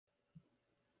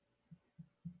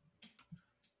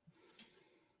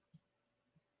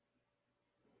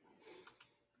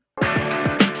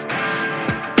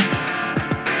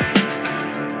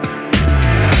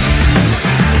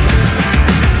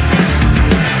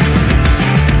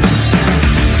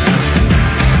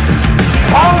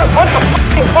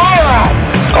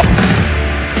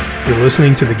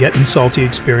listening to the Gettin Salty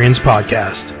Experience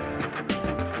podcast.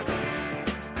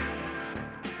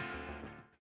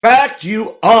 Fact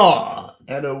you are,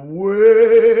 and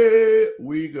away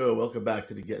we go. Welcome back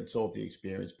to the Gettin Salty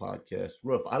Experience podcast.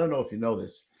 Roof, I don't know if you know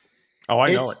this. Oh,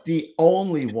 I know it. It's the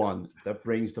only one that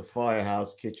brings the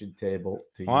firehouse kitchen table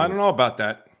to you. I don't know about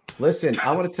that. Listen,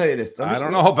 I want to tell you this. I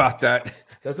don't know about that.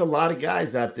 There's a lot of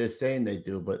guys out there saying they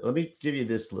do, but let me give you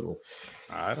this little.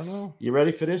 I don't know. You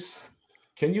ready for this?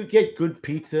 Can you get good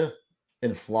pizza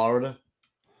in Florida?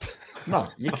 No,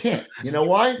 you can't. You know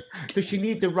why? Because you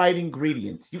need the right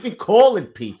ingredients. You can call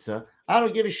it pizza. I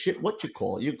don't give a shit what you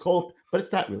call it. You call it, but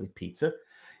it's not really pizza.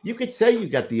 You could say you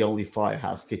got the only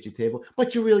firehouse kitchen table,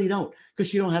 but you really don't,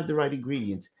 because you don't have the right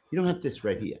ingredients. You don't have this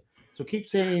right here. So keep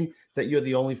saying that you're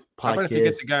the only podcast. How about if you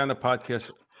get the guy on the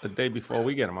podcast the day before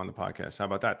we get him on the podcast? How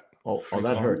about that? Oh,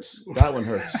 that hurts. That one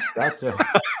hurts. That's a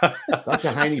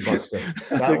hiney buster.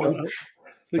 That one.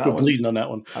 I think we're bleeding on that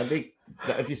one. I think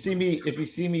if you see me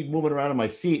moving around in my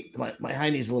seat, my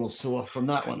hiney's a little sore from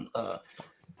that one.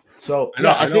 So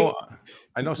I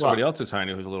know somebody else's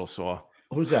hiney who's a little sore.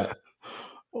 Who's that?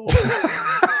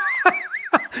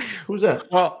 Who's that?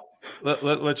 Well,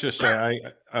 let's just say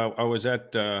I was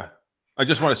at. I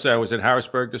just want to say I was at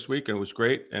Harrisburg this week and it was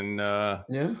great, and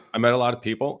yeah, I met a lot of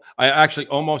people. I actually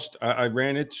I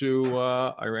ran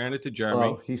into Jeremy.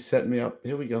 Oh, he's setting me up.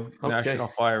 Here we go. Okay. National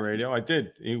Fire Radio. I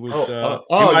did. He was. No,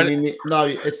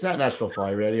 it's not National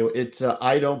Fire Radio. It's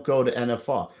I don't go to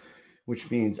NFR,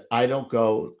 which means I don't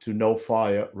go to No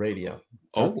Fire Radio.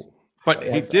 But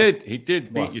he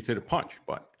did beat you to the punch.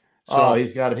 But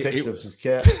he's got a picture of his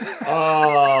cat.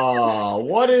 Oh,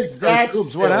 what is that?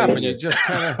 Oops, what happened? You just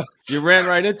you ran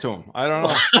right into him. I don't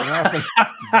know what happened.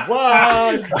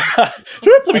 What?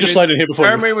 We just slid in here before.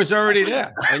 Jeremy was already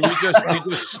there, and you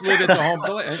just slid into home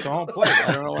plate. I don't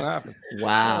know what happened.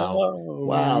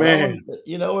 Wow, man.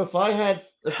 If I had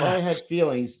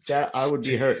feelings, that I would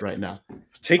be hurt right now.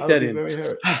 Take that in. Very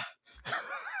hurt.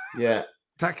 Yeah.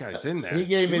 That guy's in there. He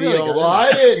gave me the old, well,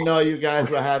 I didn't know you guys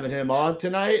were having him on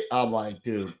tonight. I'm like,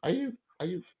 dude, are you?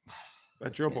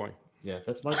 That's your boy. Yeah,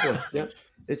 that's my boy. Yeah.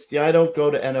 It's the I don't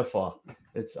go to NFR.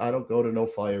 It's I don't go to No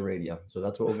Fire Radio. So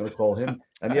that's what we're going to call him.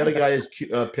 And the other guy is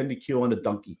Pindy Q on the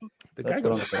donkey. The guy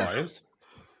goes to fires.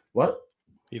 What?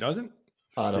 He doesn't?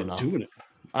 I don't know. Doing it.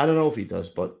 I don't know if he does,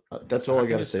 but that's all I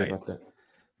got to say about that.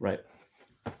 Right.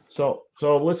 So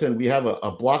listen, we have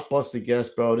a blockbuster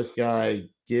guest, bro. This guy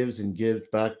gives and gives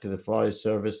back to the fire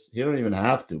service. He don't even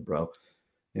have to, bro.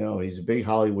 He's a big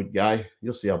Hollywood guy.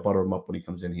 You'll see I'll butter him up when he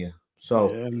comes in here. So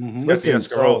he's got the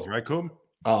escaroles, right, Coop?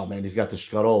 Oh man, he's got the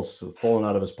scuttles falling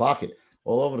out of his pocket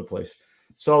all over the place.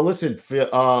 So listen,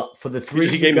 for the three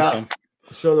he gave me some.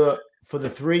 For the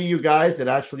three of you guys that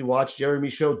actually watch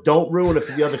Jeremy's show, don't ruin it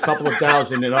for the other couple of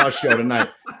thousand in our show tonight.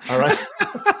 All right.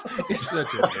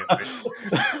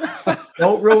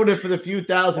 Don't ruin it for the few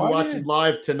thousand watching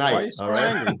live tonight. Why are you so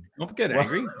angry? Don't get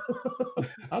angry.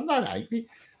 I'm not angry.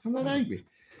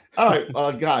 All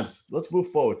right, guys, let's move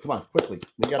forward. Come on, quickly.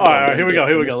 All right, here we go.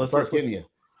 Let's in here.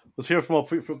 Let's hear from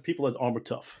people at Armor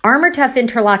Tough. Armor Tough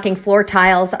interlocking floor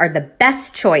tiles are the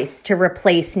best choice to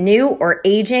replace new or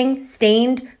aging,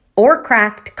 stained, or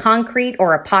cracked concrete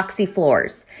or epoxy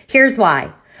floors. Here's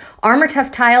why. Armor Tough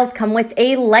tiles come with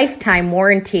a lifetime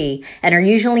warranty and are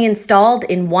usually installed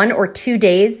in 1 or 2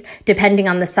 days, depending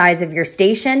on the size of your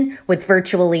station, with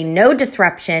virtually no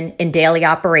disruption in daily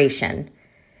operation.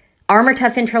 Armor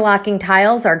Tough interlocking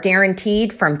tiles are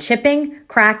guaranteed from chipping,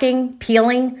 cracking,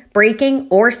 peeling, breaking,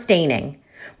 or staining.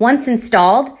 Once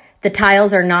installed, the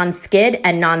tiles are non-skid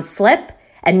and non-slip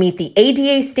and meet the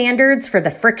ADA standards for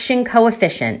the friction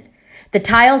coefficient. The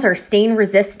tiles are stain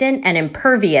resistant and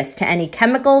impervious to any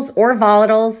chemicals or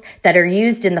volatiles that are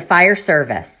used in the fire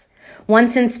service.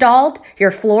 Once installed,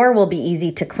 your floor will be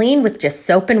easy to clean with just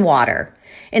soap and water.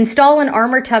 Install an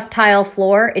Armor Tough tile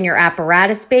floor in your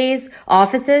apparatus bays,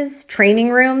 offices,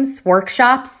 training rooms,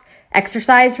 workshops,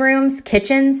 exercise rooms,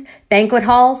 kitchens, banquet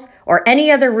halls, or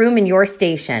any other room in your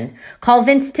station. Call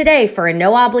Vince today for a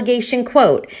no-obligation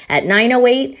quote at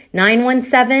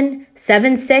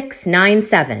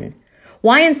 908-917-7697.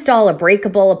 Why install a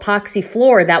breakable epoxy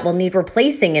floor that will need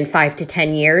replacing in 5 to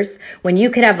 10 years when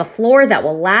you could have a floor that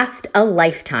will last a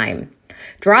lifetime?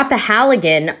 Drop a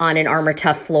halogen on an Armor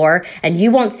Tough floor and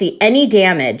you won't see any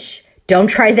damage. Don't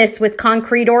try this with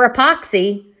concrete or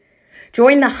epoxy.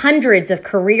 Join the hundreds of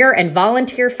career and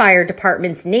volunteer fire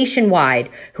departments nationwide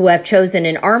who have chosen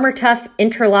an Armor Tough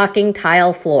interlocking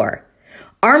tile floor.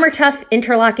 Armor Tough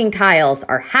interlocking tiles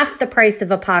are half the price of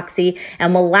epoxy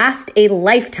and will last a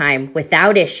lifetime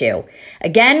without issue.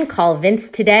 Again, call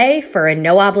Vince today for a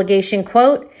no-obligation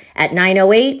quote at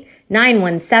 908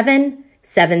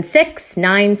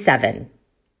 917-7697.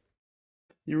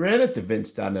 You ran into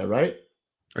Vince down there, right?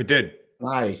 I did.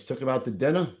 Nice. Took him out to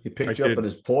dinner. He picked you up did. in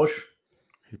his Porsche.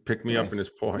 He picked me up in his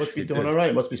Porsche. Must be He doing did. all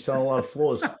right. Must be selling a lot of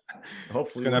floors.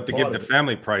 Hopefully, Gonna have to give the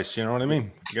family price. You know what I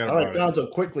mean? All right,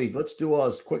 Gonzo, quickly. Let's do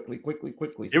ours. Quickly.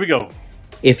 Here we go.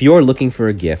 If you're looking for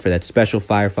a gift for that special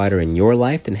firefighter in your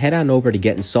life, then head on over to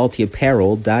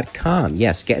GettinSaltyApparel.com.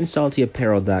 Yes,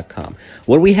 GettinSaltyApparel.com.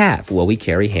 What do we have? Well, we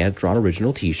carry hand-drawn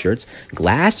original t-shirts,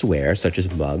 glassware such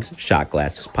as mugs, shot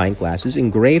glasses, pint glasses,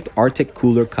 engraved Arctic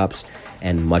cooler cups,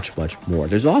 and much, much more.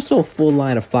 There's also a full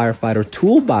line of firefighter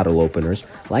tool bottle openers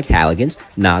like Halligan's,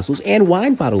 nozzles, and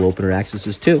wine bottle opener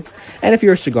accesses too. And if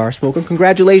you're a cigar smoker,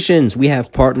 congratulations! We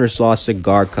have partner sauce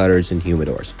cigar cutters and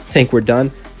humidors. Think we're done?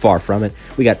 Far from it.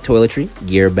 We got toiletry,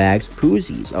 gear bags,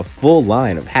 koozies, a full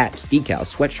line of hats,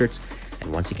 decals, sweatshirts,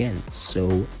 and once again,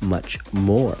 so much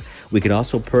more. We can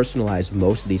also personalize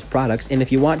most of these products, and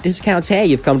if you want discounts, hey,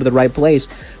 you've come to the right place.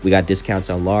 We got discounts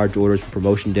on large orders for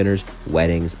promotion dinners,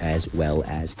 weddings, as well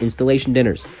as installation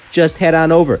dinners. Just head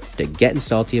on over to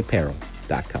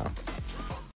GettinSaltyApparel.com.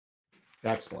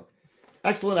 Excellent.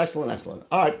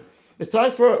 All right. It's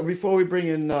time for, before we bring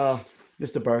in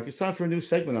Mr. Burke, it's time for a new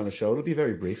segment on the show. It'll be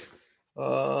very brief.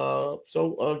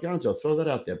 Gonzo, throw that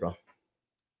out there, bro.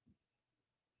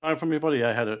 Time for me, buddy.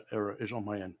 I had an error is on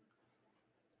my end.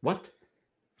 What?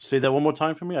 Say that one more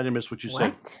time for me. I didn't miss what you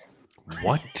said.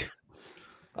 What?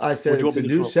 I said it's a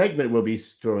new segment we'll be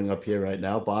throwing up here right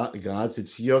now. Gods,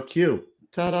 it's your cue.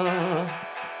 Ta-da!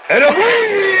 And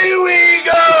away we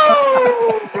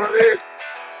go!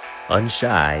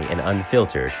 Unshy and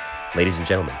unfiltered, ladies and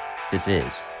gentlemen, this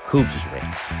is Coobs'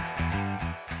 Rant.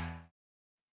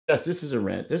 Yes, this is a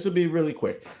rant. This will be really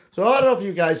quick. So I don't know if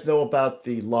you guys know about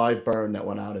the live burn that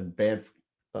went out in Banff,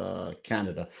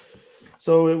 Canada.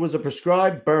 So it was a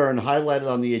prescribed burn highlighted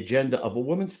on the agenda of a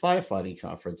women's firefighting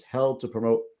conference held to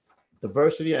promote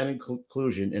diversity and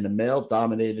inclusion in a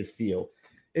male-dominated field.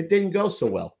 It didn't go so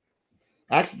well.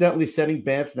 Accidentally setting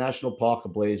Banff National Park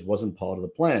ablaze wasn't part of the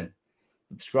plan.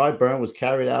 The prescribed burn was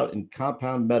carried out in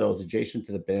compound meadows adjacent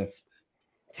to the Banff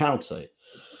town site.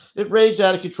 It raged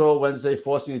out of control Wednesday,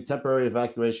 forcing the temporary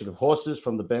evacuation of horses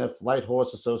from the Banff Light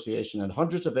Horse Association and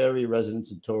hundreds of area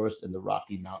residents and tourists in the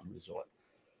Rocky Mountain Resort.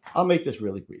 I'll make this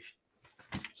really brief.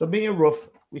 So me and Roof,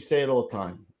 we say it all the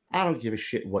time. I don't give a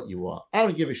shit what you are. I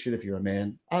don't give a shit if you're a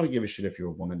man. I don't give a shit if you're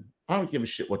a woman. I don't give a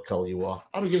shit what color you are.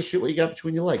 I don't give a shit what you got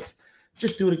between your legs.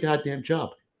 Just do the goddamn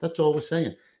job. That's all we're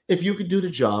saying. If you could do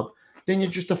the job, then you're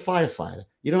just a firefighter.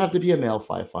 You don't have to be a male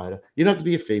firefighter. You don't have to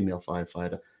be a female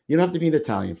firefighter. You don't have to be an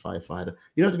Italian firefighter.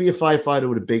 You don't have to be a firefighter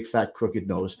with a big, fat, crooked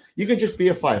nose. You can just be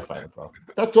a firefighter, bro.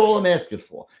 That's all I'm asking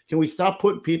for. Can we stop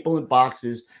putting people in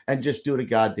boxes and just do the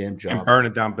goddamn job? And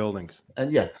burning down buildings.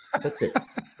 And yeah, that's it.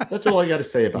 That's all I got to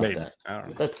say about Maybe. that. I don't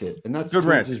know. That's it. And that's Good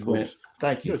rant. Coobs' rant.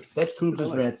 Thank you. That's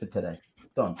Coobs' rant for today.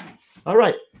 Done. All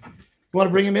right. You want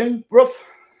to bring him in, Roof?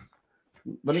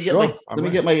 Let me get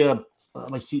my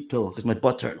seat pillow because my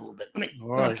butt's hurting a little bit.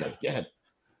 Okay, go ahead.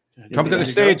 Come to the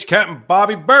stage, Captain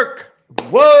Bobby Burke.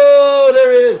 Whoa,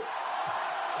 there he is.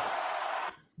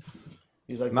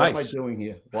 He's like, nice. What am I doing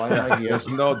here? Why am I here? There's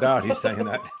no doubt he's saying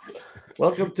that.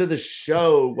 Welcome to the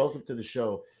show,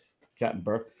 Captain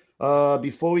Burke.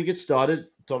 Before we get started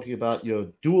talking about your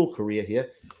dual career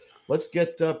here, let's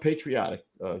get patriotic,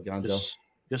 Gonzo.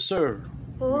 Yes, sir.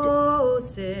 Oh,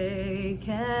 say,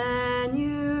 can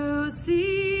you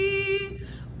see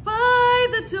by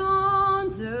the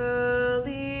dawn's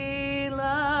early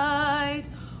light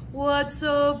what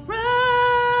so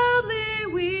proudly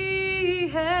we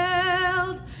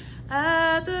held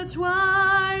at the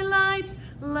twilight's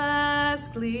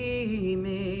last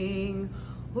gleaming,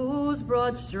 whose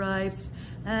broad stripes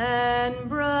and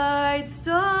bright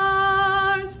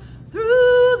stars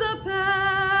through the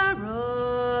perilous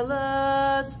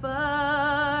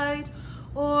fight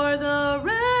o'er the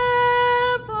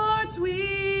ramparts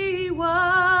we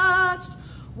watched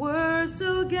were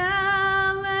so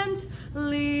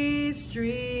gallantly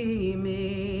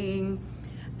streaming,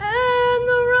 and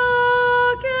the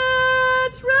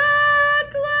rocket's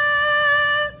red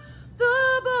glare,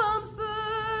 the bombs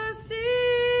bursting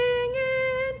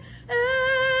in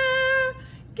air,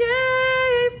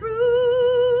 gave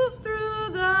proof through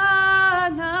the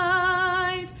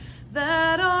night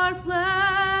that our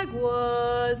flag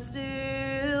was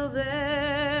still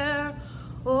there.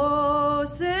 Oh,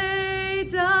 say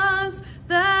does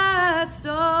that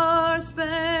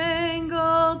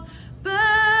star-spangled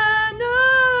banner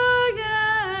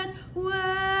yet wave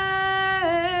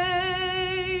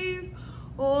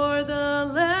o'er the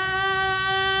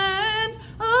land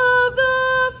of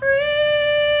the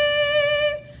free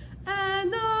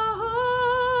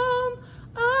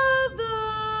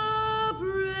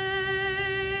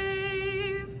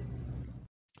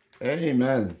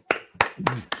Amen.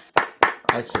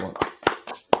 Excellent.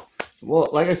 Well,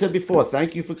 like I said before,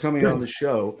 thank you for coming on the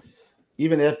show.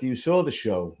 Even after you saw the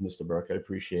show, Mr. Burke, I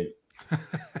appreciate it.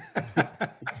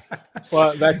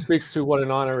 Well, that speaks to what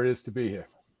an honor it is to be here.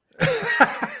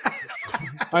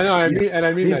 I know, I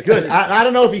mean He's that good. I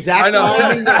don't know if he's acting.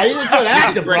 I know. He's a good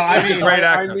actor, bro. Great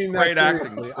actor. I mean that Great acting.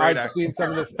 seriously. Great I've acting. seen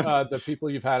some of the people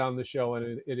you've had on the show,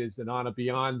 and it is an honor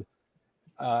beyond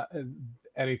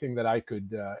anything that I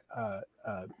could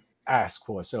ask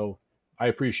for. So I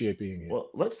appreciate being here. Well,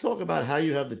 let's talk about how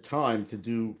you have the time to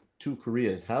do two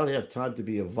careers. How do you have time to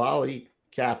be a volley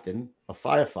captain, a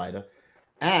firefighter,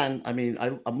 and I mean,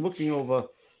 I'm looking over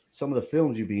some of the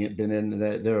films you've been in.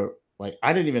 They're like,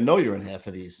 I didn't even know you're in half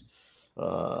of these.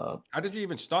 How did you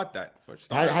even start that?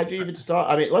 How did you even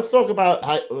start? I mean, let's talk about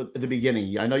the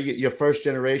beginning. I know you're first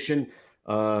generation.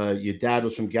 Your dad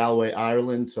was from Galway,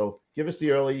 Ireland. So give us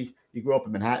the early. You grew up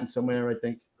in Manhattan somewhere, I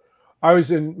think. I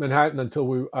was in Manhattan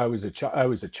until I was a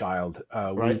child.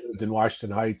 Right. We lived in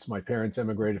Washington Heights. My parents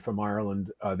emigrated from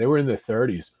Ireland. They were in their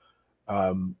 30s.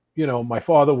 You know, my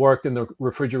father worked in the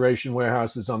refrigeration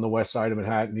warehouses on the west side of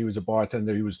Manhattan. He was a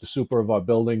bartender. He was the super of our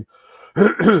building.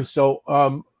 So,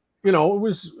 you know, it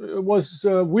was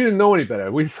we didn't know any better.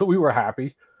 We were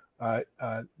happy,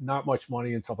 not much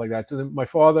money and stuff like that. So then my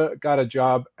father got a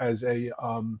job as a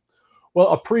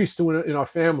priest who in our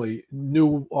family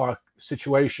knew our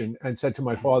situation and said to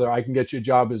my father, I can get you a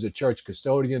job as a church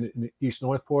custodian in East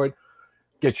Northport,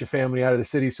 get your family out of the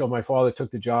city. So my father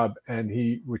took the job and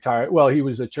he retired. Well, he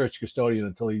was a church custodian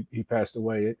until he passed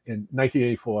away in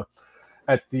 1984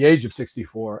 at the age of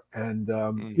 64.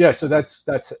 And yeah, so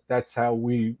that's how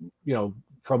we, you know,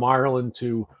 from Ireland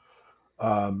to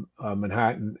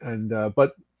Manhattan. And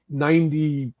but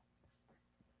 95%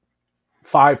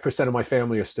 of my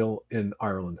family are still in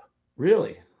Ireland.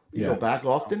 Really? You Yeah. go back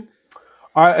often?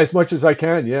 As much as I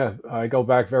can, yeah. I go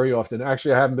back very often.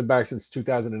 Actually, I haven't been back since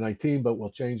 2019, but we'll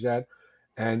change that.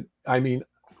 And I mean,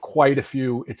 quite a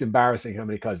few. It's embarrassing how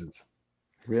many cousins.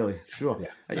 Really? Sure.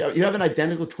 Yeah. You have an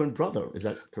identical twin brher. Is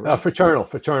that correct?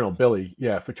 Fraternal, Billy.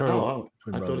 Yeah, fraternal.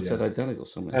 I thought it said identical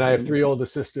somewhere. And I have 3 older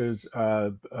sisters, 2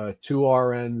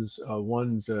 RNs.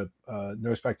 One's a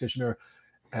nurse practitioner,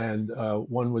 and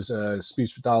one was a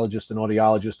speech pathologist and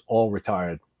audiologist, all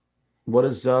retired. What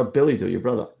does Billy do, your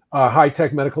brother?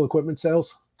 High-tech medical equipment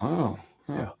sales. Oh,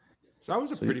 yeah. So that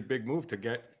was a pretty big move to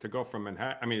go from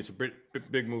Manhattan. I mean, it's a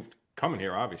big move coming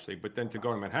here, obviously, but then to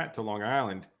go to Manhattan to Long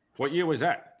Island. What year was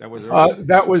that? That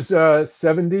was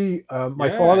 70. My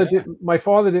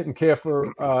father didn't care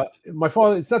for my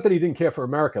father. It's not that he didn't care for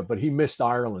America, but he missed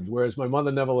Ireland. Whereas my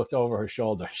mother never looked over her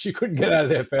shoulder. She couldn't get out of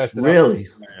there fast enough. Really?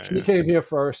 She came here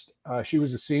first. She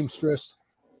was a seamstress.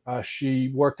 She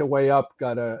worked her way up,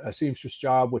 got a seamstress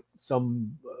job with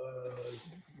some,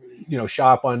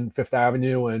 shop on Fifth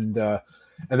Avenue, and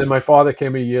then my father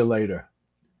came a year later.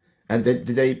 And did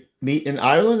they meet in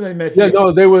Ireland? They met. Yeah, here?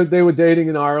 no, they were dating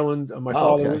in Ireland. My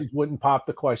father wouldn't pop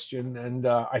the question, and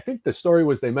I think the story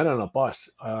was they met on a bus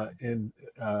in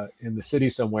the city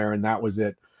somewhere, and that was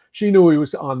it. She knew he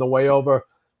was on the way over.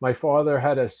 My father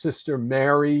had a sister,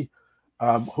 Mary,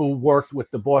 who worked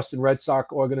with the Boston Red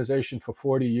Sox organization for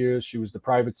 40 years. She was the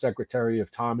private secretary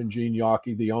of Tom and Jean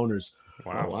Yawkey, the owners.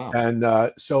 Wow.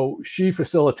 And so she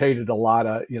facilitated a lot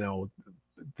of,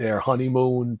 their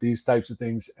honeymoon, these types of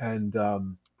things. And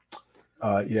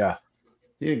yeah.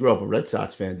 You didn't grow up a Red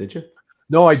Sox fan, did you?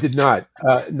 No, I did not.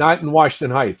 Not in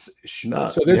Washington Heights. No,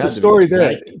 so there's a story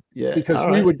there. Yeah. Because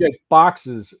we would get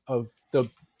boxes of the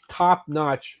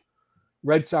top-notch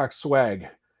Red Sox swag.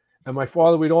 And my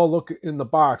father, we'd all look in the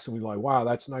box and we'd be like, wow,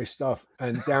 that's nice stuff.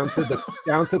 And down to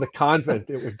the convent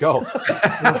it would go.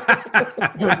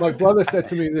 My brother said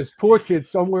to me, this poor kid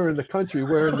somewhere in the country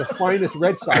wearing the finest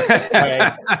Red Sox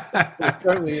swag.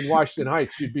 Certainly in Washington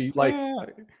Heights, you'd be like,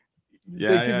 they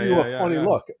give you a funny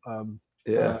look.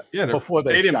 The before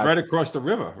stadium's right across the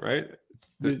river, right?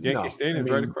 The Yankee Stadium's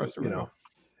right across the river.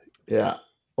 Yeah.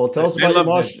 Well, tell us about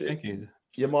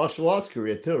your martial arts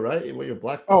career too, right? Were you a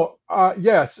black belt?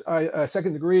 Yes. I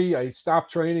second degree. I stopped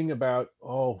training about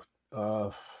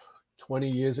 20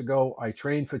 years ago. I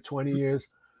trained for 20 years.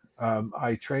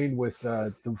 I trained with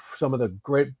some of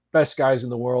the best guys in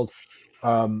the world.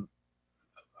 In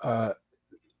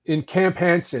Camp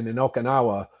Hansen in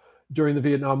Okinawa during the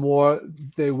Vietnam War,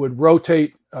 they would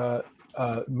rotate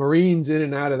Marines in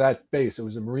and out of that base. It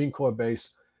was a Marine Corps base.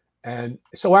 And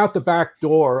so out the back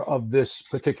door of this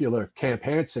particular Camp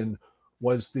Hansen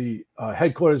was the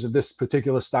headquarters of this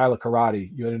particular style of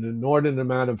karate. You had an inordinate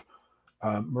amount of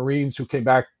Marines who came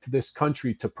back to this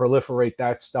country to proliferate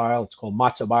that style. It's called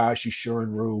Matsubayashi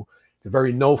Shurin-ryu. They're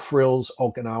very no frills,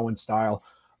 Okinawan style.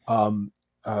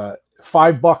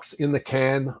 $5 in the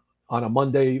can on a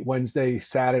Monday, Wednesday,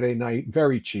 Saturday night.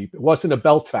 Very cheap. It wasn't a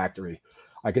belt factory,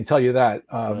 I can tell you that.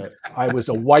 I was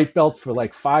a white belt for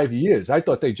like 5 years. I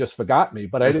thought they just forgot me,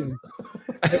 but I didn't.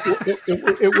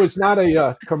 It was not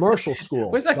a commercial school.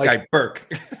 Where's that guy Burke?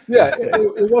 Yeah,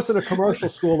 it wasn't a commercial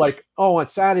school like, oh, on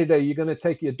Saturday you're going to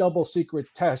take your double secret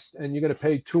test and you're going to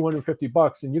pay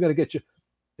 $250 and you're going to get your.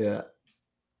 Yeah.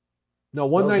 No,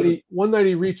 one night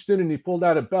he reached in and he pulled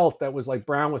out a belt that was like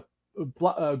brown with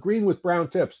green with brown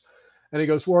tips. And he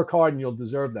goes, work hard and you'll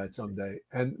deserve that someday.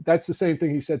 And that's the same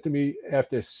thing he said to me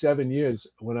after 7 years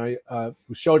when I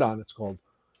was Shodan, it's called.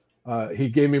 He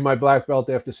gave me my black belt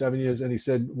after 7 years and he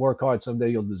said, work hard, someday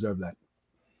you'll deserve that.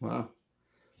 Wow.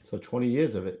 So 20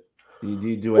 years of it. Do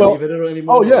you do any of it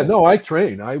anymore? Oh, yeah. No, I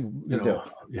train.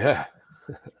 Yeah.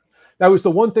 That was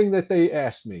the one thing that they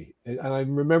asked me. And I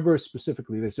remember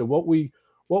specifically, they said, what we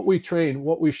train,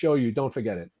 what we show you, don't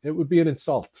forget it. It would be an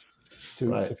insult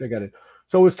to forget it.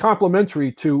 So it was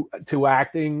complimentary to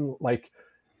acting. Like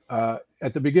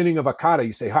at the beginning of a kata,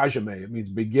 you say hajime, it means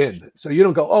begin. So you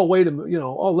don't go, oh, wait a minute,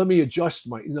 let me adjust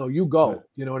you go, right.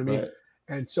 You know what I mean? Right.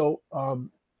 And so,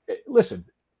 listen,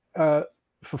 for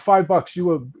 $5, you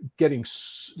were getting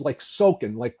like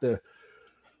soaking, like the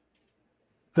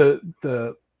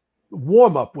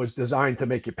warm up was designed to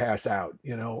make you pass out,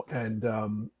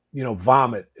 and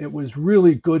vomit. It was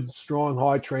really good, strong,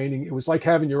 hard training. It was like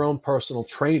having your own personal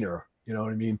trainer. You know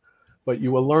what I mean? But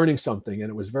you were learning something, and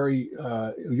it was very.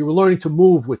 You were learning to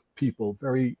move with people,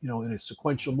 very, in a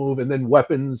sequential move, and then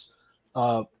weapons.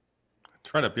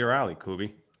 It's right up your alley,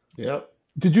 Kubi. Yep.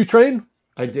 Did you train?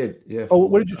 I did. Yeah. Oh,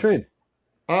 what did you train?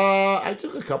 I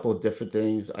took a couple of different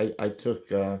things. I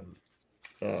took. I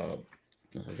got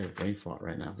a brain fart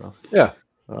right now, bro. Yeah.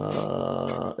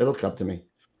 It'll come to me.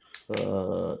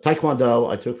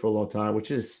 Taekwondo I took for a long time,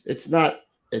 which is it's not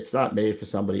made for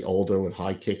somebody older with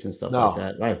high kicks and stuff like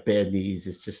that. I have bad knees.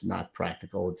 It's just not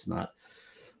practical. It's not.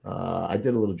 I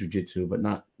did a little jiu-jitsu, but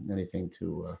not anything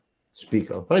to speak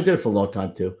of. But I did it for a long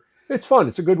time too. It's fun.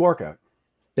 It's a good workout.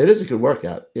 It is a good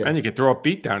workout. Yeah. And you can throw a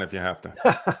beat down if you have to.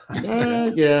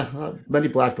 Yeah. Many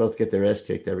black belts get their ass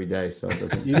kicked every day, so it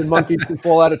doesn't. Even monkeys can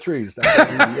fall out of trees.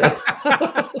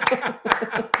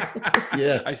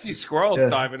 Yeah. I see squirrels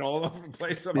diving all over the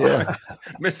place. I'm like,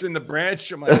 missing the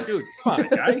branch. I'm like, dude, come on,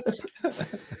 guy.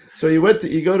 So you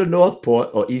go to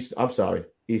Northport or East. I'm sorry,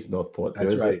 East Northport.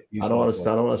 That's right. I don't want to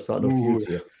start no feuds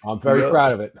here. I'm very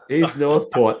proud of it. East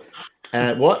Northport.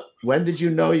 And when did you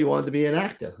know you wanted to be an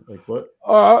actor? Like what?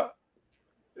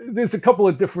 There's a couple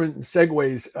of different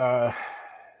segues.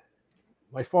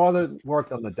 My father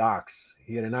worked on the docks.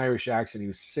 He had an Irish accent. He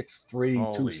was 6'3",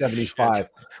 275. Shit.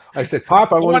 I said,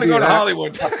 Pop, I want to go to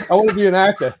Hollywood. I want to be an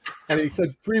actor. And he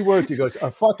said 3 words. He goes,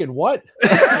 a fucking what?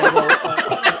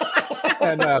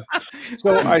 And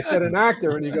so I said, an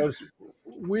actor. And he goes,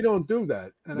 we don't do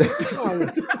that. And I said, no.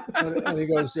 And he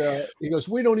goes,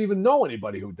 we don't even know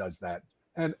anybody who does that.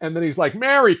 And then he's like,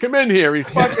 Mary, come in here. He's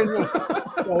fucking.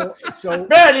 So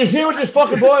man, you hear what this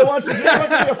fucking boy wants to do? He wants to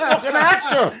be a fucking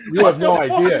actor. You have no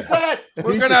idea.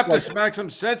 We're gonna have to smack some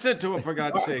sense into him, for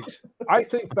God's sakes. I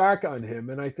think back on him,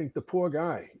 and I think the poor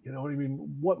guy. You know what I mean?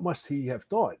 What must he have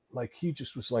thought? Like he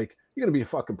just was like, "You're gonna be a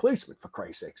fucking policeman, for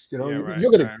Christ's sakes." You know,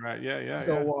 you're gonna. Right.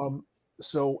 Yeah.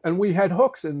 So, and we had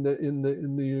hooks in the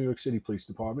New York City Police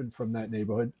Department from that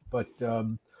neighborhood, but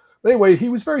anyway, he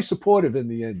was very supportive in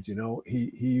the end.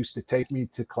 He used to take me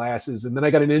to classes, and then I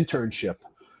got an internship.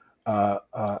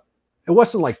 It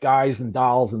wasn't like Guys and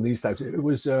Dolls and these types. It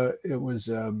was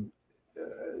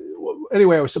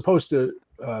anyway, I was supposed to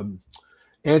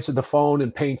answer the phone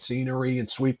and paint scenery and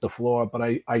sweep the floor, but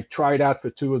I tried out for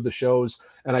 2 of the shows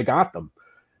and I got them.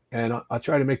 And I'll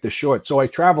try to make this short. So I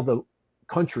traveled the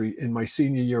country in my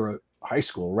senior year of high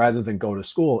school rather than go to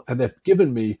school, and they've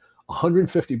given me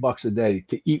 $150 a day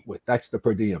to eat with. That's the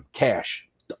per diem, cash,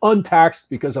 untaxed,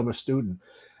 because I'm a student.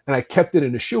 And I kept it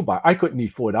in a shoebox. I couldn't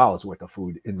eat $4 worth of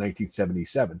food in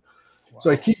 1977. Wow.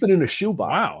 So I keep it in a shoebox.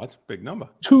 Wow, that's a big number.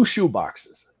 2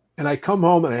 shoeboxes. And I come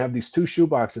home and I have these 2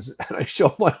 shoeboxes and I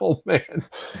show my old man.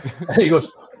 And he goes,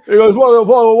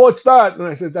 well, what's that? And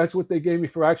I said, that's what they gave me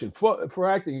for action. For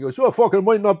acting. He goes, well, fuck, it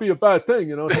might not be a bad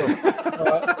thing,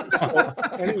 So,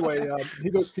 anyway, he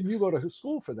goes, can you go to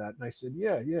school for that? And I said,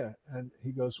 yeah. And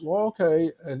he goes, well,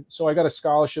 okay. And so I got a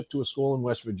scholarship to a school in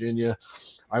West Virginia.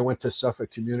 I went to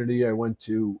Suffolk Community. I went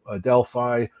to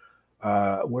Delphi.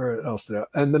 Where else did I?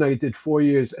 And then I did 4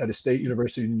 years at a state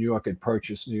university in New York in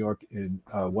Purchase, New York, in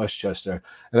Westchester.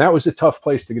 And that was a tough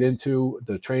place to get into.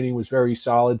 The training was very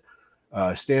solid.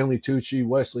 Stanley Tucci,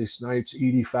 Wesley Snipes,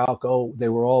 Edie Falco. They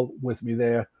were all with me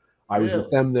there. I was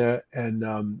with them there,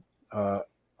 and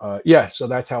yeah, so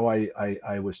that's how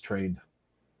I was trained.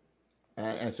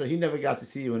 And so he never got to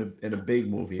see you in a big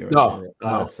movie or anything.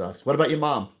 No. That sucks. What about your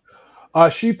mom?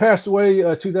 She passed away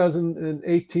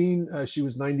 2018. She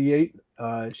was 98.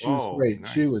 She was great.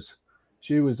 Nice.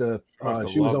 She was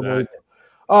unbelievable.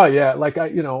 Oh yeah, like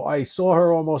I saw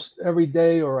her almost every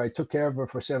day, or I took care of her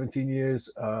for 17 years.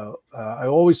 I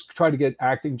always tried to get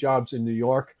acting jobs in New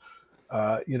York.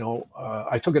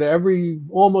 I took her to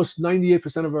almost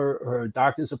 98% of her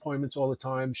doctor's appointments all the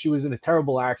time. She was in a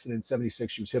terrible accident in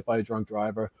 '76. She was hit by a drunk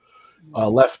driver,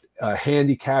 left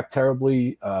handicapped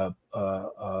terribly.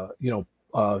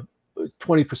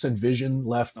 20% vision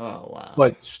left. Oh wow!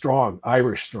 But strong,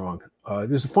 Irish strong.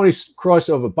 There's a funny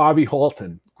crossover. Bobby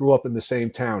Halton grew up in the same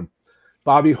town.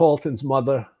 Bobby Halton's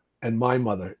mother and my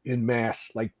mother in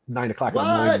Mass, like 9 o'clock in the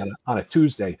morning on a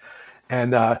Tuesday,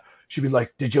 and she'd be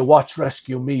like, "Did you watch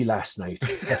Rescue Me last night?"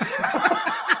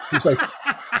 He's like,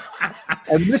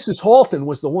 and Mrs. Halton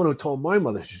was the one who told my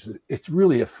mother. She said, "It's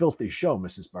really a filthy show,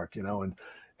 Mrs. Burke,"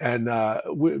 And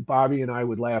Bobby and I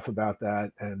would laugh about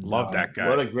that. And love that guy.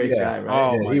 What a great guy,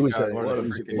 right? Oh, he was a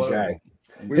great guy.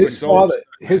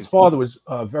 His father was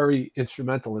very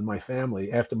instrumental in my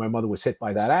family after my mother was hit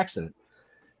by that accident.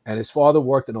 And his father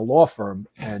worked in a law firm,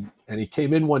 and he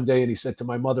came in one day and he said to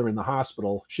my mother in the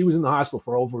hospital, she was in the hospital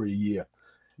for over a year.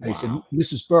 And he said,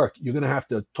 "Mrs. Burke, you're going to have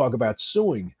to talk about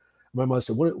suing." My mother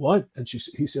said, "What?" And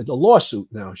he said, "The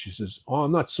lawsuit now." She says, "Oh,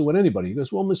 I'm not suing anybody." He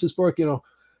goes, "Well, Mrs. Burke,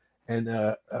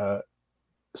 And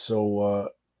so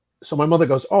my mother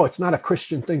goes, "Oh, it's not a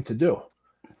Christian thing to do."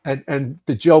 And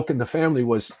the joke in the family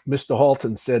was Mr.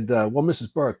 Halton said, "Well,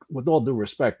 Mrs. Burke, with all due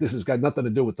respect, this has got nothing to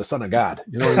do with the Son of God."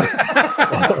 You know what I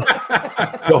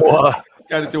mean?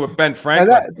 Got to do with Ben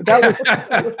Franklin. That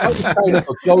was kind of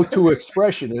a go-to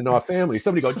expression in our family.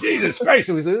 Somebody go, "Jesus Christ!"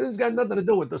 And we said, "This has got nothing to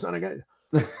do with the Son of God."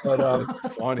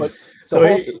 But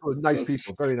nice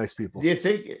people, very nice people. Do you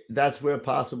think that's where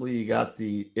possibly you got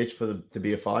the itch to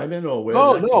be a fireman, or where?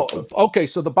 No. Okay,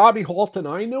 so the Bobby Halton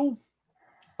I knew.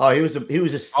 Oh, he was a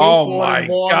skateboarder. Oh my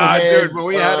God, dude! When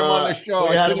we had him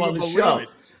on the show,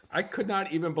 I could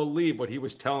not even believe what he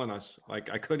was telling us. Like,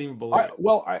 I couldn't even believe it.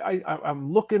 Well,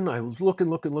 I'm looking. I was looking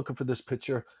for this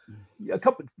picture.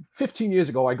 15 years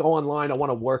ago, I go online. I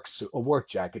want a work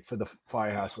jacket for the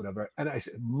firehouse, whatever. And I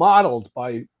said, modeled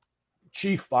by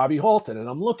Chief Bobby Halton. And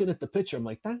I'm looking at the picture. I'm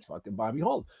like, that's fucking Bobby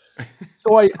Halton.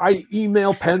 So I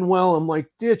email Penwell. I'm like,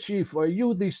 "Dear Chief, are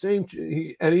you the same?"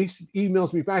 And he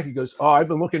emails me back. He goes, "Oh, I've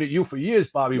been looking at you for years,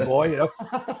 Bobby boy."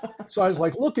 So I was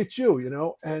like, "Look at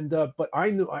you," And but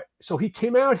I knew. So he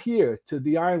came out here to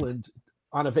the island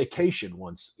on a vacation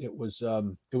once. It was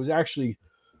actually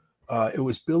it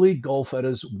was Billy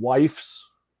Goldfetter's wife's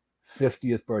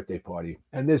 50th birthday party,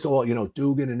 and there's all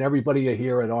Dugan and everybody are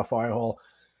here at our fire hall,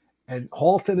 and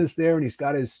Halton is there, and he's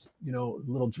got his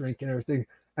little drink and everything.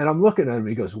 And I'm looking at him.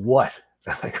 He goes, "What?"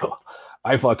 And I go,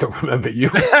 "I fucking remember you."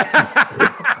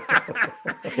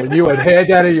 When you had hair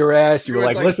out of your ass, you were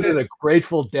like listening to the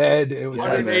Grateful Dead. It was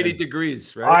 180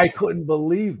 degrees, right? I couldn't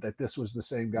believe that this was the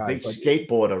same guy. Big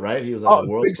skateboarder, right? He was like a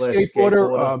world-class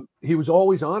skateboarder. He was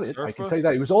always on it. Surfer? I can tell you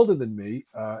that. He was older than me,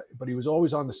 but he was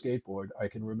always on the skateboard. I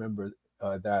can remember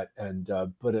that. And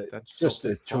but it's just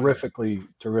a terrifically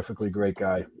great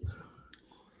guy.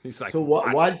 He's like, so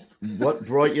what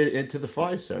brought you into the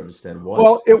fire service then?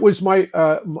 Well, it was my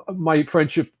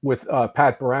friendship with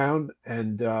Pat Brown,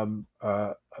 and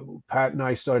Pat and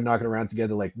I started knocking around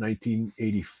together like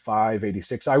 1985,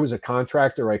 86. I was a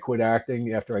contractor. I quit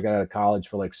acting after I got out of college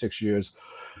for like 6 years.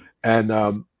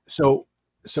 And so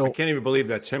I can't even believe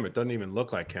that's him. It doesn't even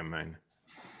look like him, man.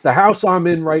 The house I'm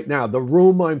in right now, the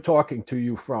room I'm talking to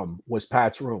you from, was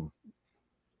Pat's room.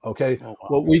 Okay. Oh, wow.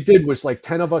 What we did was like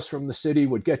 10 of us from the city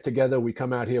would get together. We'd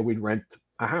come out here, we'd rent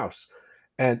a house.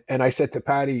 And I said to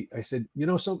Patty, I said, "You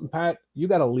know something, Pat, you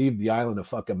got to leave the island of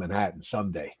fucking Manhattan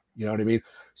someday." You know what I mean?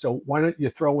 So why don't you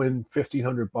throw in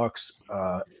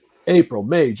 $1,500, April,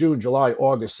 May, June, July,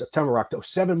 August, September, October,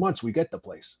 7 months, we get the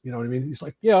place. You know what I mean? He's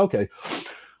like, "Yeah, okay."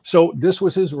 So this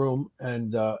was his room,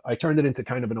 and I turned it into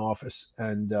kind of an office.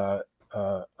 And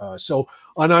so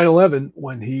on 9/11,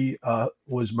 when he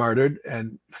was murdered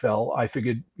and fell, I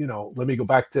figured, let me go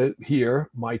back to here,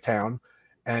 my town.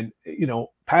 And,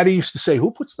 Patty used to say,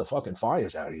 "Who puts the fucking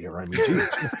fires out here?" I mean, geez.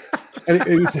 And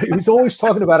he was always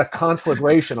talking about a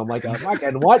conflagration. I'm like,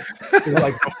 "And what?" He's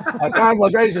like, "A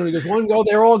conflagration." He goes, "One go,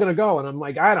 they're all going to go." And I'm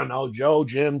like, "I don't know, Joe,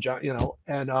 Jim, John,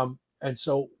 And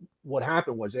so what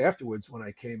happened was afterwards, when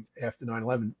I came after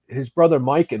 9/11, his brother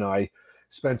Mike and I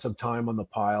spent some time on the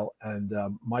pile, and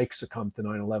Mike succumbed to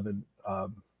 9/11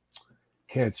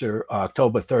 cancer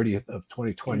October 30th of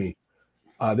 2020.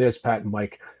 There's Pat and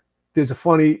Mike. There's a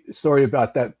funny story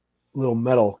about that little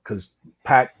medal because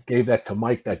Pat gave that to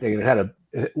Mike that day, and it had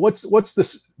what's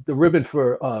the ribbon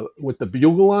for with the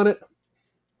bugle on it?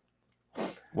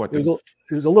 What?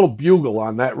 There's a little bugle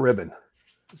on that ribbon.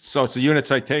 So it's a unit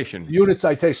citation. Unit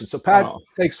citation. So Pat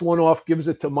takes one off, gives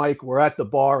it to Mike. We're at the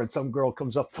bar, and some girl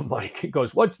comes up to Mike. He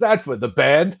goes, "What's that for? The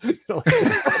band?"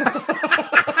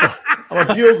 I'm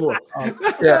a bugler.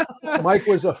 Yeah, Mike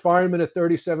was a fireman at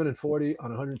 37 and 40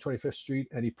 on 125th Street,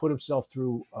 and he put himself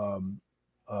through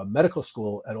medical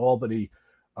school at Albany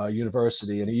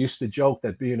University. And he used to joke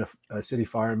that being a city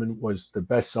fireman was the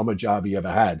best summer job he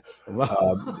ever had. But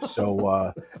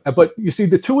you see,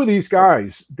 the two of these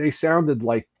guys, they sounded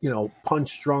like,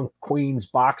 punch-drunk Queens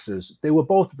boxers. They were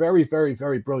both very, very,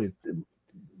 very brilliant.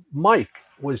 Mike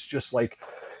was just like,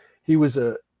 he was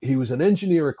an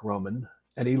engineer at Grumman.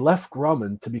 And he left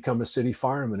Grumman to become a city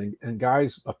fireman. And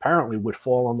guys apparently would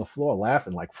fall on the floor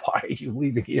laughing, like, why are you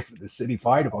leaving here for the city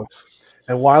fire department?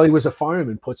 And while he was a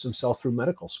fireman, puts himself through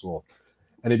medical school.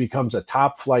 And he becomes a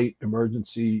top flight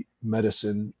emergency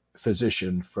medicine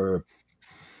physician for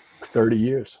 30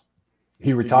 years.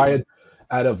 He retired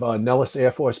out of Nellis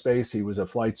Air Force Base. He was a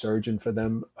flight surgeon for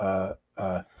them. I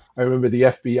remember the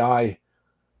FBI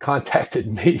contacted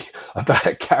me about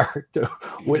a character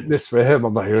witness for him.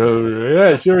 I'm like, oh,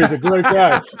 yeah, sure, he's a great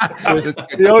guy.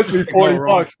 He owes me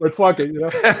 $40, but fuck it,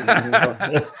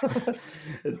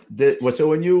 So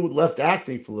when you left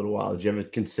acting for a little while, did you ever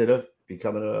consider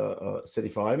becoming a city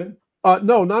fireman?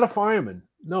 No, not a fireman.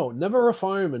 No, never a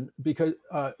fireman, because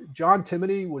John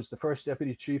Timoney was the first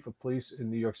deputy chief of police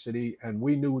in New York City, and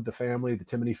we knew the family, the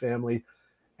Timoney family.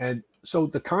 And so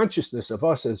the consciousness of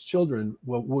us as children,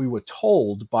 we were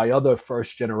told by other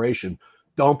first generation,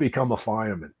 don't become a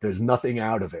fireman. There's nothing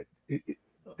out of it.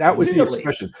 That was the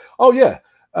expression. Oh, yeah.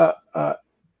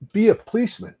 Be a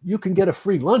policeman. You can get a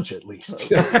free lunch at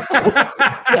least.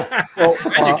 Yeah. Well,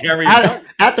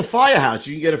 at the firehouse,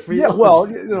 you can get a free lunch. Well,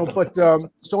 but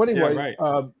so anyway, yeah,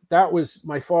 right. That was,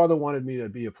 my father wanted me to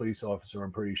be a police officer,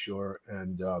 I'm pretty sure.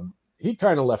 And he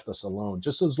kind of left us alone.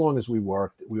 Just as long as we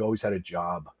worked, we always had a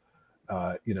job.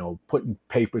 Putting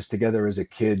papers together as a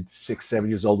kid, 6, 7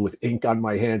 years old, with ink on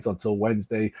my hands until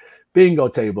Wednesday, bingo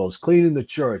tables, cleaning the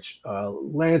church,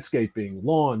 landscaping,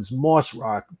 lawns, moss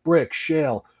rock, brick,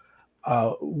 shale.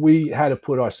 We had to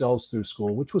put ourselves through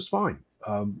school, which was fine.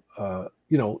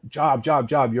 Job.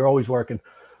 You're always working.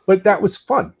 But that was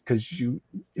fun because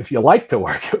if you like to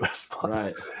work, it was fun.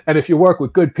 Right. And if you work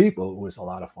with good people, it was a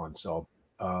lot of fun.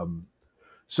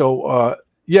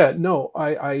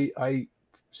 I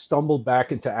stumbled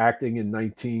back into acting in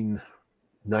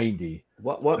 1990.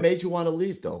 What made you want to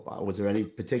leave, though? Was there any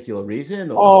particular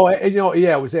reason? It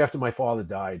was after my father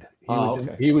died.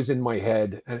 He was in my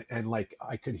head, and like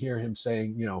I could hear him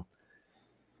saying,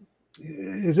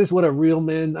 is this what a real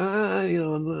man?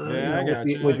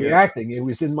 With the acting, it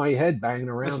was in my head banging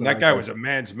around. Listen, that guy was a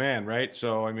man's man, right?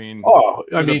 So I mean,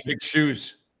 big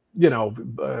shoes.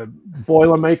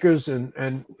 Boilermakers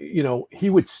and he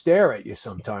would stare at you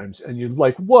sometimes and you'd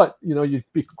like, what? You'd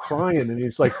be crying and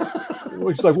he's like,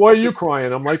 why are you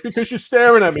crying? I'm like, because you're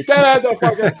staring at me. Get out of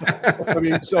the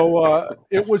fucking. So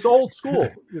it was old school.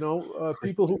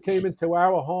 People who came into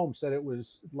our home said it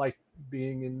was like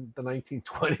being in the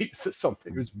 1920s or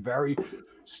something. It was very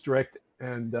strict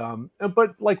but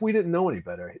like we didn't know any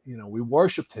better. We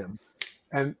worshiped him.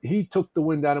 And he took the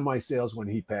wind out of my sails when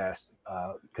he passed,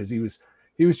 because he was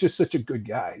just such a good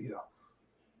guy,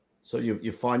 So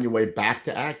you find your way back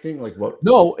to acting, like what?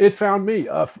 No, it found me.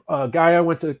 A guy I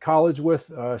went to college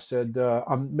with said,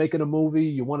 "I'm making a movie.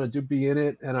 You want to be in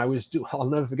it?" And I'll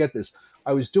never forget this.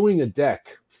 I was doing a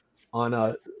deck on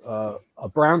a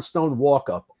brownstone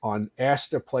walk-up on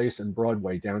Astor Place and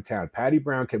Broadway downtown. Patty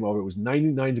Brown came over. It was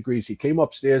 99 degrees. He came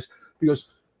upstairs. He goes,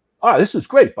 this is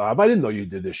great, Bob. I didn't know you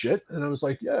did this shit. And I was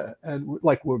like, yeah. And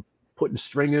we're putting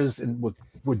stringers and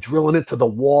we're drilling into the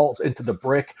walls, into the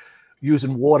brick,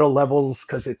 using water levels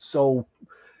because it's so,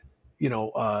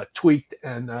 tweaked.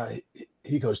 And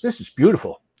he goes, this is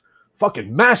beautiful.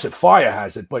 Fucking massive fire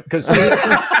hazard. But because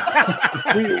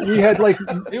we had like...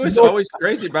 He was always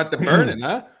crazy about the burning,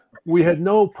 huh? We had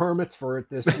no permits for it.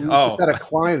 We just had a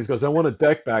client who goes, I want a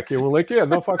deck back here. We're like, yeah,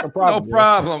 no fucking problem. No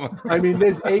problem. I mean,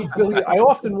 there's 8 billion. I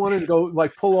often wanted to go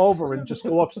like pull over and just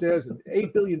go upstairs and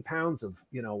 8 billion pounds of,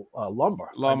 lumber.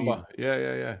 Lumber. I mean,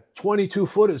 yeah. 22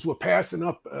 footers were passing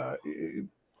up.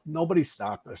 Nobody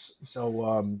stopped us. So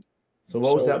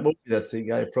what was that movie that the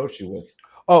guy approached you with?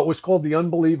 Oh, it was called The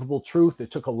Unbelievable Truth.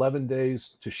 It took 11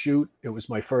 days to shoot. It was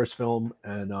my first film,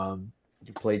 and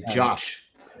you played Josh.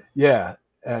 Yeah,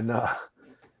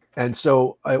 and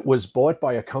so it was bought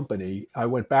by a company. I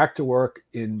went back to work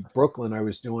in Brooklyn. I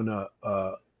was doing a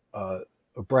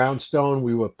brownstone.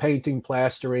 We were painting,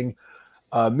 plastering.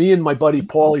 Me and my buddy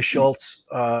Paulie Schultz.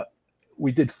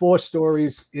 We did 4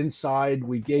 stories inside.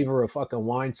 We gave her a fucking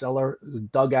wine cellar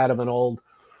dug out of an old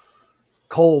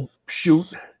coal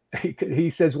chute. He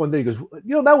says one day, he goes,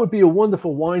 you know, that would be a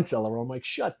wonderful wine cellar. I'm like,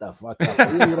 shut the fuck up.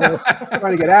 I'm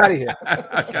trying to get out of here.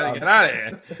 Trying to get out of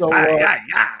here.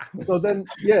 So then,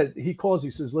 yeah, he calls. He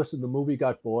says, listen, the movie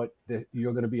got bought.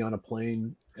 You're going to be on a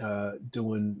plane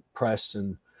doing press.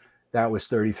 And that was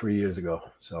 33 years ago.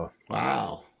 So,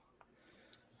 wow.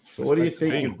 So what do you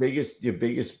think your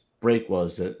biggest break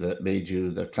was that made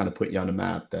you, that kind of put you on the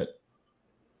map? That,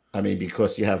 I mean,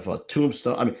 because you have a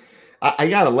Tombstone. I mean, I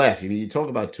gotta laugh. I mean, you talk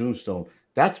about Tombstone.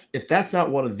 If that's not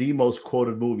one of the most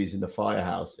quoted movies in the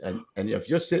firehouse, and if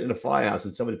you're sitting in the firehouse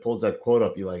and somebody pulls that quote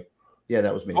up, you're like, yeah,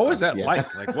 that was me. What was that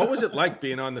like? Like, what was it like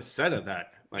being on the set of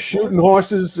that? Like, shooting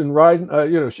horses and riding,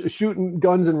 shooting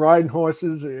guns and riding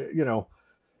horses. It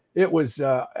was.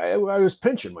 I was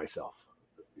pinching myself.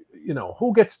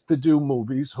 Who gets to do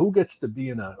movies? Who gets to be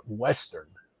in a Western?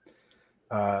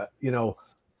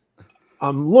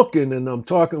 I'm looking and I'm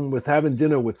having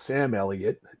dinner with Sam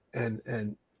Elliott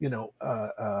and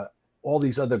all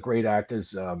these other great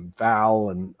actors, Val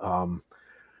and I'm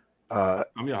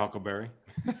your Huckleberry.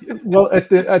 Well, at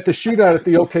the shootout at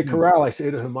the OK Corral, I say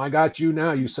to him, "I got you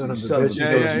now, you son of a bitch." He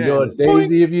goes, "You're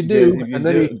Daisy if you do." And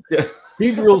then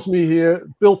he drills me here.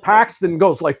 Bill Paxton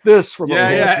goes like this from over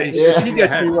here. He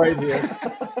gets me right here.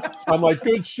 I'm like,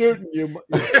 good shooting you.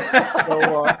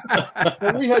 So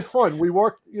we had fun. We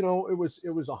worked, it was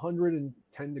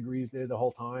 110 degrees there the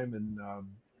whole time, and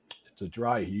it's a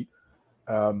dry heat.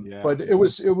 But it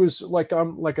was like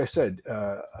I said,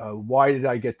 why did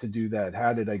I get to do that?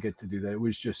 How did I get to do that? It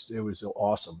was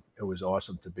awesome. It was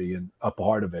awesome to be a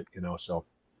part of it, so.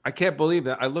 I can't believe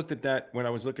that. I looked at that when I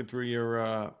was looking through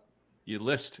your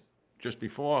list just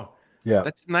before. Yeah.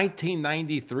 That's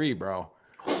 1993, bro.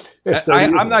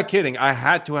 I'm not kidding. I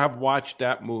had to have watched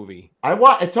that movie.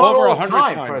 It's on over all 100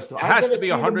 time. times. First of all, it has to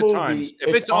be 100 times.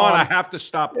 If it's on, I have to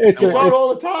stop. It's on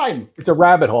all the time. It's a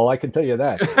rabbit hole, I can tell you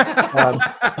that.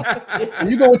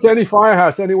 You go into any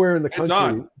firehouse anywhere in the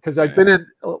country, because I've been in.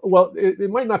 Well, it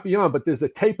might not be on, but there's a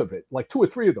tape of it, like 2 or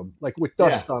 3 of them, like with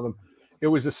dust on them. It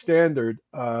was a standard.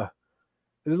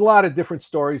 There's a lot of different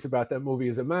stories about that movie.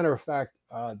 As a matter of fact,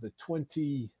 the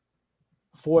 24th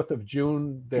of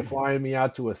June, they're flying me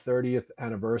out to a 30th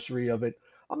anniversary of it.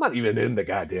 I'm not even in the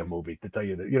goddamn movie, to tell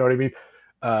you that. You know what I mean?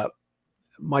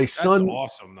 My son, that's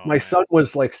awesome, though, my son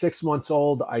was like 6 months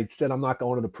old. I said, I'm not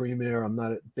going to the premiere. I'm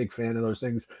not a big fan of those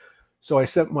things. So I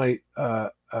sent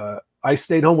I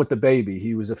stayed home with the baby.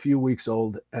 He was a few weeks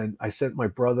old, and I sent my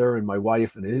brother and my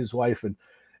wife and his wife, and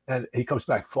he comes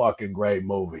back, fucking great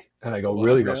movie. And I go,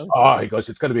 really? He goes, he goes,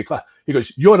 it's going to be class. He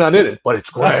goes, you're not in it, but it's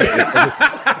great.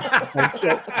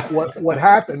 What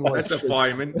happened was, that's a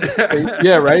fireman.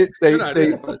 Right?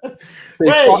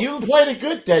 Wait, you played a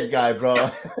good dead guy, bro.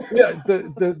 Yeah,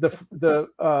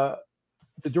 the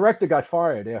director got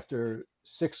fired after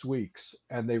 6 weeks,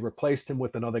 and they replaced him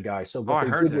with another guy. So what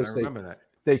they did was I remember that.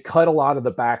 They cut a lot of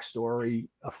the backstory.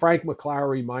 Frank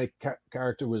McClary, my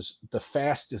character, was the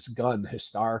fastest gun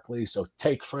historically. So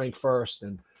take Frank first,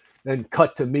 and then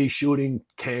cut to me shooting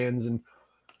cans. And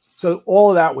so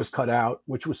all of that was cut out,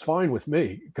 which was fine with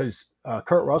me, because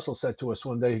Kurt Russell said to us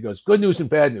one day, he goes, good news and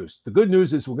bad news. The good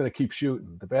news is we're going to keep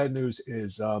shooting. The bad news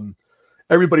is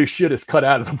everybody's shit is cut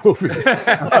out of the movie.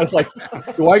 I was like,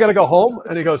 do I got to go home?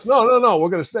 And he goes, no, we're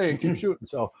going to stay and keep shooting.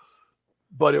 So,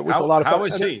 but it was a lot of fun. How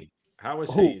was he? How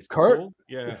was he? Kurt? Cool?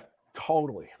 Yeah.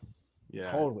 Totally.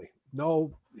 Yeah. Totally.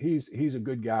 No, he's a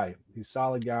good guy. He's a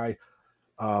solid guy.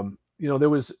 There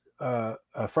was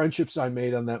friendships I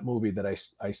made on that movie that I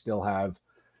still have.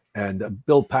 And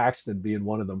Bill Paxton being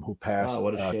one of them, who passed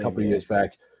a couple of years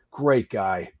back. Great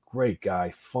guy.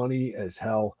 Funny as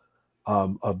hell.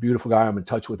 A beautiful guy. I'm in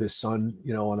touch with his son,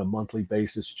 on a monthly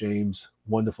basis. James,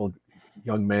 wonderful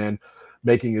young man,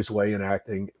 making his way in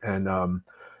acting. And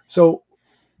so,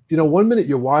 one minute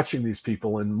you're watching these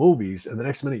people in movies, and the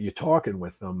next minute you're talking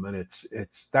with them, and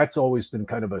that's always been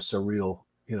kind of a surreal,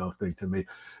 thing to me.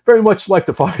 Very much like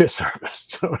the fire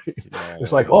service.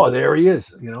 It's like, oh, there he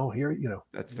is. Here,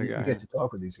 that's the guy. You get to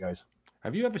talk with these guys.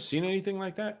 Have you ever seen anything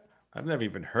like that? I've never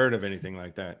even heard of anything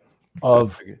like that.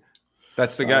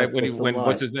 That's the guy when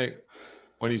what's his name?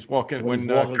 When he's walking, when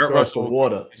Kurt Russell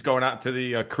water, he's going out to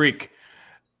the creek.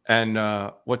 And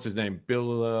what's his name?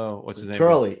 Bill. What's his name?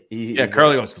 Curly.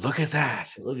 Curly goes, "Look at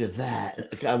that! Look at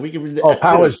that! God, we can.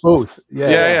 Powers Booth.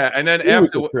 Yeah. And then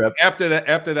after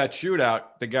that shootout,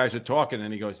 the guys are talking,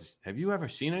 and he goes, "Have you ever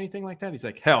seen anything like that?" He's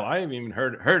like, "Hell, I haven't even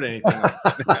heard anything like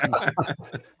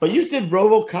that." But you did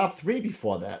RoboCop 3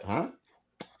 before that, huh?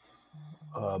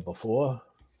 Before.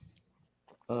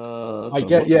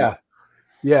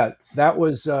 Yeah. That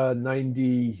was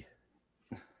 90.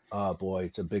 Oh boy,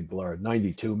 it's a big blur.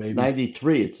 92, maybe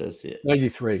 93. It says here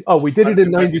 93. Oh, we did it in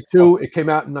 92. It came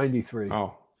out in 93.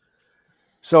 Oh,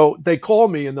 so they call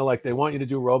me and they're like, they want you to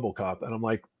do RoboCop, and I'm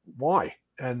like, why?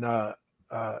 And I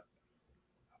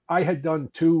had done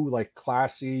 2 like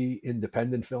classy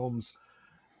independent films.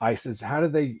 I says, how do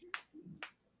they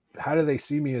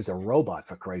see me as a robot,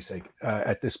 for Christ's sake,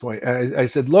 at this point? And I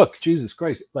said, look, Jesus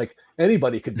Christ, like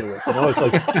anybody could do it. It's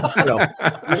like,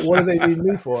 what do they need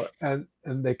me for?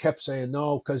 And they kept saying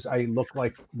no, because I look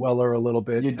like Weller a little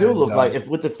bit. You do look like, if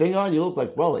with the thing on, you look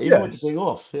like Weller, even with the thing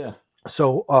off. Yeah.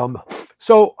 So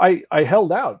I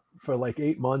held out for like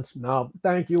 8 months. Now,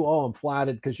 thank you. Oh, I'm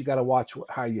flattered, because you got to watch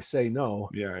how you say no.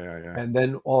 Yeah. And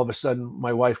then all of a sudden,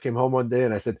 my wife came home one day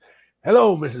and I said,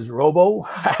 hello, Mrs. Robo.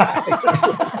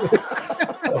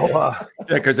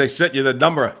 Because they sent you the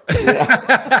number. They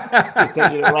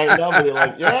sent you the right number. You're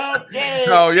like, yeah.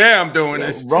 Oh, yeah, I'm doing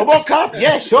this. RoboCop?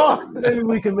 Yeah, sure. Maybe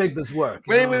we can make this work.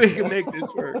 Maybe we can make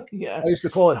this work. Yeah. I used to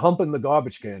call it humping the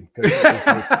garbage can. It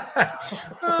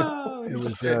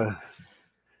was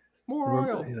more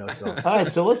oil. All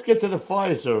right, so let's get to the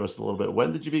fire service a little bit.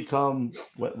 When did you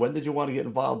when did you want to get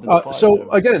involved in the fire service?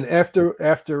 Again,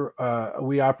 after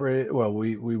we operated, well,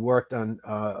 we worked on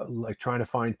like trying to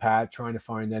find Pat, trying to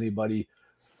find anybody.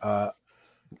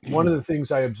 One of the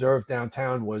things I observed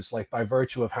downtown was, like, by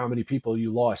virtue of how many people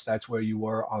you lost, that's where you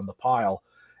were on the pile.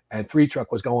 And 3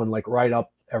 truck was going like right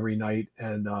up every night.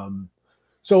 And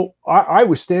so I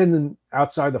was standing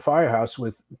outside the firehouse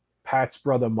with Pat's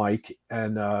brother, Mike,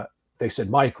 and they said,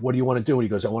 Mike, what do you want to do? And he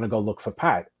goes, I want to go look for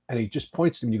Pat. And he just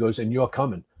points to me. He goes, and you're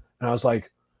coming. And I was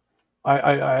like,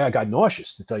 I got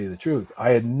nauseous, to tell you the truth.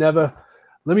 I had never,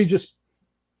 let me just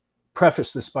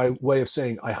preface this by way of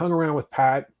saying, I hung around with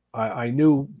Pat. I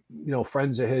knew,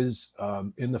 friends of his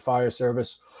in the fire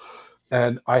service,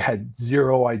 and I had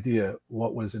zero idea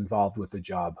what was involved with the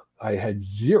job. I had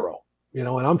zero, and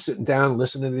I'm sitting down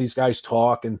listening to these guys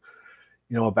talk and,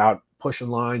 about pushing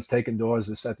lines, taking doors,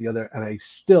 this, that, the other. And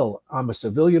I'm a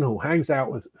civilian who hangs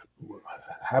out with,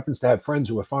 happens to have friends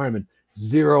who are firemen,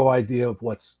 zero idea of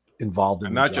what's involved in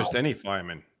and the not job. just any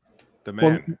fireman, the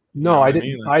man. Well, no, I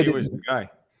didn't. He was the guy.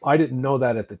 I didn't know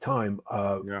that at the time.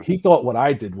 He thought what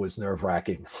I did was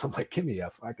nerve-wracking. I'm like, give me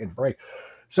a fucking break.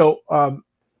 So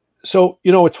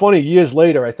it's funny, years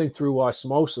later, I think through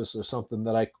osmosis or something,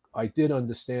 that I did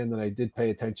understand, that I did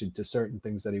pay attention to certain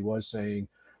things that he was saying,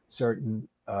 certain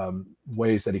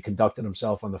ways that he conducted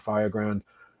himself on the fire ground,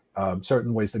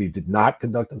 certain ways that he did not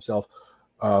conduct himself.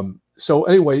 So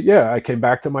anyway, I came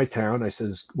back to my town. I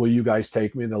says, will you guys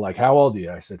take me? And they're like, how old are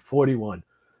you? I said, 41.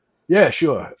 Yeah,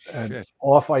 sure. And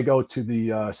off I go to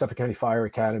the Suffolk County Fire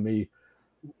Academy.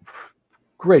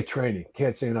 Great training.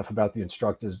 Can't say enough about the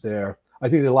instructors there. I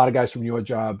think there are a lot of guys from your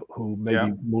job who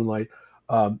maybe moonlight.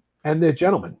 And they're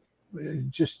gentlemen,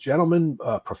 just gentlemen,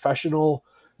 professional.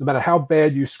 No matter how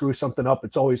bad you screw something up,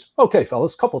 it's always, okay,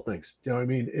 fellas, couple things. You know what I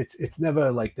mean? It's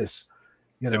never like this,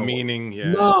 demeaning.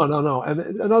 Yeah. No. And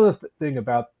another thing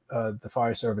about the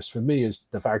fire service for me is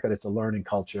the fact that it's a learning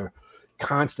culture.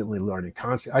 Constantly learning.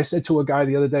 I said to a guy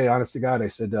the other day, honest to God, I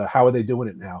said, how are they doing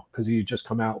it now? Because he had just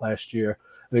come out last year.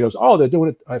 And he goes, oh, they're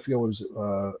doing it. I forget what it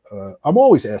was. I'm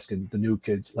always asking the new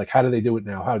kids, like, how do they do it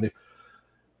now? How do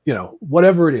they,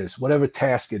 whatever it is, whatever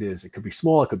task it is, it could be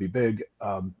small, it could be big.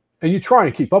 And you try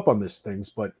and keep up on these things,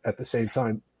 but at the same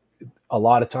time, a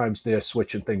lot of times they're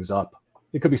switching things up.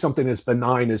 It could be something as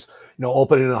benign as,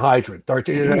 opening a hydrant,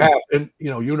 13 and a half, and,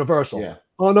 universal. Yeah.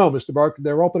 Oh no, Mr. Burke,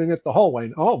 they're opening it the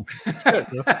hallway. Oh, shit.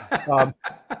 So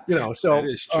that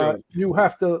is true. You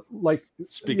have to, like,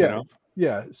 speaking of.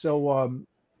 Yeah. So,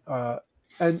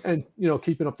 and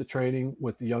keeping up the training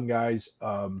with the young guys.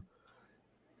 He's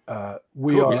a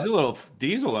little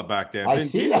diesel back there. I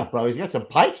see that, bro. He's got some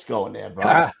pipes going there,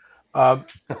 bro.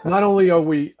 Not only are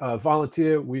we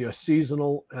volunteer, we are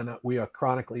seasonal, and we are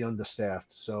chronically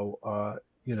understaffed. So,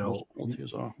 yeah.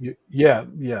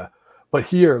 But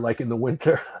here, like in the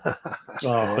winter,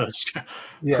 that's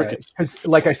because,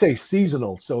 like I say,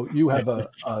 seasonal. So you have a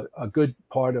good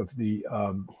part of the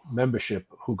membership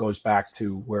who goes back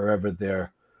to wherever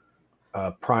their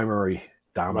primary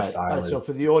domicile right. is. So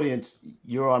for the audience,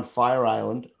 you're on Fire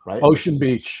Island, right? Ocean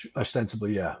Beach,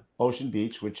 ostensibly, yeah. Ocean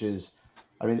Beach, which is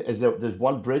I mean, there's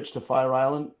one bridge to Fire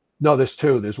Island? No, there's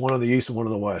two. There's one on the east and one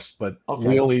on the west, but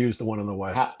we only use the one on the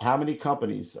west. How many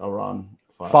companies are on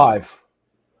Fire Island? 5.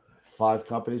 5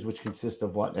 companies, which consist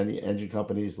of what? Any engine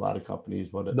companies, ladder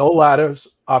companies? What? No ladders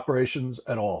operations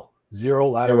at all. 0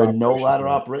 ladder. There are no ladder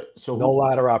operations. So no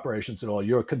ladder operations at all.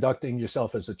 You're conducting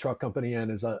yourself as a truck company, and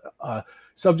as a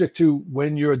subject to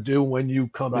when you're due, when you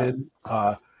come in,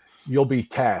 you'll be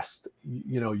tasked.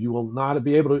 You will not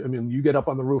be able to. I mean, you get up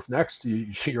on the roof next to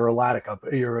you. You're a ladder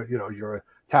company. You're a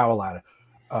tower ladder.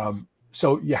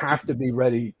 So you have to be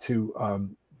ready to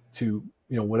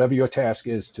whatever your task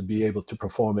is, to be able to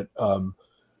perform it,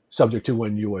 subject to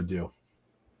when you are due.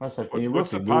 That's like we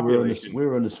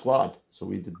were in the squad, so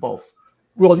we did both.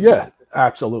 Well, yeah,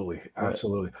 absolutely.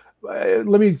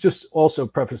 Let me just also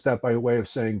preface that by way of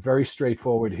saying, very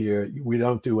straightforward here. We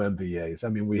don't do MVAs. I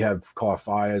mean, we have car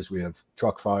fires, we have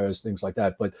truck fires, things like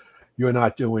that. But you're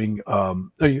not doing.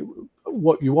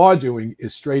 What you are doing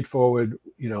is straightforward.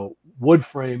 Wood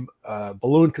frame,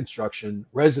 balloon construction,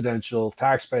 residential,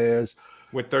 taxpayers.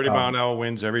 With 30-mile-an-hour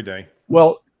winds every day.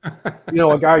 Well,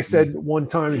 a guy said one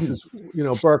time, he says,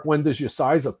 Burke, when does your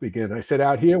size up begin? I said,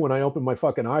 out here when I open my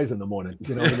fucking eyes in the morning,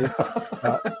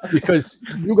 because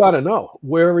you got to know,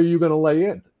 where are you going to lay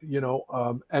in,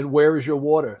 and where is your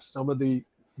water? Some of the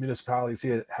municipalities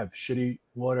here have shitty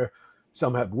water.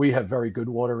 We have very good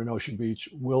water in Ocean Beach.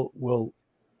 We'll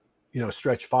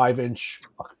stretch 5-inch,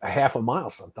 a half a mile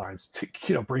sometimes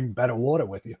to, bring better water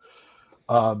with you.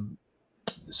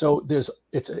 So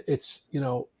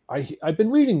I've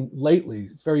been reading lately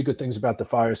very good things about the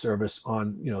fire service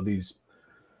on, these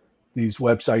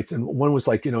websites. And one was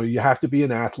like, you have to be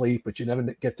an athlete, but you never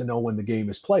get to know when the game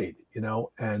is played,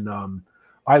 and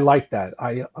I like that.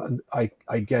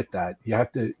 I get that. You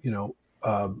have to,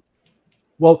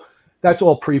 well, that's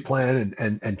all pre-planned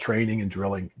and training and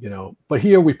drilling, but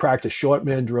here we practice short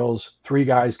man drills, 3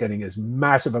 guys getting as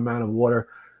massive amount of water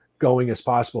going as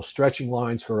possible, stretching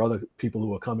lines for other people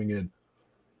who are coming in.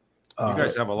 You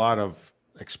guys have a lot of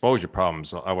exposure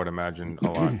problems, I would imagine, a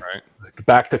lot, right?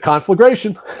 Back to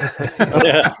conflagration.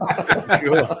 Yeah.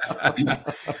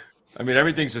 I mean,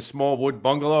 everything's a small wood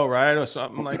bungalow, right, or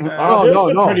something like that.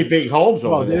 No. Pretty big homes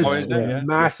over there. There's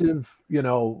massive,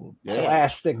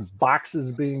 plastic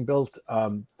boxes being built.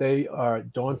 They are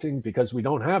daunting because we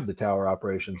don't have the tower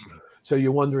operations. So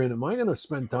you're wondering, am I going to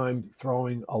spend time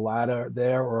throwing a ladder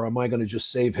there, or am I going to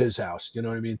just save his house? You know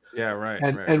what I mean? Yeah, right.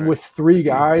 And with 3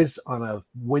 guys on a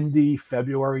windy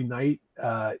February night,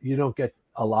 you don't get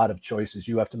a lot of choices.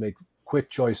 You have to make quick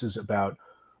choices about,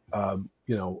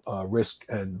 risk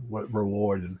and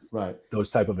reward and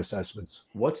those type of assessments.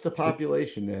 What's the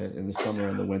population there in the summer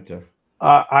and the winter?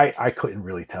 I couldn't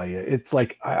really tell you. It's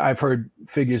like I've heard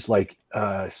figures like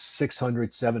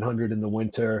 600, 700 in the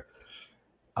winter.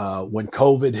 When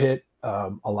COVID hit,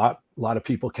 a lot of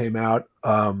people came out.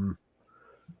 And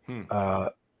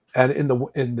in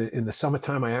the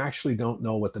summertime, I actually don't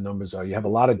know what the numbers are. You have a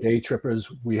lot of day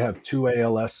trippers. We have 2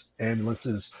 ALS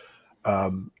ambulances,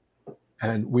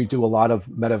 and we do a lot of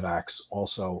medevacs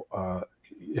also.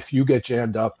 If you get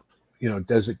jammed up,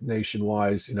 designation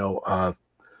wise,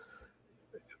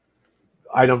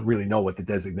 I don't really know what the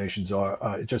designations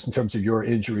are. Just in terms of your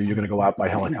injury, you're going to go out by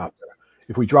helicopter.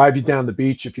 If we drive you down the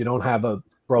beach, if you don't have a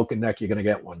broken neck, you're going to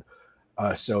get one.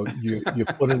 So you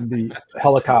put in the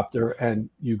helicopter and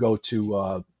you go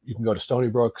to you can go to Stony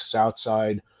Brook,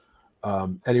 Southside,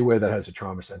 anywhere that has a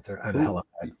trauma center and a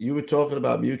helipad. You were talking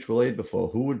about mutual aid before.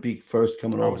 Who would be first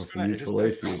coming over for mutual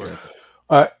aid for you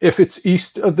guys? If it's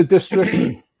east of the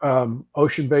district,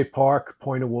 Ocean Bay Park,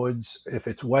 Point of Woods. If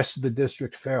it's west of the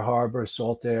district, Fair Harbor,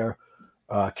 Saltaire,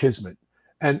 Kismet.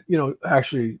 And,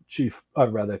 actually, Captain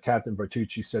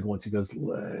Bertucci said once, he goes,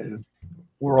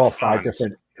 we're all 5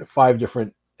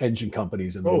 different engine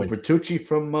companies in the winter. Bertucci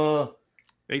from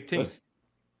 18.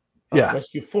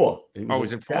 Rescue 4. He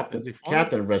was in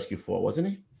Captain of Rescue 4, wasn't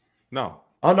he? No.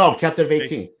 Oh, no, Captain of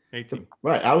 18. 18.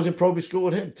 Right. I was in Proby school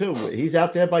with him, too. He's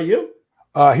out there by you?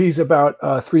 He's about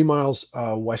 3 miles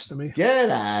west of me.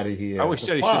 Get out of here. I always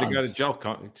said he should have got a gel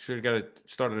company.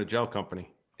 Started a gel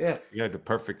company. Yeah. You had the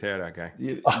perfect hair, that guy.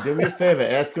 Do me a favor.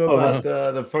 Ask him about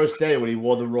the first day when he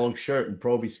wore the wrong shirt in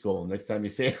Proby school. Next time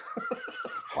you see him.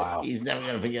 Wow. He's never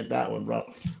going to forget that one,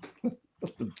 bro.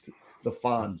 The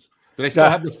Fonz. Do they still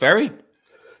have the ferry?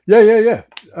 Yeah.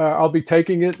 I'll be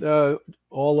taking it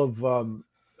all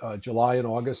of July and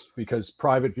August because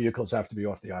private vehicles have to be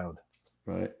off the island.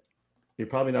 Right. You're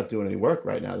probably not doing any work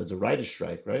right now. There's a writer's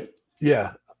strike, right?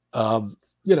 Yeah. It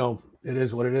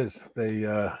is what it is. They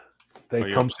Are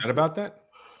you upset about that?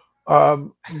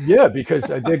 Yeah, because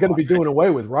they're going to be doing away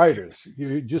with writers.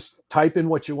 You just type in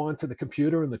what you want to the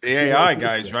computer, and the AI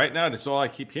guys right now. That's all I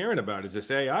keep hearing about is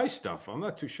this AI stuff. I'm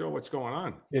not too sure what's going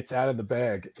on. It's out of the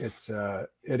bag. It's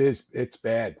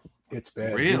bad. It's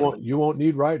bad. Really? You won't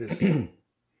need writers.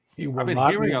 I've been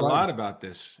hearing a lot about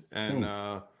this, and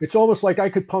it's almost like I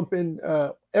could pump in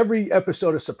every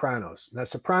episode of Sopranos. Now,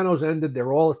 Sopranos ended;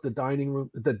 they're all at the dining room,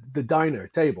 the diner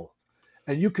table,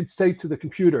 and you could say to the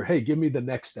computer, "Hey, give me the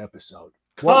next episode."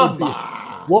 What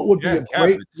would be a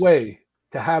great way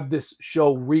to have this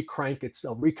show recrank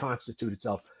itself, reconstitute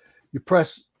itself? You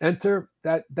press enter,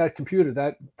 that computer,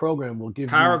 that program will give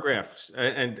paragraphs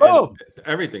and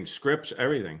everything, scripts,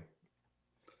 everything.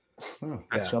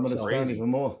 Some of this found even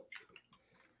more.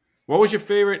 What was your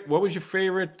favorite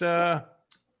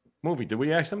movie? Did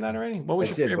we ask them that already? What was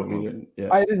your favorite movie?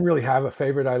 I didn't really have a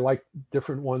favorite. I liked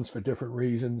different ones for different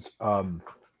reasons.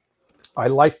 I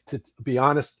like, to be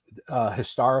honest,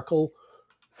 historical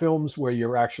films where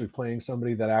you're actually playing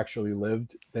somebody that actually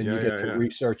lived. Then you get to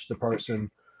research the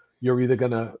person. You're either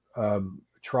going to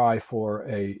try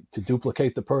to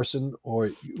duplicate the person, or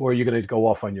you're going to go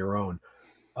off on your own.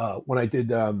 When I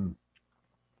did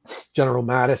General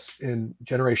Mattis in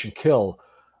Generation Kill,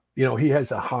 he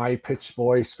has a high-pitched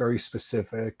voice, very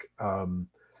specific.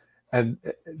 And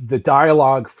the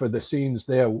dialogue for the scenes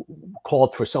there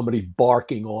called for somebody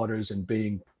barking orders and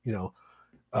being,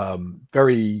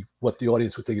 very what the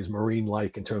audience would think is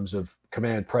Marine-like in terms of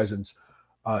command presence.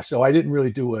 So I didn't really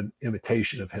do an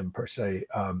imitation of him per se.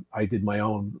 I did my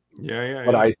own.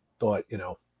 But I thought,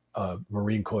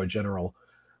 Marine Corps general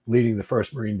leading the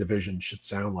 1st Marine Division should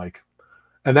sound like.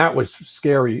 And that was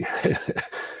scary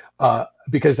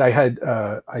because I had,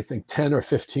 I think, 10 or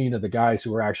 15 of the guys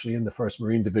who were actually in the 1st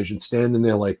Marine Division standing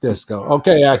there like this, go,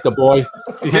 "Okay, actor boy."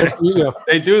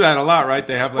 They do that a lot, right?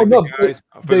 They have like the guys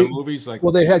for the movies.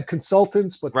 Well, they had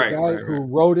consultants, but the guy who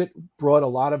wrote it brought a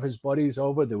lot of his buddies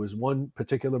over. There was one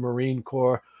particular Marine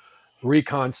Corps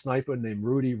recon sniper named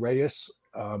Rudy Reyes.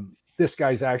 This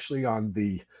guy's actually on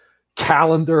the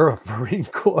calendar of Marine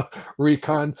Corps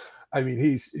recon. I mean,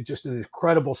 he's just an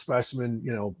incredible specimen,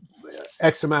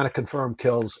 X amount of confirmed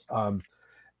kills.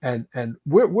 And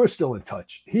we're still in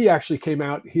touch. He actually came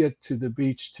out here to the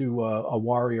beach to a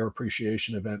warrior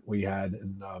appreciation event we had.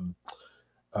 And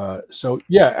so,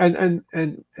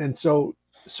 so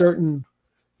certain,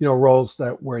 roles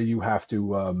where you have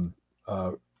to,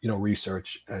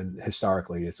 research, and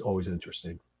historically it's always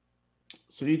interesting.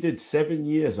 So you did 7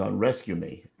 years on Rescue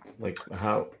Me. Like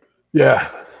how? Yeah.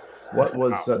 What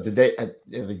was? Did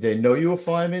they know you were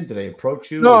fireman? Did they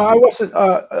approach you? No, I wasn't.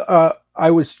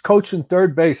 I was coaching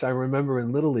third base. I remember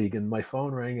in Little League, and my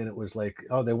phone rang, and it was like,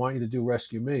 "Oh, they want you to do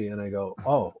Rescue Me." And I go,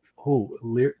 "Oh, who?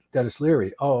 Dennis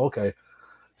Leary. Oh, okay."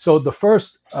 So the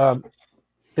first,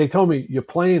 they told me, "You're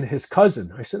playing his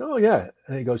cousin." I said, "Oh yeah."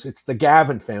 And he goes, "It's the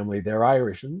Gavin family. They're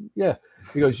Irish." And yeah,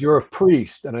 he goes, "You're a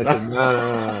priest." And I said,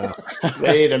 "No.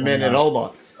 Wait a minute. Hold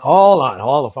on.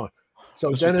 Hold the phone."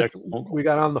 So Dennis, we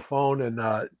got on the phone,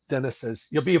 and Dennis says,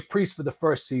 "You'll be a priest for the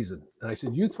 1st season." And I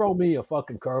said, "You throw me a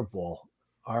fucking curveball,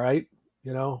 all right?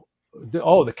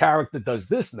 The character does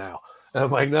this now." And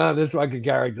I'm like, "No, this fucking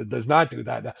character does not do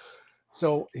that now."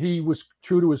 So he was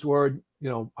true to his word.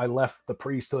 I left the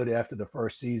priesthood after the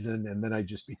 1st season, and then I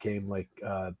just became like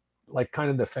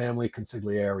kind of the family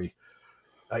consigliere,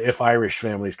 if Irish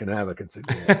families can have a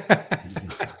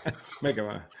consigliere. Make it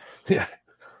one. Yeah.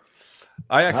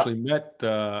 I actually met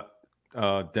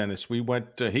Dennis. We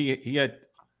went. He had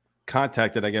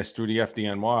contacted, I guess, through the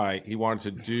FDNY. He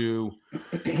wanted to do.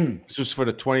 This was for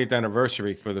the 20th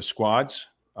anniversary for the squads.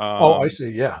 I see.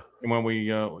 Yeah. And when we,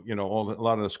 a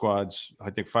lot of the squads,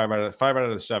 I think 5 out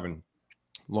of the 7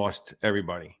 lost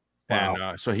everybody.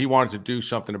 Wow. And so he wanted to do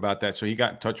something about that. So he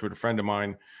got in touch with a friend of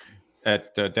mine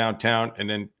at downtown, and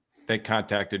then they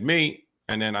contacted me,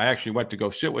 and then I actually went to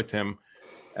go sit with him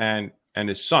and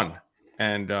his son.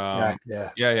 And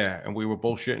and we were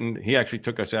bullshitting. He actually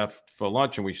took us out for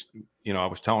lunch, and I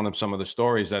was telling him some of the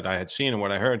stories that I had seen and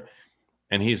what I heard.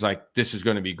 And he's like, "This is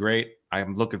going to be great.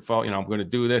 I'm looking for, I'm going to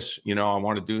do this. I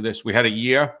want to do this." We had a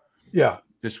year. Yeah.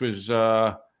 This was, it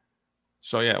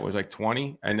was like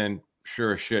 20. And then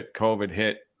sure as shit, COVID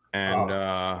hit.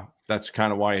 And that's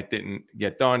kind of why it didn't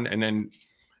get done. And then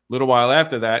a little while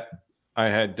after that, I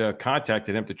had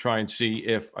contacted him to try and see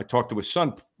if I talked to his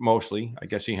son mostly. I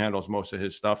guess he handles most of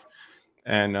his stuff.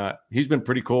 And he's been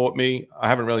pretty cool with me. I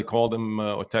haven't really called him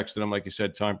or texted him. Like you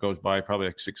said, time goes by, probably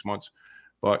like 6 months.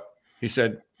 But he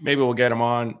said, maybe we'll get him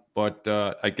on. But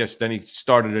I guess then he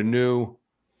started a new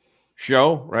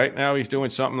show right now. He's doing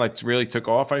something like really took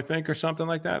off, I think, or something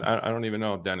like that. I don't even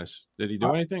know, Dennis. Did he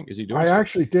do anything? Is he doing something?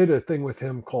 Actually did a thing with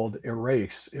him called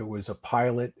Erase. It was a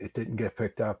pilot. It didn't get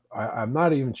picked up. I'm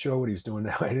not even sure what he's doing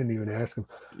now. I didn't even ask him.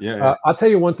 Yeah. I'll tell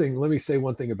you one thing. Let me say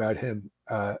one thing about him.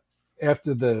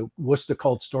 After the Worcester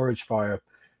Cold Storage fire,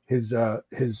 his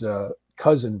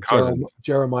cousin.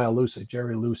 Jeremiah Lucy,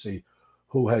 Jerry Lucy,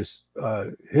 who has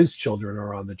his children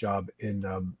are on the job in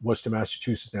Worcester,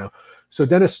 Massachusetts now. So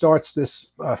Dennis starts this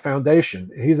foundation.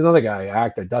 He's another guy,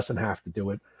 actor, doesn't have to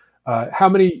do it. How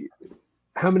many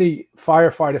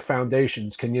firefighter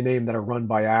foundations can you name that are run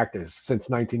by actors since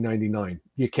 1999?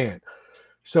 You can't.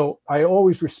 So I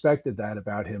always respected that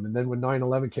about him. And then when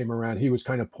 9/11 came around, he was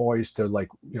kind of poised to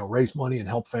raise money and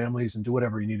help families and do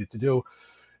whatever he needed to do.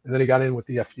 And then he got in with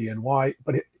the FDNY.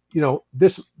 But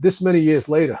this many years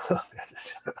later,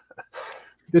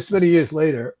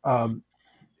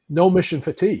 no mission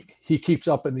fatigue. He keeps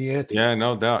up in the ante. Yeah,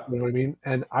 no doubt. You know what I mean?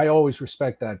 And I always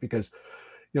respect that because,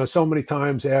 so many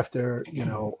times after,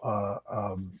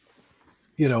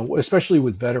 especially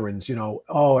with veterans,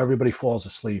 everybody falls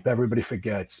asleep, everybody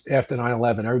forgets. After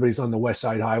 9/11, everybody's on the West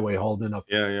Side Highway holding up.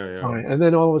 Yeah. And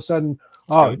then all of a sudden,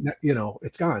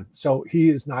 it's gone. So he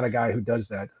is not a guy who does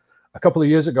that. A couple of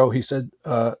years ago, he said,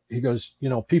 he goes,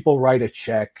 people write a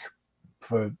check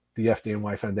for the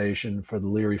FDNY Foundation, for the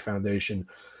Leary Foundation.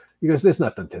 He goes, there's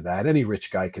nothing to that. Any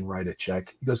rich guy can write a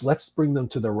check. He goes, let's bring them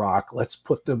to the Rock. Let's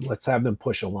have them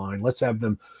push a line. Let's have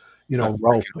them,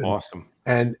 rope. Awesome.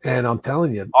 And I'm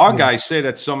telling you, our guys say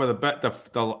that some of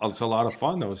it's a lot of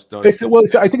fun. I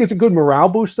think it's a good morale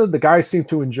booster. The guys seem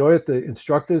to enjoy it. The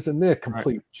instructors, and they're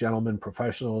complete gentlemen,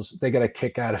 professionals. They get a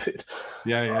kick out of it.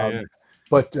 Yeah.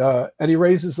 But and he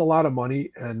raises a lot of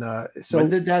money. And so when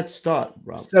did that start,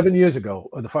 Rob? 7 years ago,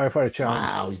 the firefighter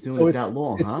challenge. Wow, he's doing it that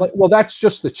long, huh? Well, that's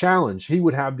just the challenge. He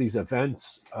would have these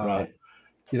events, right.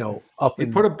 Up. He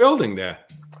put a building there.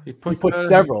 He put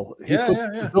several. Yeah.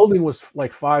 The building was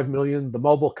like $5 million. The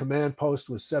mobile command post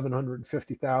was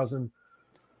 $750,000.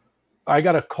 I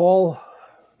got a call.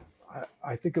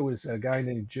 I think it was a guy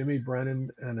named Jimmy Brennan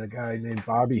and a guy named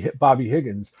Bobby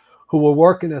Higgins, who were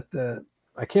working at the.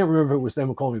 I can't remember if it was them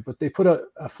who called me, but they put a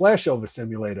flashover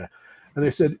simulator, and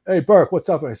they said, "Hey, Burke, what's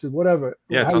up?" And I said, "Whatever."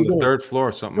 Yeah, it's on the third floor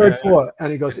or something. Third floor,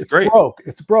 and he goes, "It's great. broke.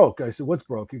 It's broke." I said, "What's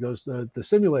broke?" He goes, "The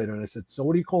simulator." And I said, "So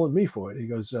what are you calling me for?" And he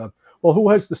goes, "Well, who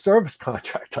has the service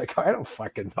contract?" Like, I don't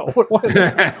fucking know.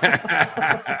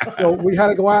 So we had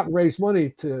to go out and raise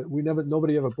money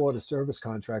nobody ever bought a service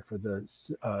contract for the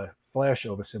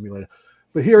flashover simulator.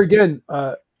 But here again,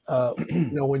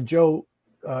 when Joe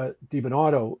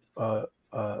DiBernardo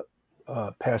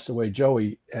passed away,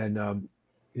 Joey, and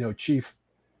Chief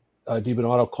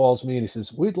DiBernardo calls me and he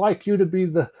says, "We'd like you to be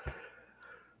the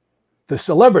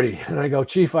celebrity." And I go,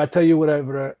 "Chief, I tell you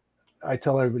whatever I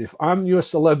tell everybody, if I'm your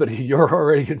celebrity, you're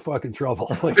already in fucking trouble."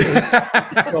 So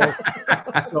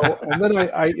and then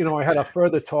I had a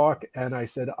further talk and I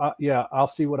said, "Yeah, I'll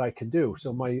see what I can do."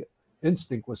 So my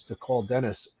instinct was to call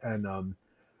Dennis and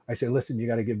I said, "Listen, you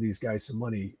got to give these guys some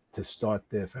money to start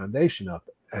their foundation up."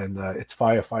 And it's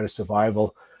firefighter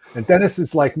survival. And Dennis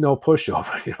is like no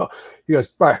pushover. He goes,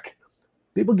 "Burke,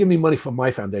 people give me money for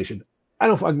my foundation. I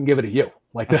don't fucking give it to you."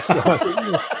 Like this.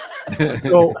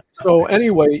 So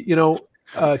anyway,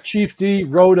 Chief D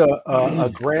wrote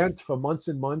a grant for months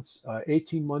and months,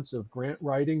 18 months of grant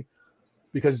writing,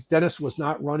 because Dennis was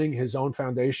not running his own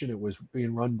foundation. It was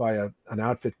being run by an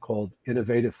outfit called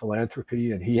Innovative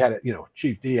Philanthropy. And he had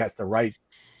Chief D has to write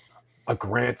a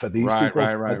grant for these people.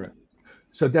 Right.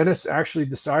 So Dennis actually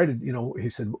decided, he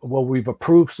said, "Well, we've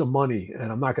approved some money,"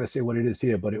 and I'm not going to say what it is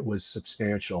here, but it was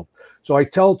substantial. So I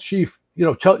tell Chief,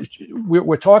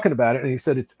 we're talking about it, and he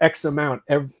said it's X amount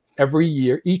every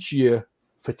year, each year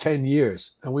for 10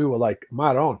 years. And we were like,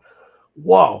 "Maron,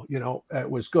 whoa," it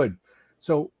was good.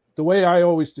 So the way I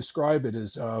always describe it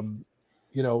is,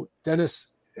 Dennis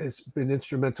has been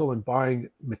instrumental in buying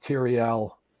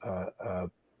material,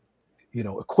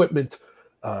 equipment,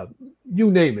 you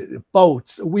name it,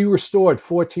 boats. We restored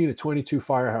 14 to 22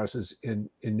 firehouses in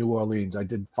New Orleans. I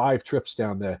did 5 trips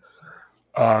down there.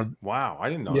 Wow, I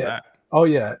didn't know that. Oh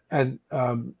yeah, and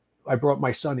I brought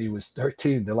my son. He was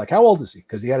 13. They're like, "How old is he?"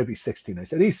 Because he had to be 16. I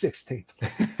said, "He's 16."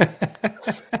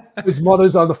 His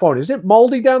mother's on the phone. "Is it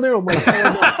moldy down there?" I'm like,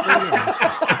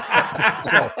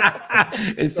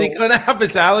 "Is he going to have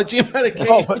his allergy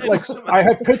medication?" I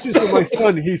have pictures of my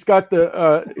son. He's got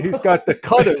the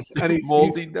cutters, and he's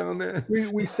moldy down there.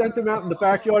 We sent him out in the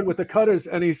backyard with the cutters,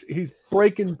 and he's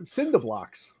breaking cinder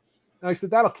blocks. And I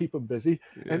said, "That'll keep him busy."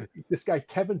 Yeah. And this guy,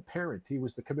 Kevin Parent, he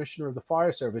was the commissioner of the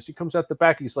fire service. He comes out the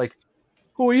back. He's like,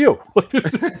 who are you? But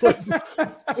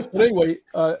anyway,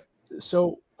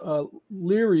 so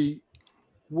Leary,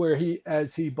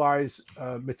 as he buys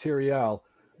material,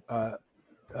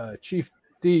 Chief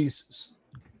D's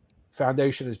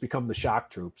foundation has become the shock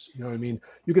troops. You know what I mean?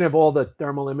 You can have all the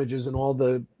thermal images and all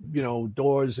the,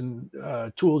 doors and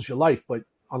tools you like, but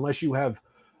unless you have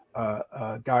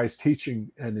guys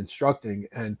teaching and instructing,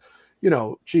 and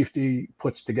Chief D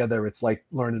puts together, it's like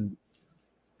learning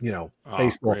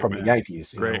baseball from the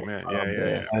Yankees. Great man.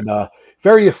 Yeah. And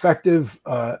very effective.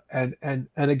 And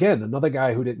again, another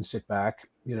guy who didn't sit back,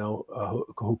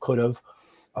 who could have.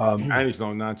 And he's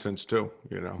no nonsense too,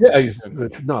 Yeah,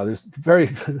 there's very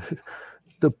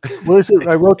what is it?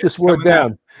 I wrote this word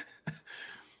down.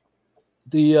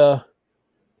 The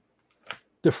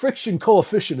friction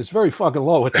coefficient is very fucking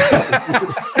low at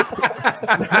that.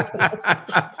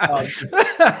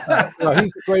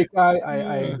 He's a great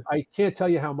guy. I can't tell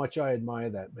you how much I admire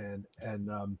that man. And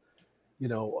he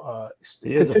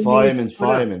is a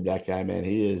fireman. That guy, man.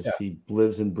 He is. Yeah. He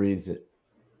lives and breathes it.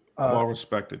 Well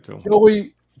respected too.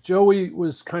 Joey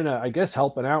was kind of, I guess,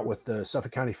 helping out with the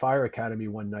Suffolk County Fire Academy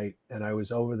one night, and I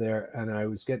was over there and I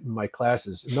was getting my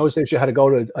classes. In those days, you had to go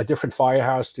to a different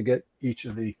firehouse to get each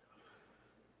of the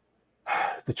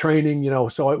training,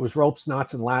 So it was ropes,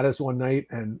 knots, and ladders one night,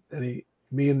 and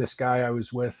me and this guy I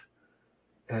was with,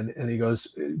 and he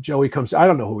goes, Joey comes. I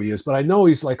don't know who he is, but I know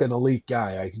he's like an elite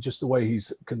guy. Just the way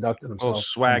he's conducting himself. Oh,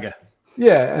 swagger.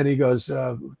 Yeah, and he goes,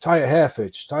 tie a half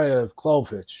hitch, tie a clove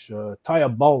hitch, tie a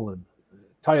bowline,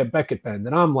 tie a Beckett bend,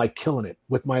 and I'm like killing it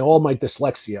with all my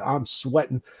dyslexia. I'm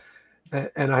sweating,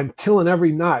 and I'm killing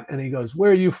every knot. And he goes, "Where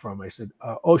are you from?" I said,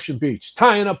 "Ocean Beach."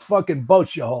 Tying up fucking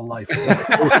boats your whole life.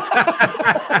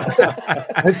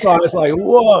 And so I was like,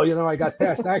 "Whoa!" I got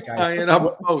past that guy. Tying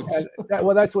up boats.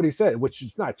 Well, that's what he said, which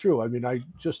is not true. I mean, I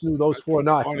just knew those 4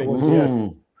 knots.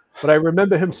 But I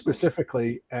remember him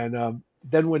specifically, and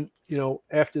then when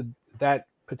after that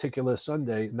particular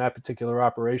Sunday in that particular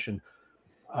operation.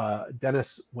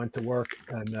 Dennis went to work,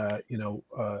 and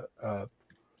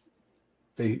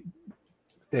they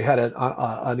had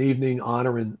an evening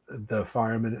honoring the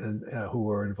firemen and who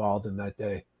were involved in that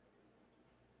day.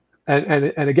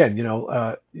 And again,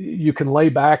 you can lay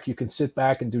back, you can sit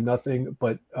back and do nothing,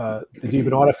 but the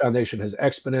DiBernardo Foundation has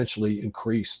exponentially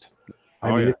increased.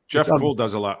 I mean, Jeff Cool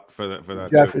does a lot for that.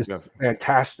 Jeff is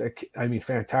fantastic. I mean,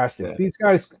 fantastic. Yeah. These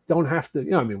guys don't have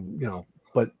to,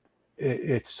 but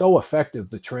it's so effective,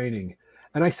 the training.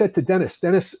 And I said to Dennis,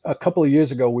 a couple of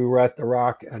years ago, we were at the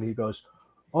Rock, and he goes,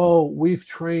 "Oh, we've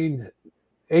trained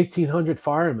 1,800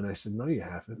 firemen." I said, "No, you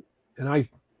haven't." And I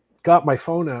got my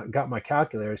phone out and got my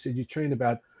calculator. I said, "You trained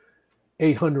about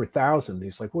 800,000.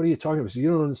 He's like, "What are you talking about?" I said,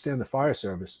 "You don't understand the fire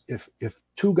service. If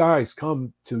 2 guys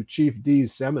come to Chief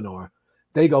D's seminar,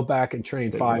 they go back and train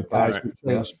 5 guys who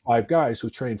train 5 guys who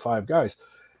train 5 guys."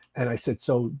 And I said,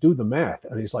 "So do the math."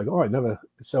 And he's like, "Oh, I never."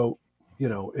 So,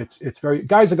 it's very,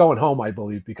 guys are going home, I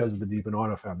believe, because of the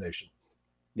DiBernardo Foundation.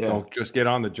 Yeah. Don't just get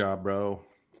on the job, bro.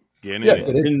 Get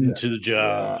into the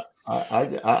job.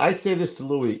 I say this to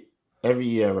Louis every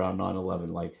year around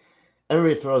 9/11. Like,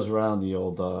 everybody throws around the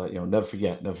old, never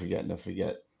forget.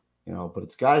 But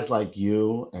it's guys like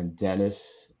you and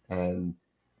Dennis and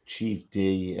Chief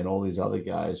D and all these other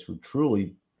guys who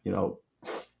truly,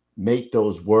 make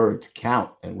those words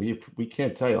count. And we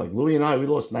can't tell you, like Louis and I, we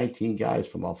lost 19 guys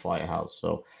from our firehouse.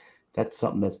 So that's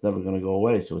something that's never going to go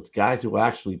away. So it's guys who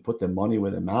actually put their money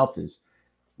where their mouth is.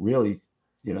 Really,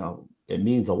 it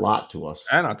means a lot to us.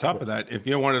 And on top of that, if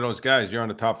you're one of those guys, you're on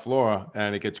the top floor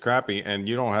and it gets crappy and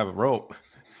you don't have a rope,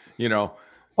 you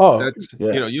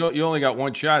only got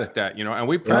one shot at that, and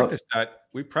we practiced that.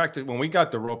 We practiced when we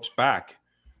got the ropes back.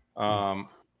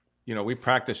 We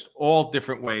practiced all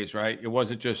different ways, right? It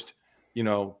wasn't just,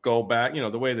 go back,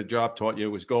 the way the job taught you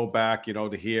was go back,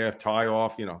 to here, tie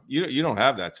off, you don't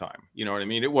have that time. You know what I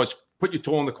mean? It was put your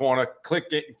tool in the corner,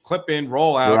 clip in,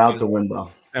 roll out. We're out the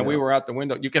window. And we were out the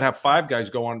window. You could have 5 guys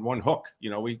go on one hook.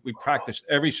 We practiced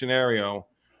every scenario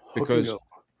because,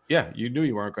 you knew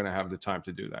you weren't going to have the time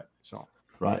to do that. So,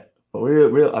 right. But we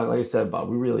really, like I said, Bob,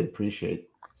 we really appreciate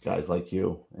guys like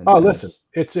you. Listen,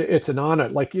 it's an honor.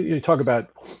 Like you talk about,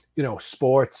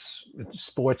 sports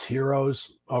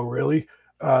heroes. Oh, really?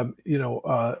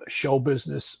 Show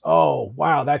business. Oh,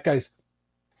 wow. That guy's,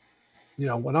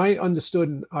 when I understood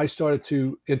and I started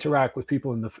to interact with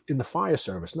people in the fire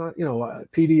service, not,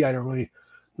 PD, I don't really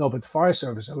know, but the fire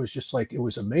service, I was just like, it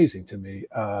was amazing to me.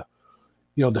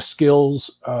 The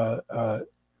skills,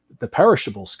 the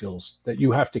perishable skills that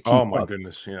you have to keep up. Oh my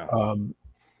goodness. Yeah.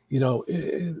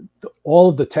 all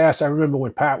of the tasks. I remember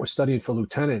when Pat was studying for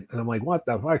lieutenant, and I'm like, what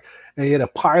the fuck? And he had a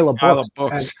pile of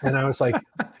books. And I was like,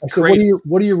 I said,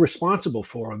 what are you responsible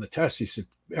for on the test? He said,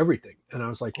 everything. And I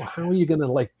was like, well, how are you going to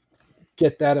like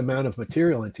get that amount of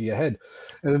material into your head?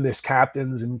 And then there's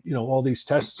captains and, all these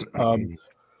tests.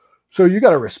 So you got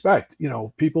to respect,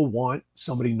 people want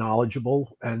somebody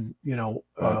knowledgeable, and, you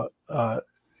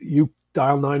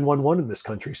dial 911 in this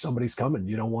country, somebody's coming.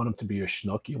 You don't want him to be a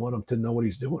schnook. You want him to know what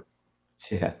he's doing.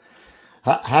 Yeah.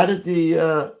 How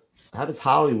does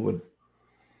Hollywood,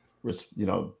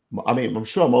 I mean, I'm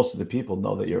sure most of the people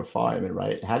know that you're a fireman,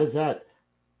 right? How does that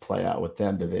play out with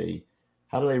them?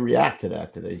 How do they react to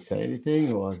that? Do they say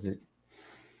anything, or is it?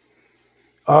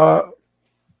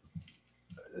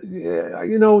 Yeah,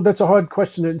 that's a hard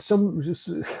question. And some just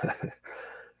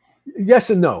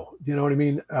yes and no. You know what I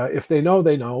mean? If they know,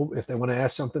 they know. If they want to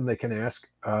ask something, they can ask.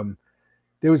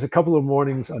 There was a couple of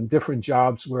mornings on different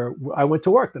jobs where I went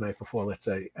to work the night before, let's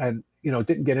say, and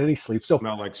didn't get any sleep. So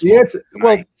like the answer,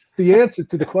 the answer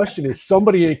to the question is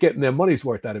somebody ain't getting their money's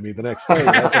worth out of me the next day.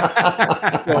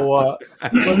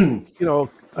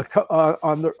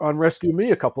 On Rescue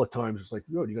Me a couple of times, it's like,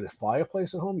 you got a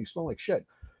fireplace at home? You smell like shit.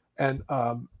 And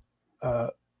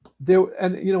it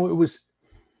was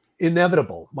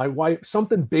inevitable. My wife,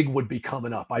 something big would be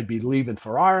coming up. I'd be leaving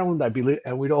for Ireland.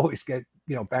 And we'd always get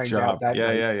banged out that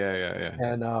night. Yeah.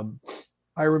 And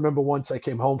I remember once I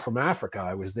came home from Africa.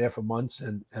 I was there for months,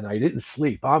 and I didn't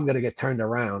sleep. I'm going to get turned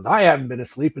around. I haven't been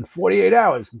asleep in 48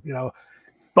 hours.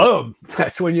 Boom.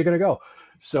 That's when you're going to go.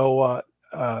 So,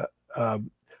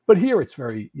 but here it's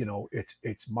very,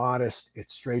 it's modest.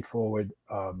 It's straightforward.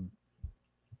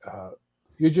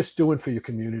 You're just doing for your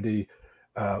community.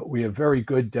 We have very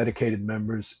good, dedicated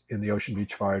members in the Ocean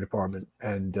Beach Fire Department,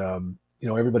 and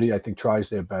everybody I think tries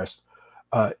their best.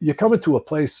 You're coming to a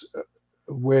place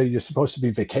where you're supposed to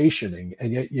be vacationing,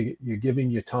 and yet you're giving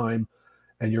your time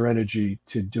and your energy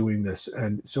to doing this,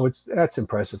 and so that's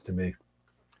impressive to me.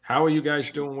 How are you guys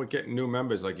doing with getting new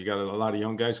members? Like, you got a lot of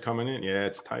young guys coming in. Yeah,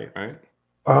 it's tight, right?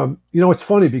 It's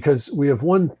funny because we have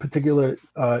one particular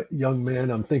young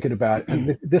man I'm thinking about,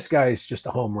 and this guy is just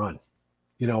a home run.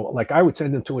 Like I would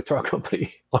send him to a truck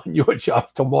company on your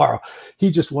job tomorrow.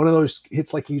 He's just one of those.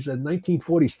 It's like he's a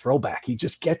 1940s throwback. He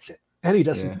just gets it, and he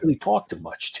doesn't really talk too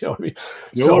much. Do you know what I mean?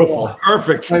 Beautiful, so,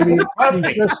 perfect. I mean,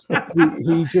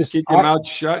 he just keep your mouth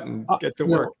shut and get to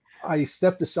work. I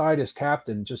stepped aside as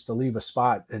captain just to leave a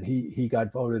spot, and he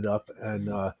got voted up,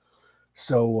 and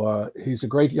so he's a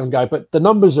great young guy. But the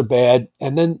numbers are bad,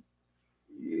 and then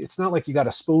it's not like you got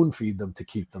to spoon feed them to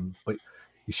keep them, but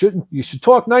you should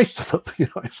talk nice to them.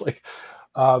 It's like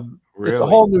it's a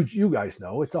whole new, you guys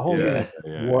know, it's a whole new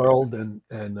world, and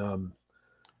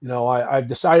I've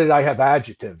decided I have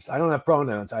adjectives. I don't have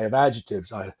pronouns. I have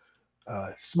adjectives.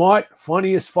 Smart,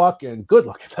 funny as fuck, and good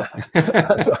looking.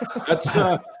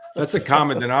 That's a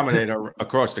common denominator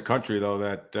across the country, though,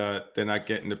 that they're not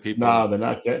getting the people. No, they're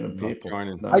not getting the people.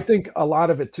 No. I think a lot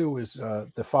of it too is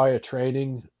the fire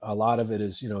training. A lot of it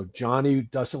is, Johnny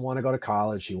doesn't want to go to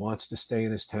college. He wants to stay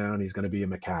in his town. He's going to be a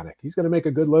mechanic. He's going to make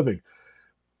a good living.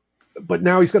 But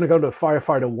now he's going to go to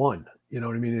Firefighter 1. You know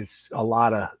what I mean? It's a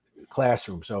lot of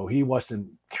classroom. So he wasn't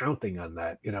counting on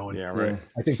that, And yeah, right.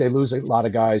 I think they lose a lot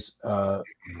of guys.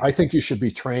 I think you should be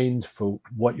trained for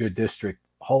what your district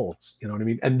holds, you know what I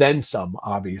mean? And then some,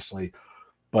 obviously.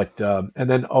 But and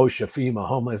then OSHA, FEMA,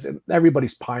 homeless, and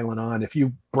everybody's piling on. If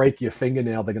you break your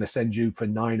fingernail, they're going to send you for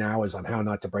 9 hours on how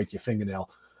not to break your fingernail.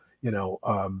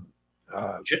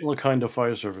 Gentler kind of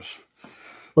fire service.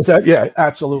 What's that? Yeah,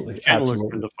 absolutely. Gentler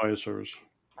kind of fire service.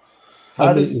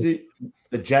 How does the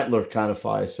gentler kind of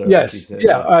fire service? Yes,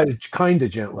 kind of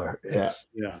gentler.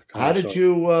 How did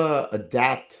you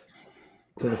adapt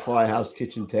to the firehouse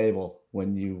kitchen table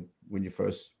when you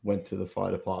first went to the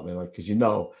fire department? Like, because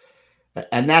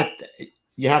and that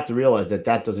you have to realize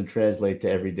that doesn't translate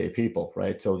to everyday people,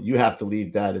 right? So you have to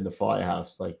leave that in the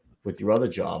firehouse, like with your other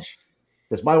job.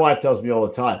 Because my wife tells me all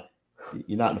the time,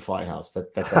 "You're not in the firehouse.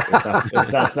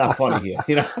 It's not funny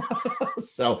here,"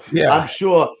 So I'm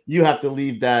sure you have to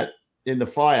leave that in the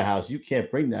firehouse. You can't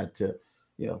bring that to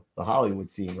the Hollywood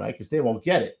scene, right? Because they won't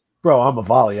get it. Bro, I'm a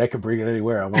volley. I can bring it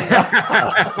anywhere I want.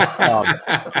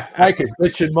 I can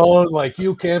bitch and moan like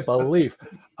you can't believe.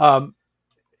 With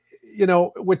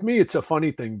me, it's a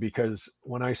funny thing because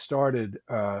when I started,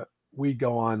 we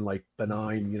go on like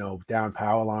benign, down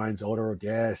power lines, odor of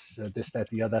gas, this, that,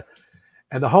 the other.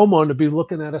 And the homeowner would be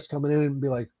looking at us coming in and be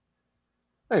like,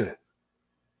 "Wait a minute,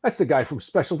 that's the guy from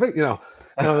Special Thing," So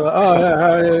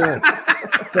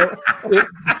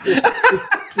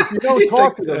if you don't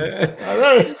talk to them,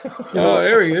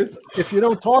 there he is. If you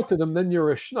don't talk to them, then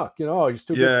you're a schnuck. Oh, he's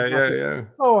too good. Yeah.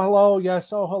 Oh, hello.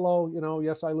 Yes. Oh, hello.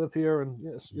 Yes, I live here. And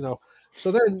yes,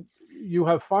 So then you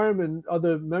have firemen,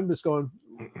 other members going,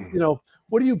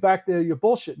 what are you back there? You're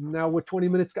bullshitting. Now we're 20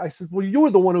 minutes. I said, well, you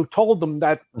were the one who told them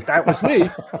that was me.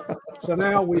 So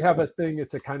now we have a thing.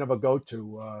 It's a kind of a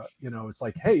go-to. It's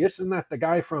like, hey, isn't that the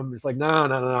guy from? It's like,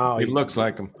 no. He looks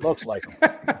like him. Looks like him.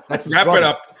 Wrap it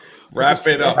up. Wrap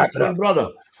it up. That's my brother.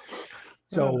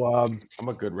 So I'm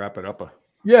a good wrap it upper.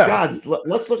 Yeah. God,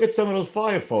 let's look at some of those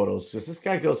fire photos. This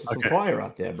guy goes to some fire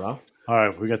out there, bro. All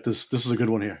right, we got this. This is a good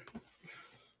one here.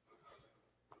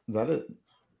 Is that it?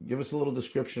 Give us a little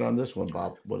description on this one,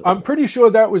 Bob. I'm pretty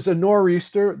sure that was a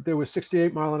nor'easter. There was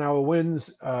 68-mile-an-hour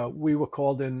winds. We were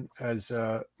called in as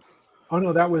that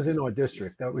was in our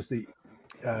district. That was the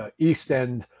east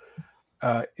end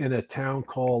in a town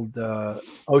called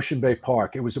Ocean Bay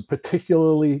Park. It was a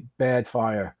particularly bad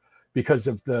fire because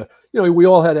of we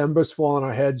all had embers fall on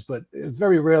our heads, but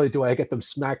very rarely do I get them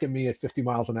smacking me at 50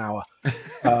 miles an hour.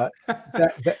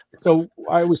 So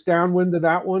I was downwind of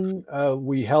that one.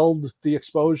 We held the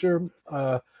exposure.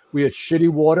 We had shitty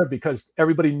water because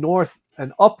everybody north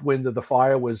and upwind of the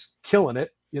fire was killing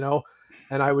it,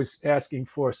 and I was asking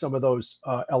for some of those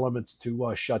elements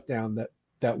to shut down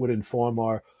that would inform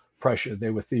our pressure. They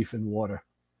were thieving water.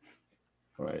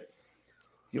 All right.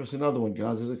 Give us another one,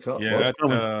 guys. There's a couple. Yeah,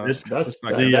 that's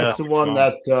the one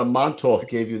that Montauk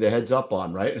gave you the heads up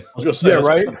on, right? I was going to say,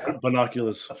 right?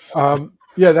 Binoculars.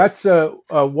 Yeah, that's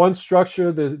one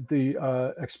structure.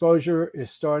 The exposure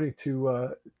is starting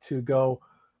to go.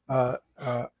 I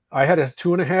had a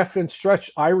 2.5-inch stretch.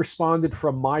 I responded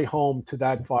from my home to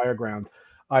that fire ground.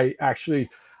 I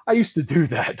used to do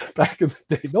that back in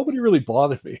the day. Nobody really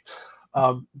bothered me.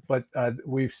 But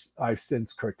I've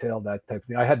since curtailed that type of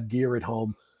thing. I had gear at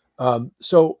home.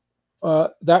 So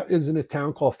that is in a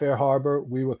town called Fair Harbor.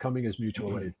 We were coming as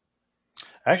mutual aid.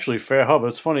 Actually, Fair Harbor.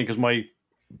 It's funny because my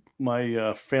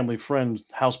family friend's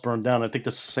house burned down. I think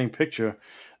that's the same picture.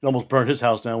 It almost burned his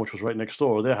house down, which was right next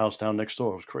door. Their house down next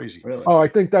door. It was crazy. Really? Oh, I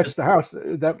think that's the house.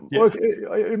 Look,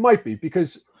 it might be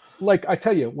because, like I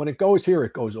tell you, when it goes here,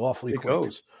 it goes awfully quick. It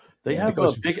goes. They have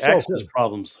big access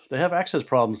problems. They have access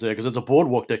problems there because there's a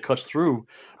boardwalk that cuts through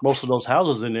most of those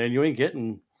houses in there, and you ain't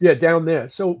getting. Yeah, down there.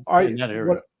 So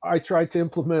what I tried to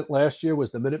implement last year was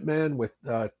the Minuteman with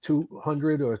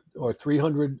 200 or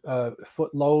 300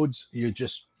 foot loads. You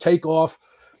just take off.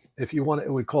 If you want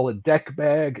it, we call it deck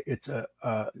bag. It's a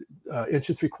 1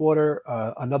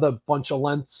 3/4, another bunch of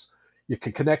lengths. You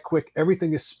can connect quick.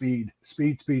 Everything is speed.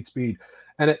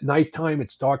 And at nighttime,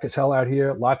 it's dark as hell out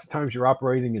here. Lots of times you're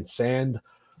operating in sand.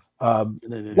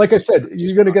 Like I said,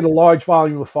 you're going to get a large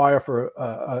volume of fire for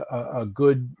a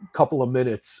good couple of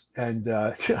minutes. And,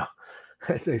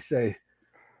 as they say,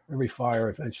 every fire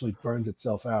eventually burns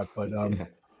itself out. But,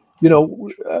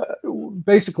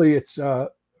 basically it's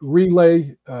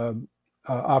relay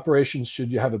operations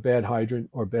should you have a bad hydrant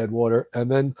or bad water.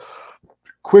 And then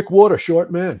quick water,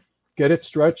 short man. Get it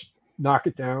stretched, knock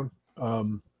it down.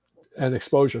 And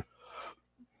exposure.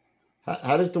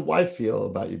 How does the wife feel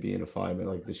about you being a fireman?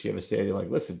 Like, does she ever say to you, like,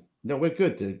 listen, no, we're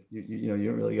good, dude. You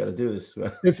don't really got to do this.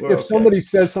 If somebody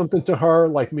says something to her,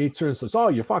 like meets her and says, "Oh,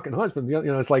 your fucking husband,"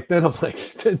 it's like, then I'm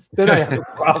like, then I have a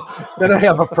problem. Then I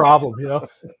have a problem,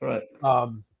 Right.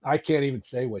 I can't even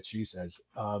say what she says.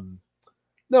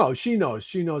 No, she knows.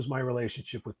 She knows my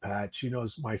relationship with Pat. She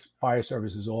knows my fire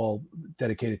service is all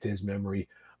dedicated to his memory.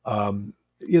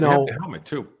 You have the helmet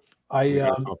too. I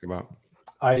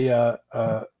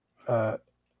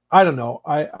don't know.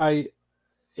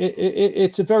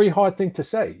 It's a very hard thing to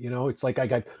say. It's like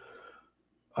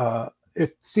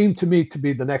it seemed to me to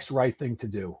be the next right thing to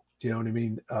do. Do you know what I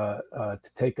mean? To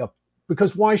take up,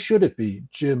 because why should it be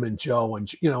Jim and Joe and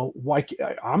why?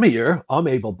 I'm here. I'm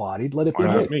able-bodied. Let it be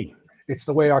me. It's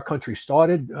the way our country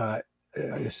started.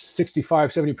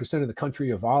 65-70% of the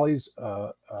country are volleys.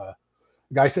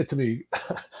 The guy said to me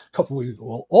a couple of weeks ago,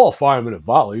 "Well, all firemen are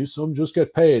volleys. Some just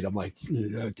get paid." I'm like,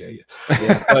 okay,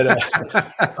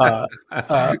 yeah.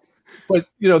 But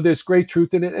there's great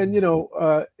truth in it, and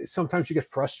sometimes you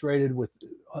get frustrated with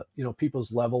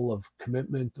people's level of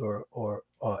commitment or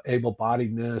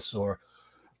able-bodiedness,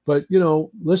 but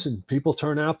listen, people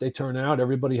turn out. They turn out.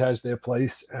 Everybody has their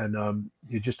place, and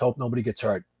you just hope nobody gets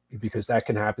hurt. Because that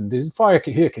can happen. The fire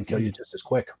here can kill you just as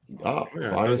quick. Oh,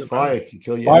 fire can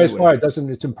kill you. Fire's fire.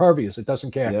 It's impervious. It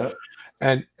doesn't care.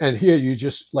 Yeah. And here you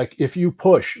just, like, if you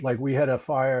push, like we had a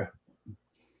fire,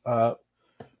 2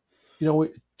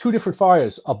 two different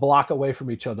fires a block away from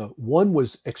each other. One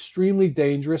was extremely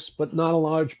dangerous, but not a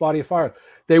large body of fire.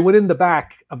 They went in the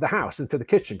back of the house into the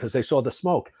kitchen because they saw the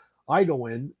smoke. I go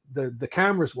in, the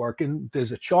camera's working.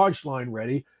 There's a charge line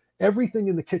ready. Everything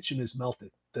in the kitchen is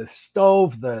melted. The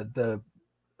stove, the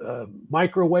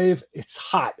microwave, it's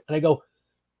hot. And I go,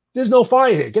 there's no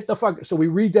fire here. Get the fuck. So we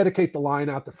rededicate the line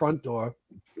out the front door,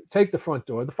 take the front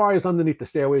door. The fire's underneath the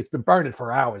stairway. It's been burning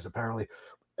for hours, apparently.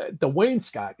 The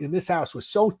wainscot in this house was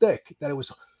so thick that it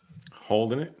was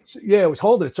holding it. Yeah, it was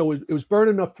holding it. So it was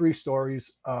burning up 3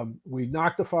 stories. We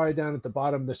knocked the fire down at the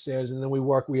bottom of the stairs, and then we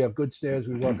have good stairs.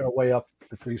 We work our way up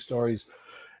the 3 stories,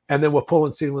 and then we're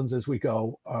pulling ceilings as we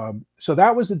go. So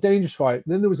that was a dangerous fire. And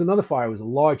then there was another fire. It was a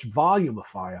large volume of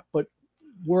fire, but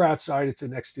we're outside. It's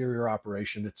an exterior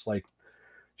operation. It's like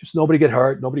just nobody get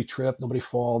hurt, nobody trip, nobody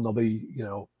fall, nobody,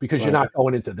 because you're not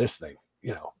going into this thing.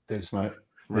 There's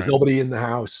nobody in the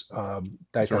house.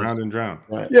 Surround and drown.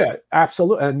 Right. Yeah,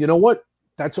 absolutely. And you know what?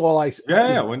 That's all I.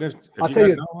 Yeah. When there's, I'll tell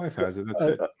you, no wife has it. That's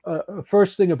it.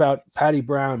 First thing about Patty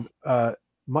Brown,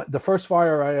 the first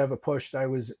fire I ever pushed, I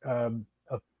was a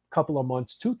couple of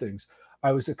months. 2 things.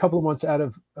 I was a couple of months out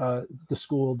of the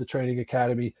school, the training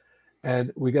academy,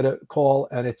 and we get a call,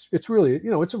 and it's really,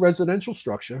 it's a residential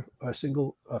structure, a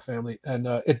single family, and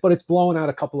but it's blowing out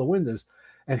a couple of windows,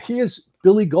 and here's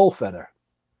Billy Goldfeder,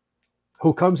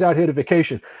 who comes out here to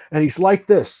vacation, and he's like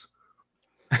this,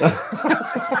 and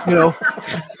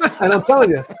I'm telling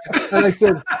you, and I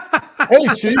said, "Hey,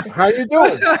 Chief, how you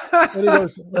doing?" And he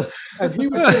goes, and he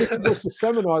was going to give us a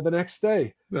seminar the next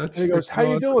day. And he goes, "How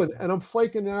you doing?" And I'm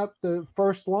flaking out the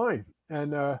first line,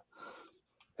 and I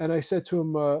said to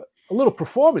him, "A little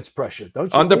performance pressure,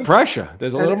 don't you?" Under pressure,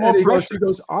 there's a little more pressure. He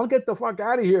goes, "I'll get the fuck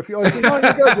out of here if you." I said, "No,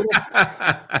 you're good."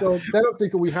 So then I'm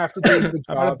thinking we have to do a good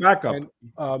job. Backup. And,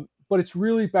 but it's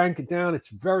really banking down. It's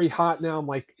very hot now. I'm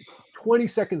like 20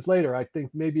 seconds later, I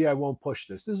think maybe I won't push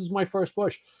this. This is my first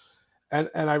push. And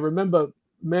I remember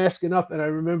masking up, and I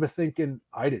remember thinking,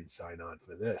 I didn't sign on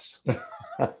for this.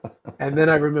 And then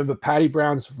I remember Patty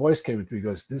Brown's voice came into me,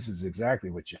 goes, "This is exactly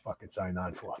what you fucking signed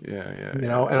on for." Yeah.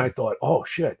 And I thought, oh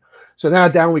shit. So now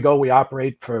down we go. We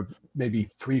operate for maybe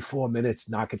 3-4 minutes,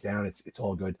 knock it down. It's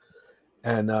all good.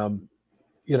 And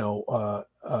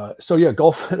so yeah,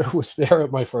 Goldfeder was there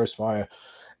at my first fire.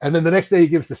 And then the next day he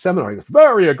gives the seminar. He goes,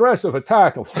 "Very aggressive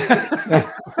attack." But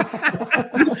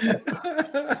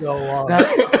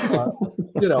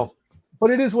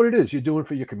it is what it is. You're doing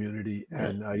for your community,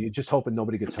 and you're just hoping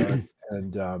nobody gets hurt.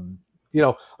 And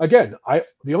again,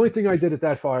 the only thing I did at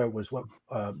that fire was what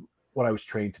I was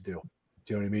trained to do.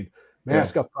 Do you know what I mean?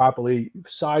 Mask up properly,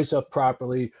 size up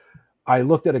properly. I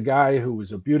looked at a guy who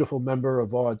was a beautiful member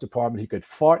of our department. He could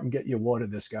fart and get you water,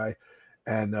 this guy.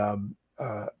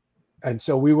 And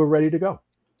so we were ready to go.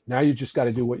 Now you just got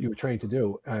to do what you were trained to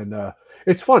do. And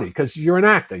it's funny because you're an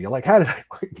actor. You're like, how did I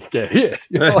get here?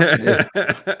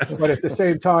 But at the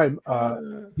same time,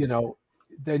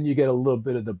 then you get a little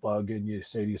bit of the bug, and you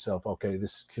say to yourself, okay,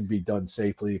 this can be done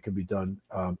safely. It can be done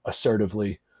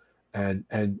assertively. And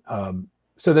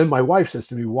so then my wife says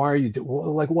to me, "Why are you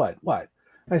doing like what? What?"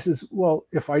 I says, "Well,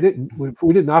 if we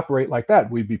didn't operate like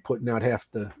that, we'd be putting out half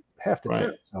the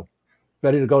time. So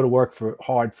better to go to work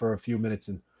hard for a few minutes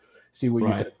and see what you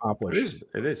can accomplish."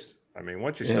 It is. I mean,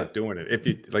 once you start doing it, if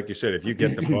you, like you said, if you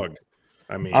get the bug,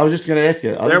 I mean, I was just going to ask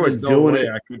you. There was no way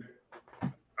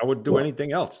I would do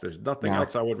anything else. There's nothing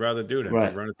else I would rather do than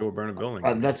to run into a burning building.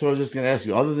 That's what I was just going to ask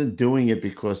you. Other than doing it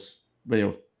because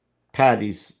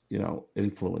Patty's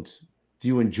influence, do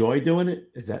you enjoy doing it?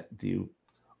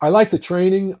 I like the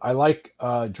training. I like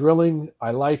drilling.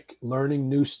 I like learning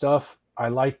new stuff. I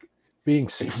like being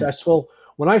successful.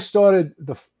 When I started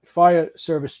the fire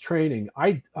service training,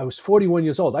 I was 41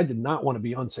 years old. I did not want to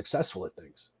be unsuccessful at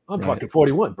things. I'm fucking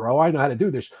 41, bro. I know how to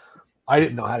do this. I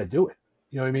didn't know how to do it.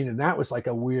 You know what I mean? And that was like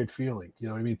a weird feeling. You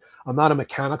know what I mean? I'm not a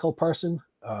mechanical person.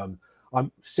 I'll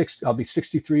be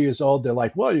 63 years old. They're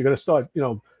like, "Well, you're going to start,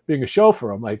 being a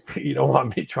chauffeur." I'm like, "You don't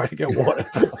want me trying to get water."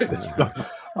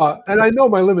 And I know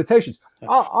my limitations.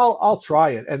 I'll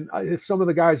try it. And if some of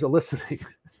the guys are listening,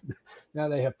 now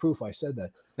they have proof I said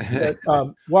that.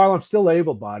 But, while I'm still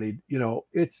able-bodied,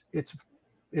 it's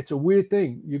a weird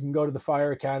thing. You can go to the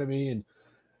fire academy and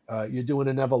you're doing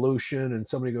an evolution, and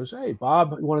somebody goes, "Hey,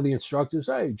 Bob," one of the instructors,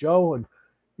 "Hey, Joe," and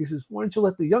he says, "Why don't you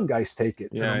let the young guys take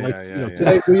it?" And I'm like,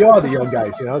 today we are the young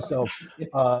guys, So,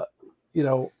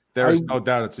 there is no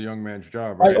doubt it's a young man's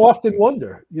job. Right? I often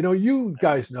wonder, you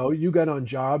guys know, you got on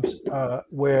jobs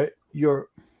where you're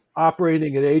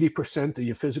operating at 80% of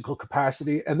your physical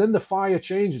capacity, and then the fire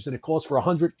changes and it calls for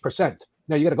 100%.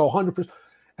 Now you got to go 100%,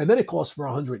 and then it calls for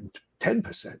 120%.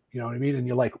 10%. You know what I mean? And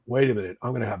you're like, wait a minute,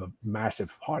 I'm going to have a massive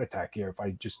heart attack here if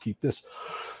I just keep this.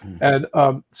 And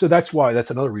so that's why,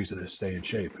 that's another reason to stay in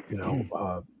shape. You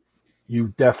know,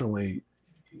 you definitely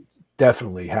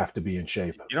have to be in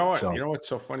shape. You know what? So, you know what's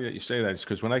so funny that you say that is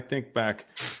because when I think back,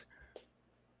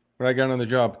 when I got on the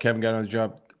job, Kevin got on the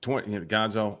job,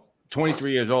 Gonzo,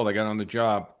 23 years old, I got on the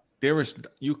job.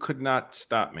 You could not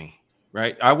stop me,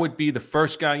 right? I would be the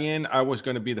first guy in. I was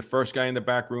going to be the first guy in the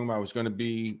back room. I was going to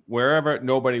be wherever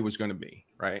nobody was going to be,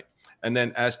 right? And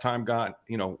then as time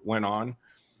went on,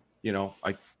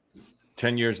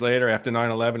 10 years later, after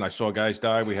 9/11, I saw guys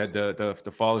die. We had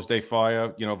the Father's Day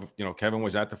fire. Kevin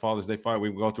was at the Father's Day fire. We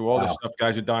would go through all this stuff.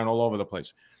 Guys are dying all over the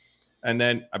place. And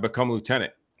then I become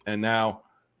lieutenant. And now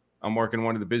I'm working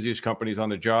one of the busiest companies on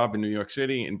the job in New York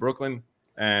City, in Brooklyn.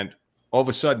 And all of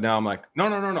a sudden now I'm like, no.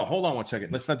 Hold on one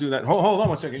second. Let's not do that. Hold on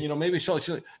one second. Maybe so.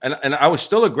 And I was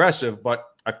still aggressive, but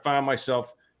I found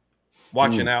myself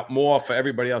watching out more for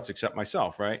everybody else except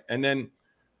myself, right? And then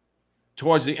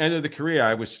towards the end of the career,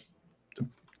 I was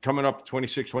coming up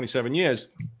 26, 27 years,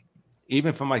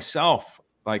 even for myself,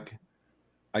 like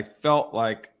I felt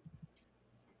like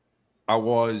I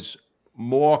was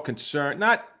more concerned,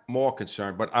 not more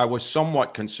concerned, but I was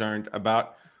somewhat concerned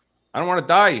about, I don't want to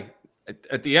die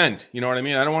at the end. You know what I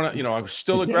mean? I don't want to, I was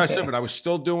still aggressive and I was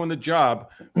still doing the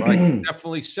job, but I can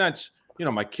definitely sense,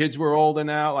 my kids were older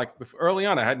now. Like early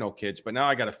on, I had no kids, but now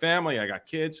I got a family, I got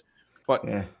kids, but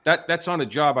that's on a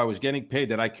job I was getting paid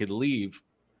that I could leave.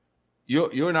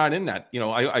 You're not in that.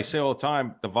 I say all the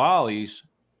time, the volleys,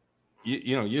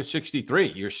 you're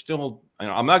 63. You're still,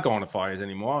 I'm not going to fires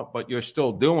anymore, but you're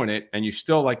still doing it. And you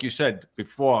still, like you said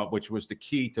before, which was the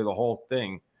key to the whole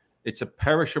thing, it's a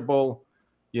perishable,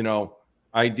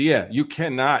 idea. You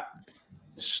cannot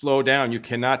slow down. You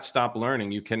cannot stop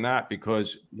learning. You cannot,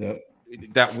 because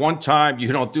that one time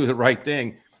you don't do the right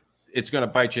thing, it's going to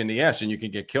bite you in the ass and you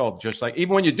can get killed. Just like,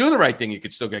 even when you do the right thing, you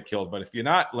could still get killed. But if you're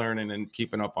not learning and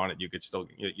keeping up on it, you're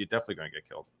definitely going to get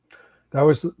killed. That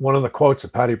was one of the quotes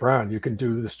of Patty Brown. You can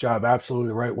do this job absolutely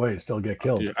the right way and still get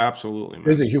killed. Absolutely. Man.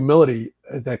 There's a humility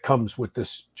that comes with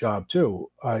this job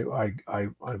too. I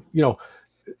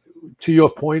to your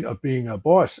point of being a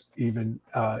boss, even,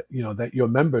 that your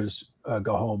members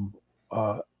go home,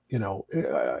 the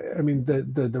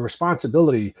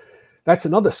responsibility, that's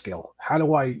another skill. How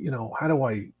do I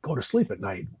go to sleep at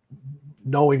night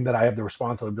knowing that I have the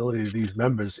responsibility of these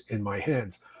members in my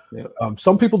hands?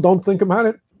 Some people don't think about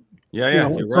it.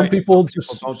 Some people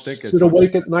just don't sit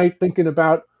awake at night thinking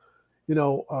about,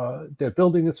 their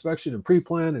building inspection and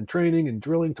pre-plan and training and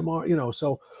drilling tomorrow,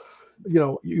 so,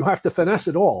 you have to finesse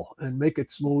it all and make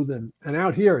it smooth. And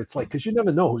out here, it's like, because you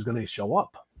never know who's going to show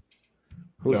up.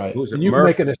 And you can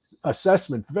make an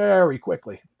assessment very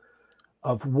quickly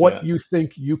of what you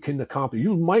think you can accomplish.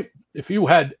 You might, if you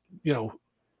had,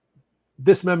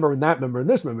 this member and that member and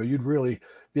this member, you'd really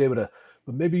be able to,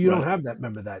 but maybe you don't have that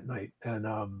member that night. And,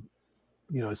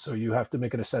 so you have to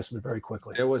make an assessment very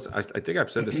quickly. It was, I think I've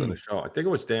said this on the show. I think it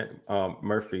was Dan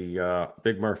Murphy,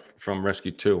 Big Murph from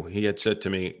Rescue 2. He had said to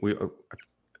me,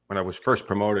 when I was first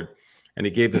promoted, and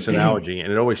he gave this analogy,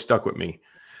 and it always stuck with me.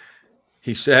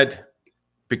 He said,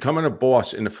 becoming a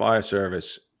boss in the fire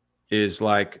service is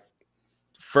like,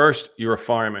 first, you're a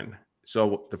fireman.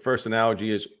 So the first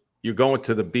analogy is you're going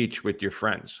to the beach with your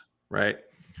friends, right?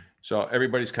 So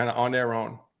everybody's kind of on their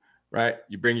own, right?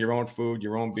 You bring your own food,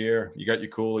 your own beer. You got your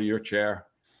cooler, your chair.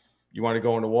 You want to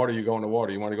go in the water, you go in the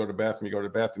water. You want to go to the bathroom, you go to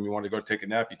the bathroom. You want to go take a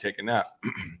nap, you take a nap.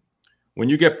 When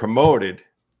you get promoted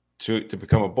to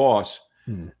become a boss,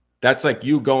 that's like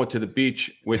you going to the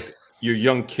beach with your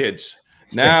young kids.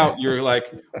 Now you're like,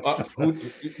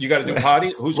 you got to do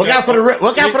potty. Look out for the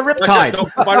riptide.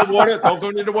 Don't go by the water. Don't go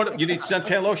near the water. You need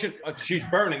suntan lotion. She's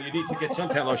burning. You need to get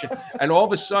suntan lotion. And all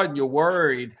of a sudden, you're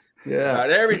worried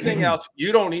about everything else.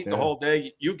 You don't eat the whole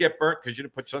day. You get burnt because you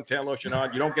didn't put suntan lotion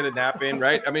on. You don't get a nap in,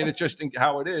 right? I mean, it's just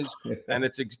how it is. And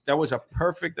that was a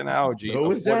perfect analogy. Who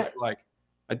was that? Like,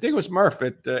 I think it was Murph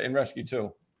in Rescue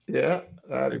 2. Yeah,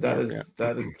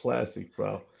 that is classic,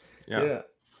 bro. Yeah.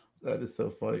 That is so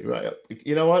funny, right?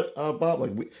 You know what, Bob?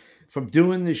 Like from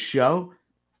doing this show,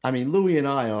 I mean, Louie and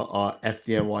I are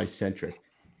FDNY centric,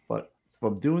 but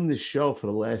from doing this show for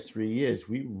the last 3 years,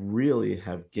 we really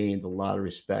have gained a lot of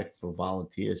respect for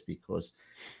volunteers because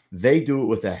they do it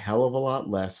with a hell of a lot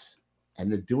less,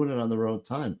 and they're doing it on their own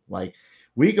time. Like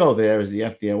we go there as the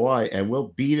FDNY, and we'll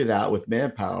beat it out with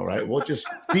manpower, right? We'll just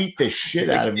beat the shit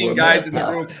out of 16 guys in the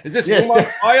room. Is this room on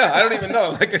fire? I don't even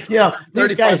know. Like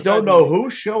these guys don't know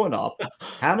who's showing up,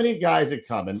 how many guys are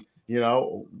coming,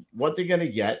 what they're going to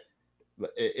get.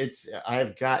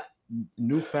 I've got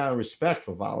newfound respect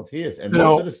for volunteers, and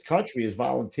most of this country is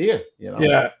volunteer.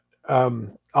 Yeah.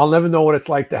 I'll never know what it's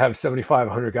like to have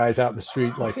 7,500 guys out in the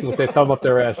street, like with their thumb up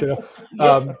their ass,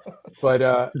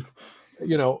 But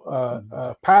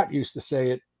Pat used to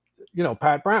say it.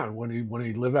 Pat Brown, when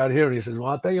he lived out here, and he says, "Well,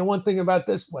 I'll tell you one thing about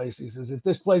this place." He says, "If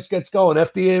this place gets going,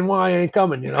 FDNY ain't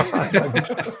coming."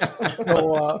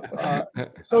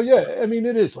 So yeah, I mean,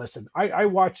 it is. Listen, I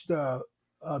watched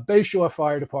Bayshore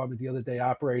Fire Department the other day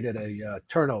operate at a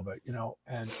turnover,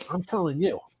 and I'm telling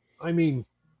you, I mean,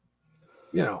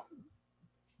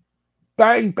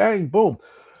 bang, bang, boom.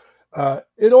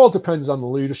 It all depends on the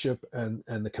leadership and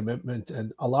the commitment,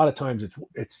 and a lot of times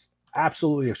it's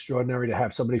absolutely extraordinary to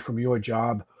have somebody from your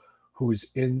job who's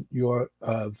in your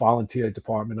volunteer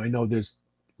department. I know there's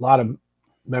a lot of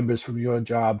members from your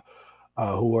job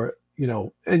who are,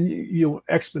 and you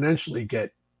exponentially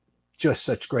get just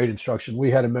such great instruction.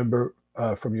 We had a member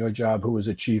from your job who was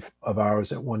a chief of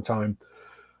ours at one time.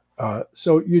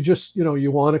 So you just,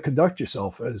 you want to conduct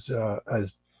yourself as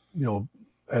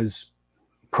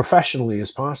professionally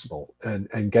as possible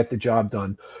and get the job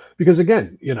done, because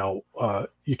again, you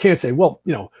can't say, well,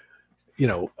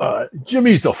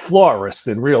 Jimmy's the florist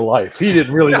in real life. He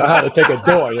didn't really know how to take a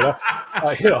door, you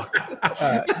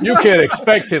can't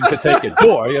expect him to take a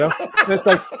door, And it's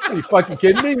like, are you fucking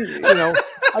kidding me?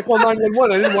 I called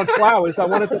 911. I didn't want flowers. I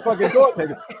wanted the fucking door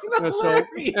taken. So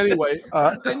anyway,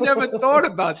 I never thought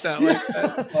about that. Like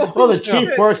that. Well, the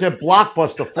chief works at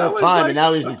Blockbuster full time, and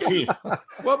now he's the chief.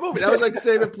 What movie? That was like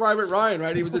Saving Private Ryan,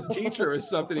 right? He was a teacher or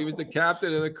something. He was the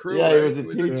captain of the crew. Yeah, right? he was a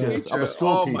teacher. I'm a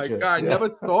school teacher. Oh my god, I never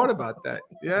thought about that.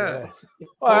 Yeah.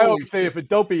 Well, I always say if a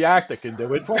dopey actor can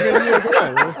do it,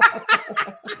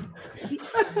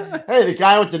 Hey, the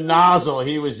guy with the nozzle,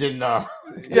 he was in.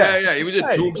 Yeah, he was in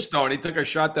Tombstone. He took a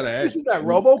shot to the head. Isn't that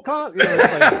RoboCop?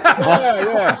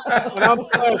 Yeah. And I'm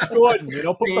Flash Gordon.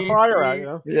 Put the fire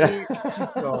out. Yeah.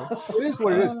 So it is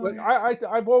what it is. But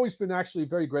I've always been actually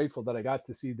very grateful that I got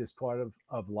to see this part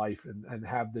of life and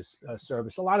have this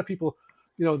service. A lot of people,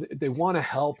 they want to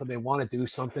help and they want to do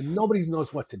something. Nobody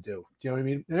knows what to do. Do you know what I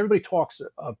mean? And everybody talks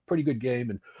a pretty good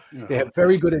game and they have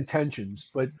very good intentions,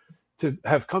 but to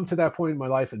have come to that point in my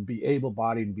life and be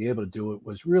able-bodied and be able to do it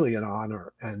was really an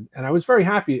honor, and I was very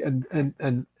happy, and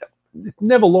it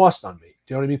never lost on me.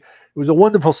 Do you know what I mean? It was a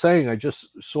wonderful saying I just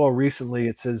saw recently.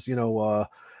 It says, the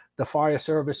fire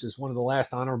service is one of the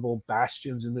last honorable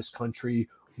bastions in this country.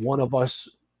 One of us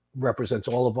represents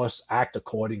all of us. Act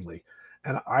accordingly.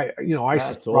 And I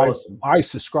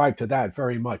subscribe to that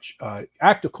very much.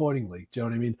 Act accordingly. Do you know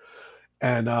what I mean?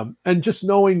 And just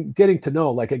getting to know,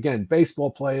 like, again,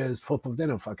 baseball players, football, they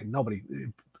don't fucking nobody.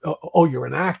 Oh, you're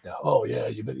an actor. Oh yeah,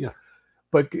 you've been,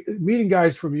 But meeting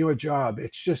guys from your job,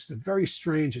 it's just very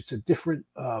strange. It's a different,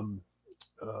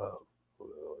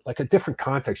 like a different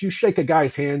context. You shake a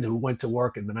guy's hand who went to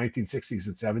work in the 1960s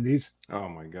and 70s. Oh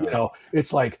my god.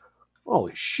 It's like,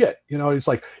 holy shit. It's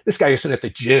like this guy isn't at the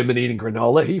gym and eating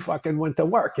granola. He fucking went to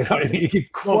work. You know what I mean? He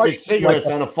smoking cigarettes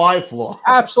on a 5th floor.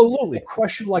 Absolutely.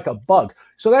 Crush you like a bug.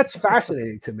 So that's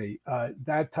fascinating to me.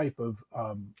 That type of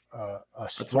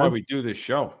that's why we do this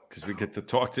show, because we get to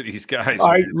talk to these guys.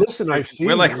 I've seen.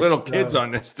 We're like little kids on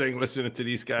this thing, listening to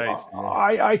these guys.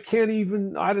 I can't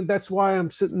even. That's why I'm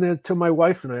sitting there to my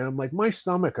wife tonight. I'm like, my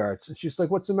stomach hurts, and she's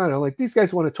like, "What's the matter?" I'm like, "These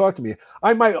guys want to talk to me.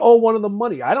 I might owe one of them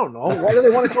money. I don't know. Why do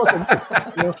they want to talk to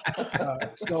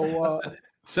me?"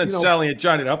 Send Sally and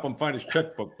Johnny to help him find his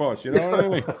checkbook, boss. You know what I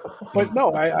mean? But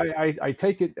no, I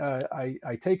take it.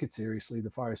 I take it seriously. The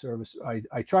fire service.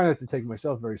 I try not to take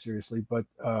myself very seriously, but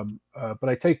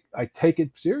I take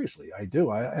it seriously. I do.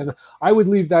 And I would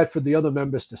leave that for the other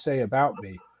members to say about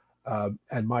me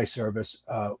and my service.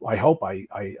 I hope I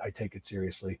take it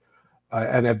seriously,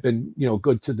 and have been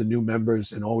good to the new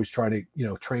members and always try to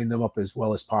train them up as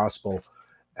well as possible,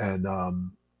 and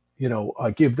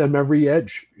give them every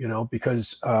edge,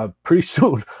 because pretty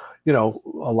soon, a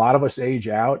lot of us age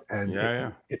out,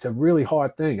 and it's a really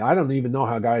hard thing. I don't even know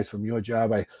how guys from your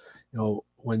job,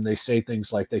 when they say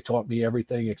things like they taught me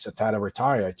everything except how to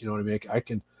retire, you know what I mean?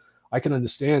 I can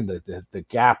understand the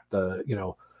gap,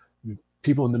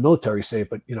 people in the military say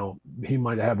it, but he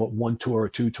might have 1 tour or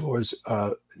 2 tours,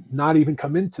 not even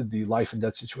come into the life and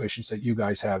death situations that you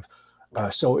guys have.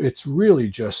 So it's really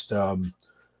just,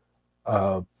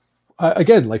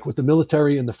 again, like with the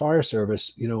military and the fire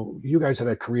service, you guys have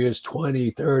had careers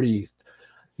 20, 30,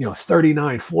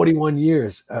 39, 41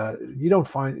 years. You don't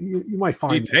find, you might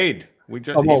find. Chief Haid.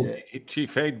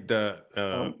 Chief Haid.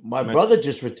 My brother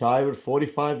just retired with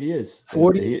 45 years.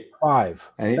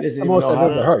 45. And he doesn't the most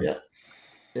I've ever heard.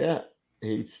 Yeah.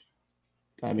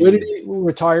 Where did he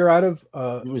retire out of?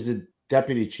 He was a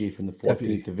deputy chief in the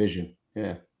 14th Division.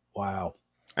 Yeah. Wow.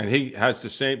 And he has the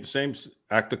same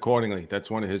act accordingly. That's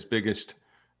one of his biggest.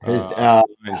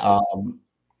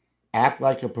 Act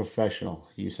like a professional.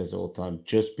 He says all the time.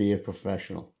 Just be a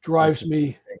professional. Drives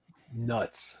me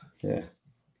nuts. Yeah.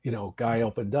 You know, guy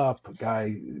opened up, guy,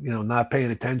 you know, not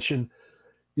paying attention.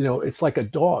 You know, it's like a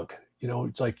dog. You know,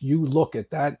 it's like you look at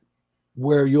that,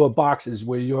 where your box is,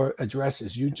 where your address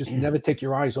is. You just never take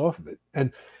your eyes off of it.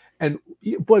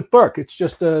 But Burke, it's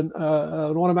just an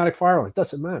automatic firearm. It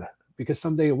doesn't matter, because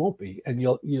someday it won't be, and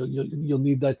you'll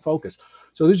need that focus.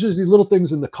 So there's just these little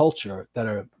things in the culture that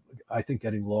are, I think,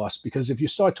 getting lost, because if you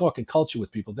start talking culture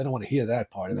with people, they don't want to hear that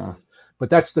part of it. But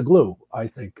that's the glue, I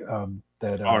think,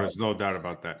 there's no doubt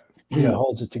about that. Yeah,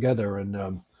 holds it together.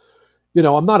 And you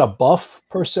know, I'm not a buff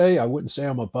per se. I wouldn't say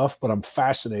I'm a buff, but I'm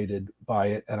fascinated by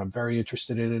it, and I'm very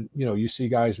interested in it. You know, you see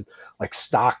guys like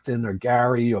Stockton or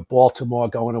Gary or Baltimore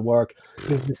going to work.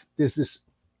 There's this.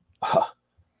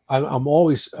 I'm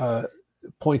always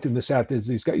pointing this out. There's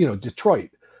these guys, you know, Detroit.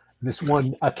 This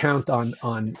one account on,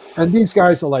 and these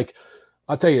guys are like,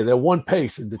 I'll tell you, they're one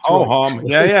pace in Detroit. Ho hum,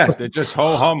 yeah, they're just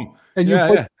ho hum.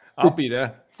 And I'll be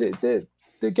there.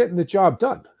 They're getting the job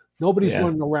done. Nobody's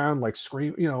running around like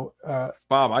scream. You know,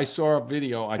 Bob, I saw a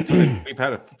video. We've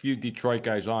had a few Detroit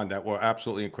guys on that were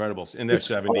absolutely incredible in their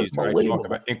 70s. Right, talk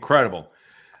about incredible.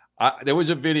 There was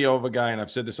a video of a guy, and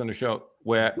I've said this on the show,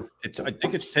 where I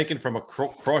think it's taken from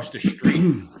across the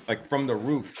street, like from the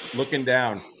roof, looking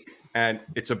down, and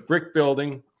it's a brick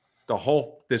building.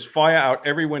 There's fire out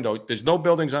every window. There's no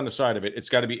buildings on the side of it. It's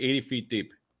got to be 80 feet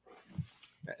deep.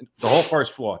 The whole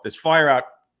first floor. There's fire out,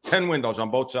 10 windows on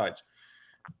both sides.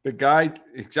 The guy,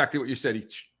 exactly what you said, he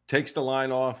takes the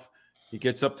line off. He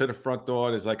gets up to the front door.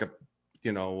 There's like a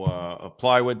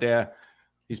plywood there.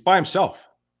 He's by himself.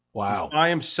 Wow. He's by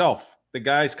himself. The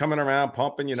guy's coming around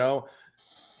pumping, you know.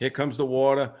 Here comes the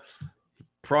water. He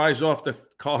pries off the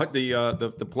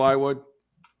plywood.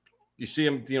 You see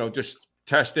him, you know, just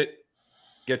test it.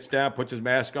 Gets down, puts his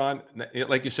mask on.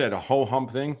 Like you said, a ho-hum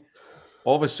thing.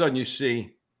 All of a sudden, you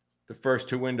see the first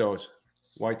two windows,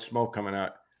 white smoke coming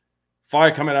out.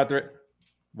 Fire coming out there,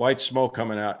 white smoke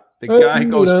coming out. The guy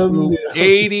goes through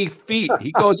 80 feet.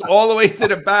 He goes all the way to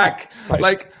the back.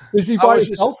 Like, is he by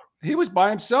himself? He was by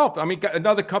himself. I mean,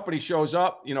 another company shows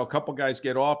up. You know, a couple guys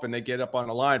get off and they get up on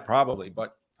the line probably.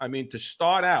 But I mean, to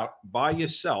start out by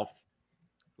yourself,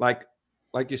 like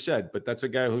you said, but that's a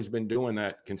guy who's been doing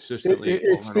that consistently.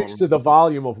 It speaks to the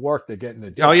volume of work they're getting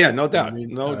to do. Oh yeah, no doubt, I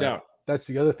mean, no doubt. That's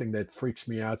the other thing that freaks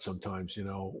me out sometimes, you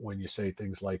know, when you say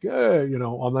things like, you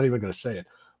know, I'm not even going to say it,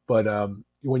 but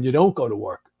when you don't go to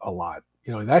work a lot,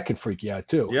 you know, that can freak you out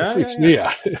too. Yeah, it freaks me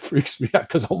out. It freaks me out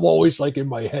because I'm always like in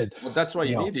my head. Well, that's why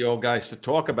you need the old guys to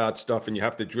talk about stuff, and you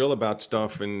have to drill about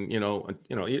stuff. And, you know,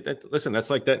 listen,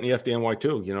 that's like that in the FDNY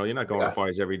too. You know, you're not going to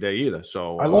fires every day either.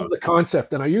 So I love the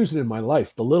concept, and I use it in my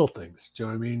life, the little things. Do you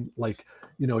know what I mean? Like,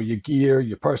 you know, your gear,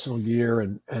 your personal gear.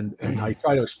 And I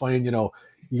try to explain, you know,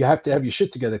 you have to have your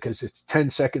shit together because it's 10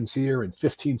 seconds here and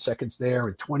 15 seconds there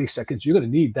and 20 seconds. You're going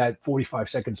to need that 45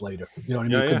 seconds later. You know what I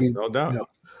mean? Yeah, it could be, no doubt.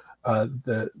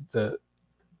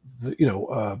 You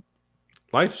know,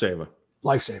 lifesaver.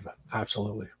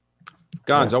 Absolutely.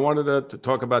 Gons, I wanted to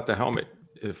talk about the helmet.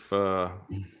 If whenever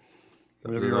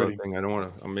you're ready. Thing, I don't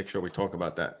want to. I'll make sure we talk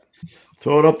about that.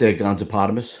 Throw it up there,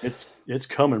 Gonzopotamus. It's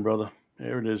coming, brother.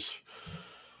 There it is.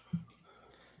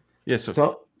 Yes. Yeah, so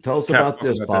tell us about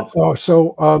this, Bob. Oh,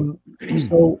 so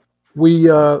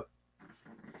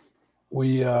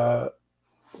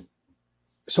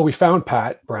we found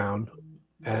Pat Brown,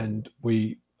 and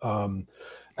we,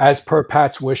 as per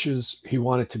Pat's wishes, he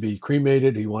wanted to be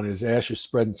cremated. He wanted his ashes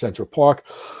spread in Central Park.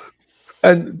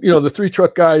 And, you know, the 3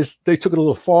 truck guys, they took it a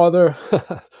little farther.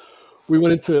 We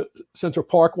went into Central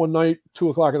Park one night,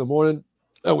 2:00 in the morning,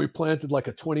 and we planted like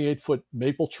a 28-foot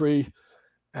maple tree.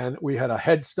 And we had a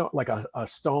headstone, like a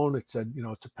stone. It said, you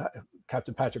know, to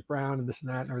Captain Patrick Brown and this and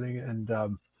that and everything. And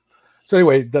so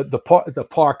anyway, the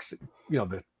parks, you know,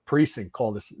 the precinct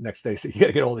called us next day, said, you got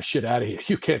to get all this shit out of here.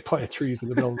 You can't plant trees in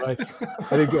the middle of the night.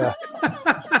 I think,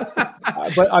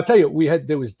 but I'll tell you,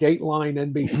 there was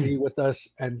Dateline NBC with us,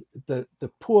 and the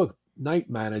poor night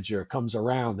manager comes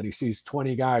around and he sees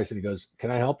 20 guys and he goes, "Can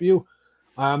I help you?"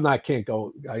 Can't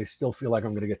go. I still feel like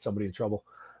I'm going to get somebody in trouble.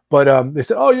 But they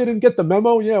said, "Oh, you didn't get the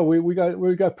memo? Yeah, we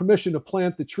got permission to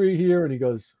plant the tree here." And he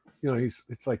goes, you know,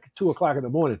 it's like 2:00 in the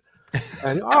morning,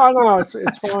 and oh no,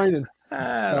 it's fine. And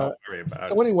don't worry about it.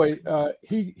 So anyway,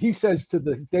 he says to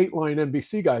the Dateline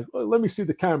NBC guys, well, "Let me see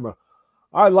the camera.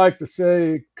 I'd like to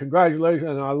say congratulations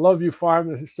and I love you,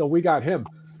 fireman." So we got him.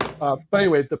 But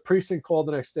anyway, the precinct called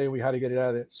the next day and we had to get it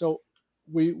out of there. So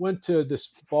we went to this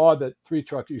bar that Three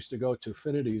Truck used to go to,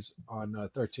 Finity's on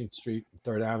 13th Street,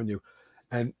 3rd Avenue,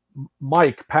 and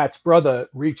Mike, Pat's brother,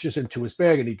 reaches into his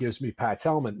bag and he gives me Pat's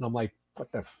helmet, and I'm like,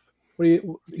 what the? What do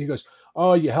you? He goes,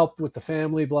 oh, you helped with the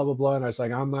family, blah blah blah, and I was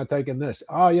like, I'm not taking this.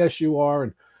 Oh, yes, you are,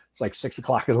 and it's like 6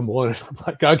 o'clock in the morning. I'm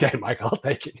like, okay, Mike, I'll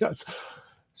take it.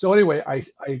 So anyway,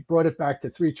 I brought it back to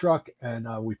Three Truck and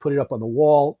we put it up on the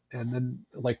wall. And then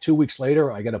like 2 weeks later,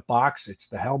 I get a box. It's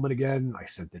the helmet again. I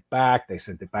sent it back. They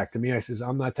sent it back to me. I says,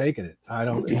 I'm not taking it. I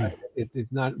don't.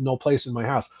 It's not no place in my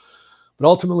house. But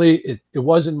ultimately, it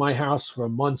was in my house for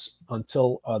months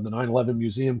until the 9/11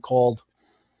 museum called,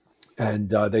 and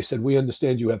they said, we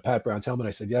understand you have Pat Brown's helmet.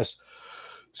 I said yes.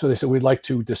 So they said, we'd like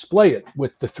to display it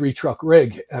with the Three Truck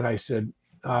rig. And I said,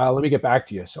 let me get back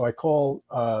to you. So I called.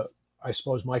 I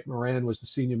suppose Mike Moran was the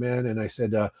senior man. And I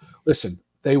said, listen,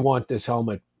 they want this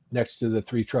helmet next to the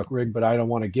Three Truck rig, but I don't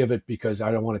want to give it because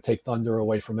I don't want to take thunder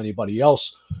away from anybody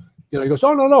else. He goes,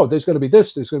 oh, no, there's going to be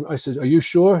this. I said, are you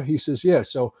sure? He says, yeah.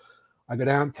 So I go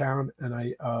downtown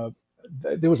and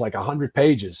there was like 100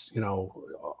 pages,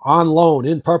 on loan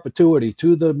in perpetuity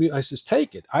to the, I says,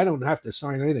 take it. I don't have to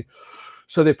sign anything.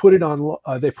 So they put it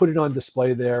on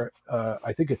display there.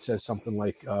 I think it says something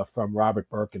like from Robert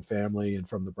Burke and family and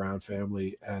from the Brown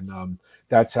family. And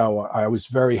that's how I was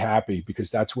very happy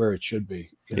because that's where it should be.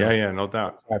 Yeah, no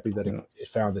doubt. Happy that it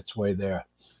found its way there.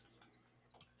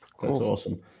 That's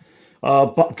awesome.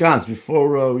 But Gans,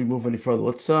 before we move any further,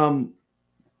 let's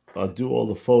do all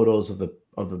the photos of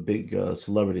the big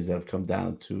celebrities that have come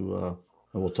down to,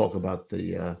 and we'll talk about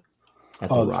the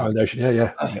foundation.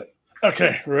 Yeah.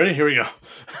 Okay, ready? Here we go.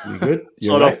 You good?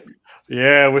 You right?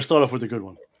 Yeah, we'll start off with the good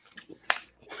one.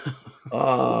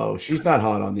 Oh, she's not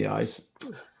hard on the eyes.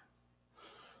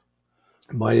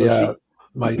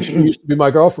 She used to be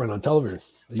my girlfriend on television.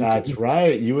 That's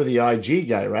right. You were the IG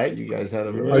guy, right? You guys had a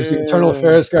I was the internal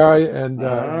affairs guy, and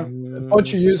a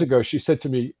bunch of years ago, she said to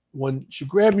me when she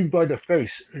grabbed me by the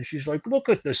face, and she's like, "Look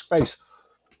at this face,"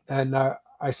 and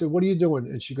I said, "What are you doing?"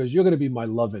 And she goes, "You're going to be my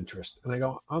love interest." And I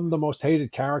go, "I'm the most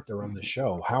hated character on the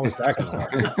show. How is that going to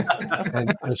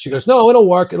work?" and she goes, "No, it'll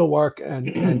work. It'll work."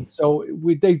 And so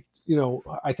they.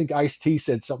 I think Ice-T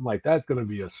said something like that's going to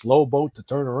be a slow boat to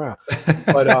turn around.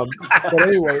 But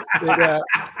anyway,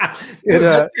 that's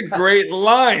a great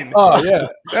line. Oh yeah,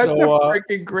 that's a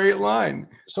freaking great line.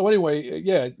 So anyway,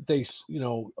 yeah, they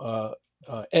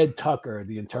Ed Tucker,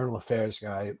 the internal affairs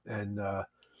guy, and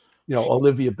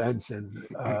Olivia Benson.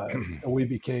 So we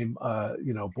became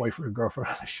boyfriend and girlfriend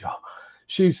on the show.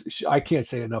 I can't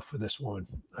say enough for this woman.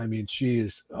 I mean, she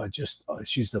is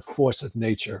she's the force of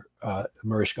nature,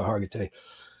 Mariska Hargitay.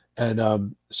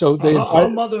 And so they our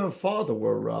mother and father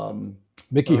were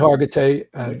Mickey Hargitay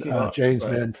and James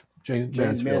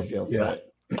Mansfield. Yeah.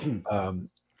 Right.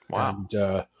 Wow.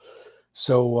 And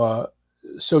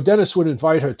so Dennis would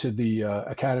invite her to the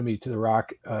Academy to the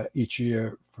Rock each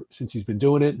year since he's been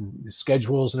doing it and the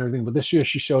schedules and everything. But this year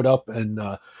she showed up and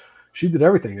she did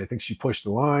everything. I think she pushed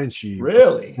the line. She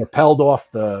really rappelled off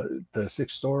the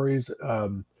 6 stories.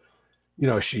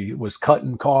 She was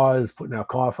cutting cars, putting out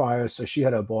car fires. So she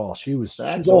had a ball. She's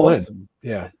all in.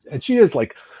 Yeah. And she is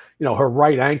like, her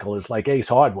right ankle is like Ace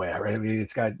Hardware, right? I mean,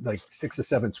 it's got like 6 or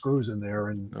 7 screws in there.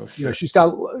 And, she's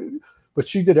got, but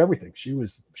she did everything. She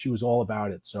was all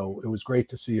about it. So it was great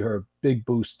to see her. Big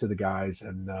boost to the guys.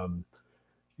 And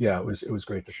it was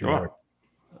great to see her.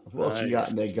 What else you got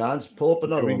in there, Gans? Pull up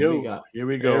another one. Here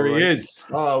we go. There he is.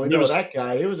 Oh, we know that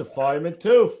guy. He was a fireman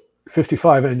too.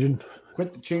 55 engine.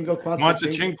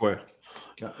 Quantacinque.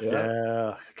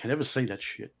 Yeah. I can never say that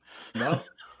shit. No.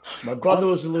 My brother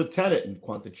was a lieutenant in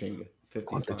Quantacinque.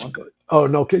 55. Oh,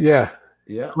 no. Yeah.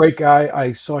 Yeah. Great guy.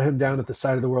 I saw him down at the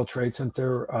side of the World Trade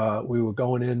Center. We were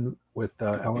going in with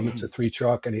elements of Three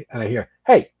Truck, and I hear,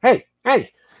 hey. And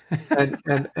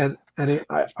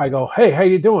I go, hey, how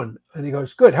you doing? And he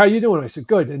goes, good. How you doing? I said,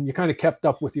 good. And you kind of kept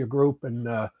up with your group.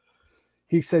 And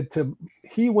he said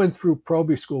he went through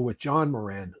Proby school with John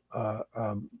Moran, a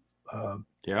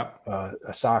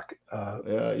SOC.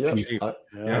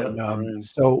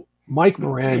 So Mike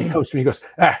Moran comes to me, he goes,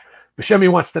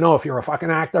 Buscemi wants to know if you're a fucking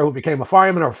actor who became a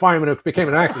fireman or a fireman who became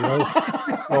an actor. Right?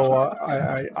 So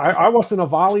I wasn't a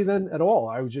volley then at all.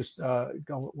 I was just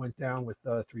went down with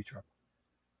Three Truck.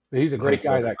 But he's a great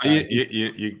guy. That guy.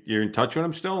 You're in touch with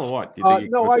him still, or what?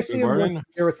 No, I see him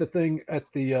here at the thing at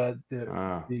the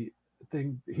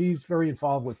thing. He's very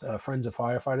involved with Friends of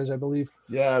Firefighters, I believe.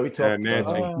 Yeah, we talked.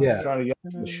 Nancy. Trying to get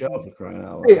on the show for crying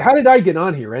out loud. Hey, how did I get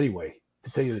on here anyway?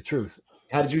 To tell you the truth.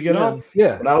 How did you get on?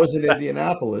 Yeah. When I was in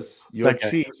Indianapolis, your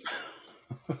chief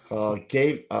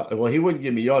gave. Well, he wouldn't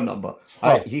give me your number.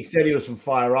 He said he was from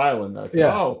Fire Island. I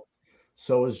said,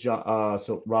 so is John.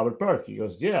 So Robert Burke. He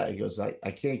goes, yeah. He goes, I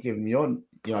can't give him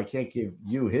I can't give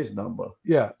you his number.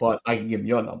 Yeah, but I can give him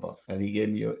your number, and he gave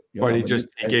me your but number.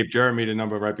 he gave Jeremy the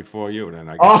number right before you. Then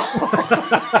I guess.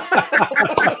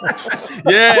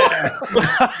 Yeah,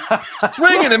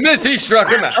 swinging and miss. He struck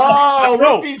him out. Oh,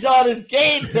 Wolfie's on his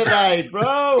game tonight,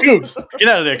 bro. Coops, get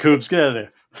out of there, Coops. Get out of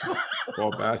there.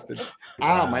 Poor bastard.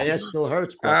 Ow, my ass still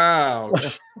hurts, bro.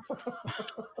 Ouch.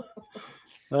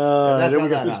 Then we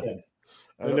got this guy.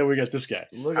 And then we got this guy.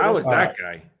 How was that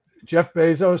guy? Jeff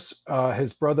Bezos,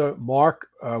 his brother Mark,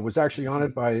 was actually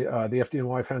honored by the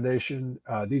FDNY Foundation.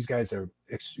 These guys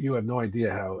you have no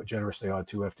idea how generous they are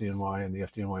to FDNY and the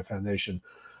FDNY Foundation.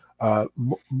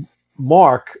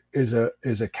 Mark is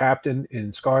a captain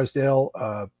in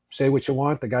Scarsdale. Say what you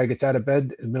want. The guy gets out of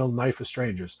bed in the middle of the night for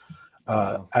strangers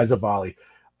as a volley.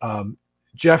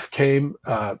 Jeff came.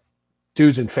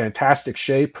 Dude's in fantastic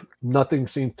shape. Nothing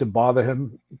seemed to bother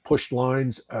him. Pushed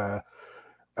lines.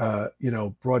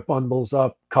 Brought bundles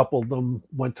up, coupled them,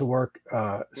 went to work.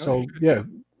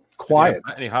 Quiet.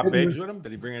 Any hot babes with him?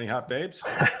 Did he bring any hot babes?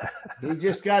 He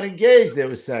just got engaged, they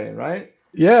were saying, right?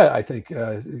 Yeah, I think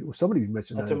somebody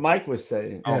mentioned that's that. what Mike was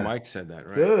saying. Oh, Yeah. Mike said that,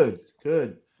 right?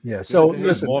 Good. Yeah, so Good.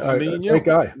 listen, More for me and you. great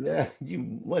guy. Yeah,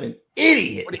 what an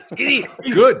idiot. What an idiot.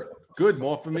 Good.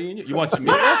 More for me and you. You want some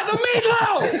meatloaf? The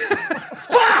meatloaf.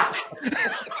 Fuck.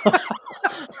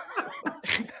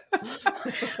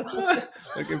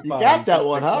 You got that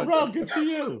one, huh, bro? Good for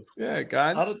you. Yeah,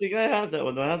 guys. I don't think I have that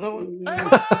one. Do I have that one? The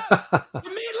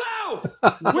meatloaf.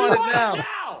 We want it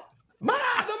now. Ma,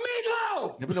 the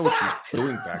meatloaf. Never know what she's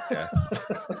doing back there.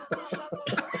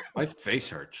 My face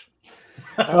hurts.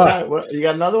 All right, you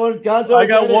got another one, Gonzo? I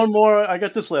got one more. I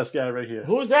got this last guy right here.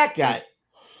 Who's that guy?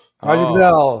 Roger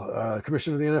Goodell,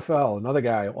 commissioner of the NFL, another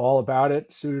guy, all about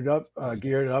it, suited up,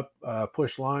 geared up,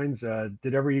 pushed lines,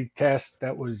 did every task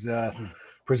that was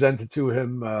presented to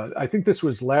him. I think this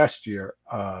was last year,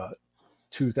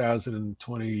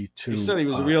 2022. He said he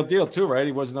was a real deal too, right?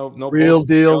 He was no real bullshit,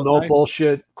 deal, no nice.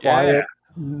 bullshit, quiet, Yeah.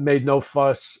 made no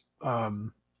fuss.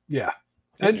 Yeah.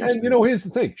 And here's the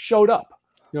thing, showed up.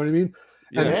 You know what I mean?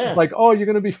 And it's like, oh, you're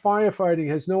going to be firefighting. He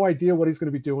has no idea what he's going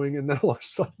to be doing. And then all of a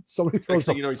sudden, somebody throws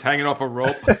up. He's hanging off a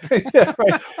rope. Yeah,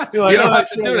 right. You're like, You don't "Oh, have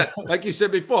to sure." do that. Like you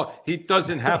said before, he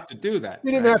doesn't have to do that.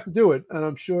 He didn't right? have to do it. And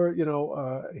I'm sure,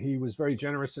 he was very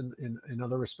generous in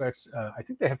other respects. I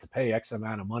think they have to pay X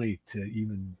amount of money to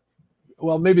even,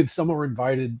 well, maybe some are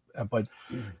invited, but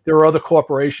there are other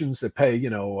corporations that pay,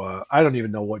 I don't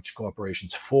even know which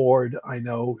corporations. Ford, I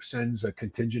know, sends a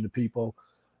contingent of people.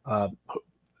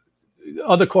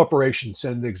 Other corporations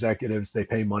send executives. They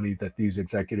pay money that these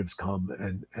executives come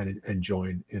and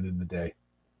join in the day.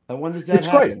 And when does that It's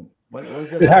happen? great. When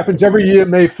does It happens every year,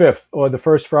 May 5th, or the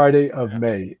first Friday of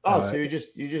May. Oh, so you just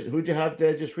who'd you have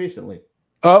there just recently?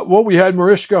 Well, we had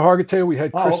Mariska Hargitay, we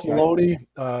had Chris okay. Maloney,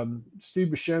 Steve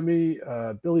Buscemi,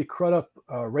 Billy Crudup,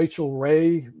 Rachel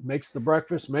Ray makes the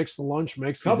breakfast, makes the lunch,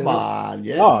 makes the Come dinner. on,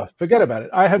 yeah. Oh, forget about it.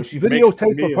 I have She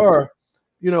videotape makes of her,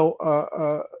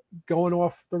 going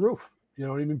off the roof. You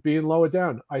know what I mean? Being lowered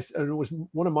down. And it was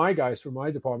one of my guys from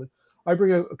my department. I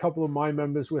bring a couple of my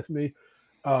members with me.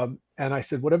 And I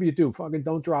said, whatever you do, fucking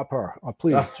don't drop her.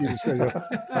 Please, Jesus Christ.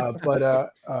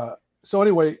 So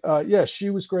anyway, she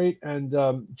was great. And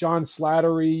John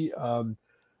Slattery,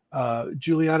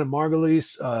 Juliana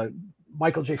Margulies,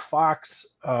 Michael J. Fox.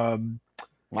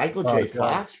 Michael J.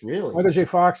 Fox, really? Michael J.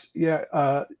 Fox,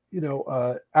 yeah.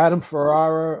 Adam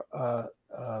Ferrara,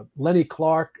 Lenny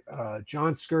Clark,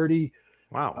 John Skirty.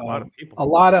 Wow, a lot of people. A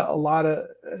lot of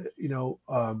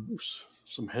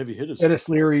Some heavy hitters. Dennis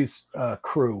Leary's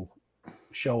crew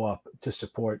show up to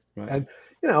support. Right. And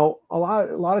a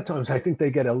lot of times I think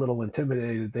they get a little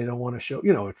intimidated. They don't want to show,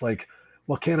 it's like,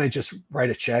 well, can't I just write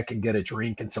a check and get a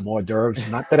drink and some hors d'oeuvres?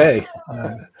 Not today.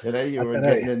 Today you were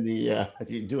today. getting in the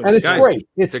you're doing And it's guys, great.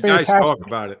 It's the fantastic. guys talk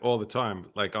about it all the time.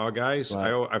 Like our guys,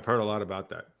 Right. I've heard a lot about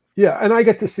that. Yeah, and I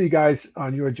get to see guys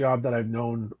on your job that I've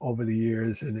known over the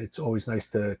years, and it's always nice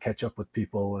to catch up with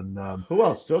people. And who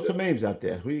else? Throw some names out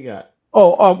there. Who you got?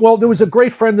 well, there was a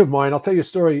great friend of mine. I'll tell you a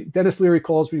story. Dennis Leary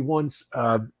calls me once.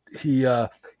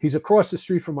 He's across the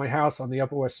street from my house on the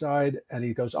Upper West Side, and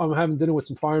he goes, I'm having dinner with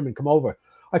some firemen. Come over.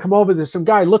 I come over. There's some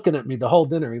guy looking at me the whole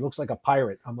dinner. He looks like a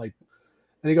pirate. I'm like,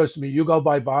 and he goes to me, you go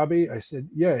by Bobby? I said,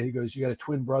 yeah. He goes, you got a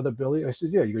twin brother, Billy? I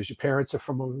said, yeah. He goes, your parents are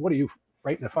from, what are you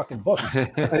writing a fucking book?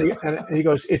 and he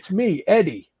goes, it's me,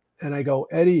 Eddie. And I go,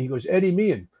 Eddie? He goes, Eddie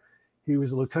Meehan. He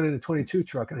was a lieutenant in a 22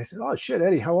 truck. And I said, oh, shit,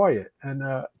 Eddie, how are you? And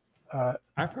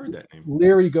I've heard that name.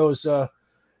 Leary goes,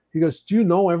 he goes, do you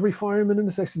know every fireman in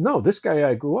this? I said, no, this guy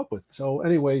I grew up with. So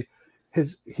anyway,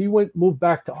 he moved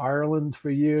back to Ireland for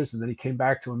years, and then he came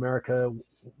back to America,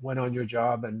 went on your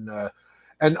job, and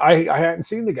I hadn't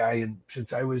seen the guy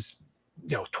since I was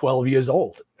 12 years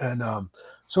old. And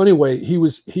so anyway, he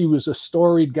was a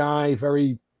storied guy,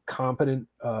 very competent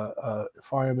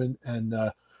fireman,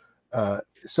 and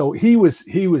so he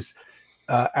was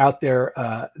out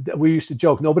there. We used to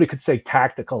joke nobody could say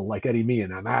tactical like Eddie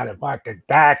Meehan. I'm out of fucking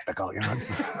tactical,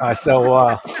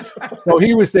 so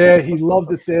he was there. He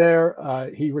loved it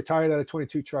there. He retired out of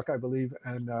 22 truck, I believe,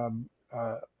 and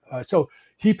so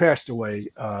he passed away.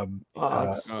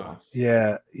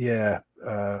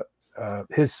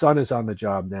 His son is on the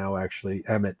job now, actually,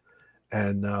 Emmett,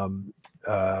 and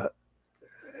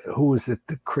who was it?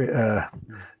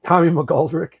 Tommy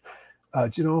McGoldrick. Do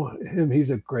you know him? He's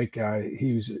a great guy.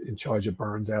 He was in charge of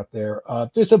Burns out there.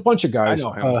 There's a bunch of guys. I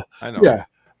know him. I know. Yeah.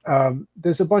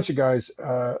 There's a bunch of guys.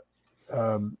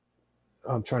 I'm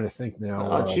trying to think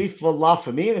now. Chief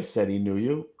LaFamina said he knew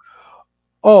you.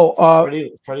 Oh,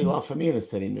 Freddie LaFamina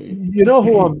said he knew you. You know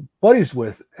who I'm buddies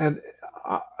with, and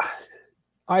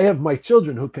I have my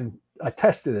children who can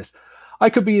attest to this. I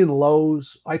could be in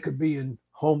Lowe's. I could be in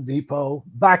Home Depot.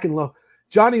 Back in Lowe's,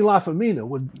 Johnny LaFamina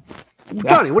would.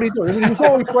 Johnny, what are you doing? I mean, he was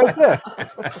always right there. I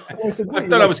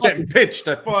thought I was getting pitched.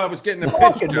 I thought I was getting a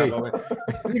pitch.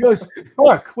 He goes,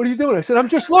 "Mark, what are you doing?" I said, "I'm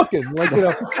just looking." But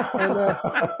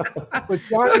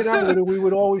Johnny and I, we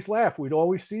would always laugh. We'd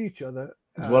always see each other.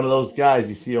 He's one of those guys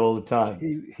you see all the time.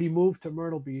 He moved to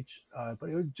Myrtle Beach, but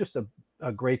he was just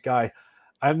a great guy.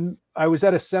 I was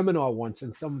at a seminar once,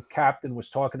 and some captain was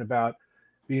talking about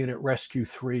being at Rescue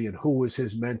 3 and who was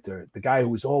his mentor. The guy who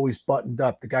was always buttoned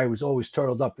up, the guy who was always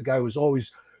turtled up, the guy who was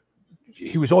always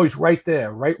right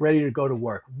there, right ready to go to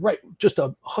work, right, just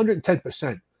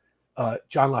 110%.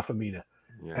 John LaFamina,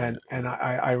 and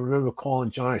I remember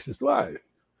calling John. I says, "Why?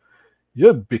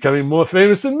 You're becoming more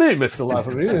famous than me, Mr.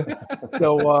 LaFamina."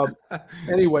 So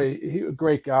anyway, he a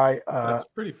great guy. That's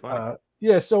pretty fun.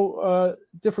 Yeah, so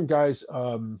different guys,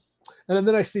 and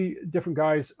then I see different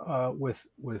guys with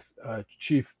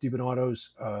Chief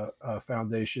DiBernardo's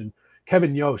foundation.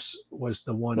 Kevin Yost was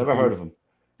the one. Never heard of him.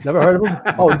 Never heard of him?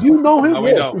 Oh, do you know him? Oh,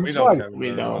 we know Kevin.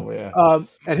 We know, yeah.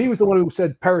 And he was the one who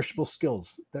said perishable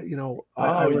skills. That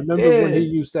I remember when he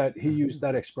used that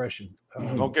expression.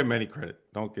 Don't give him any credit.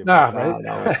 Don't give. No,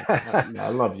 I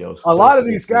love Yost. A lot of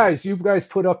these guys, you guys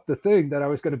put up the thing that I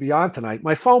was going to be on tonight.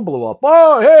 My phone blew up.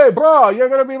 Oh, hey, bro, you're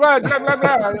going to be right. Blah, blah,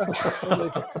 blah.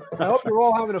 I hope you're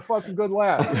all having a fucking good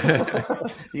laugh.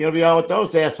 You're going to be on with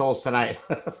those assholes tonight.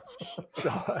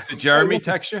 Did Jeremy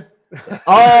text you?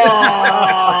 Oh,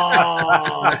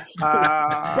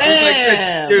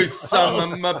 damn! You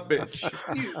son of a bitch!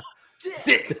 You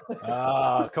dick!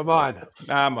 Come on.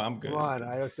 Nah, I'm good. Come on.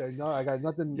 I say no. I got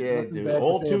nothing. Yeah, nothing dude. bad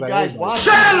All to say two about guys anybody. watching.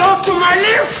 Say hello to my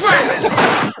little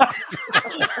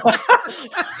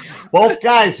friend. Both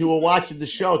guys who were watching the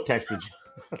show texted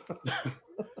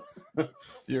you.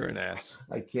 You're an ass.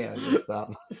 I can't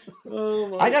stop.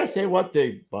 I gotta say one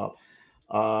thing, Bob.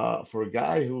 For a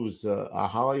guy who's a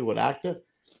Hollywood actor,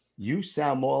 you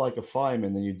sound more like a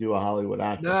fireman than you do a Hollywood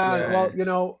actor. Nah,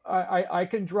 well, I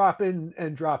can drop in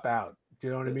and drop out. Do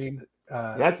you know what I mean?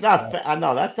 That's not.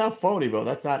 No, that's not phony, bro.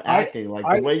 That's not acting.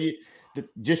 The way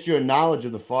just your knowledge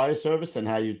of the fire service and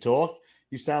how you talk,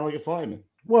 you sound like a fireman.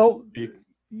 Well,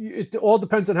 it all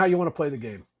depends on how you want to play the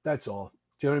game. That's all.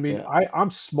 Do you know what I mean? Yeah.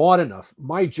 I'm smart enough.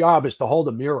 My job is to hold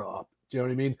a mirror up. Do you know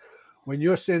what I mean? When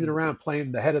you're standing around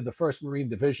playing the head of the 1st Marine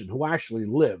Division, who actually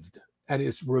lived and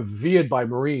is revered by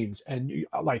Marines, and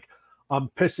I'm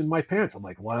pissing my pants. I'm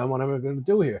like, what am I going to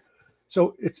do here?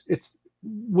 So it's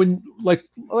when like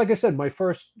I said, my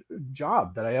first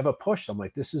job that I ever pushed. I'm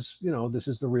like, this is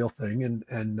the real thing,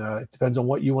 and it depends on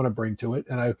what you want to bring to it.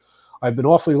 And I've been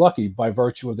awfully lucky by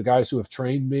virtue of the guys who have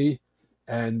trained me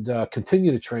and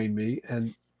continue to train me,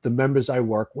 and the members I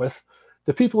work with.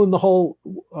 The people in the whole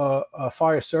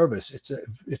fire service, it's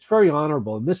very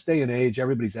honorable. In this day and age,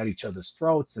 everybody's at each other's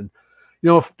throats, and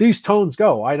if these tones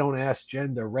go, I don't ask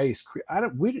gender, race.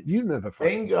 You never.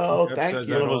 Bingo. Thank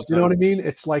you. You know what I mean?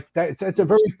 It's like that. It's a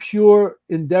very pure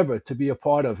endeavor to be a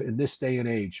part of in this day and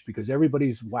age because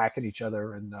everybody's whacking each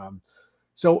other, and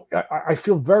so I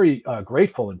feel very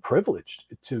grateful and privileged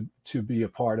to be a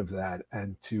part of that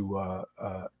and to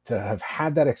have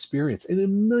had that experience. In a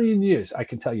million years, I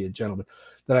can tell you, gentlemen,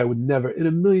 that I would never, in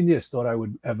a million years, thought I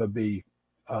would ever be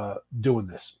doing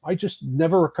this. I just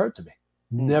never occurred to me.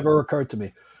 Never occurred to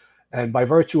me. And by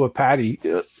virtue of Patty,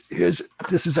 this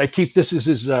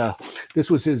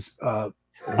was his so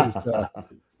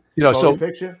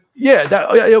picture. Yeah,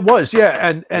 it was.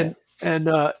 Yeah, and And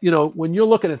you know, when you're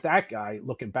looking at that guy,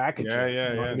 looking back at you,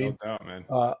 you know what I mean? No doubt,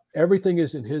 man. Everything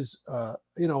is in his.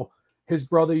 You know, his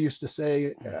brother used to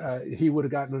say he would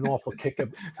have gotten an awful kick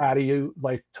out of you,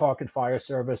 like talking fire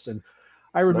service. And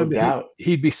I remember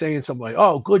he'd be saying something like,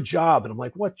 "Oh, good job," and I'm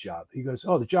like, "What job?" He goes,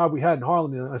 "Oh, the job we had in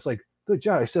Harlem." And I was like, "Good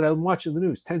job." I said, "I'm watching the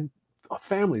news. 10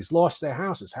 families lost their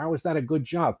houses. How is that a good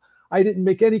job?" I didn't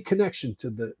make any connection to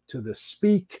the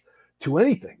speak, to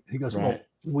anything. He goes, "Well,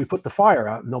 we put the fire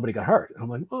out and nobody got hurt." And I'm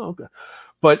like, "Oh, okay."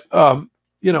 But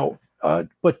you know,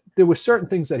 but there were certain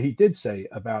things that he did say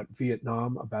about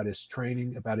Vietnam, about his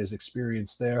training, about his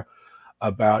experience there,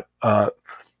 about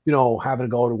you know, having to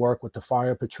go to work with the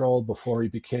fire patrol before he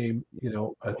became, you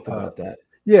know, about that.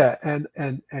 Yeah,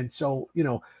 and so, you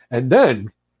know, and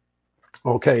then,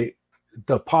 okay,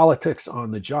 the politics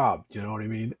on the job. Do you know what I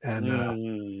mean? And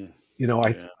you know,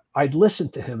 I'd listen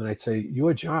to him and I'd say,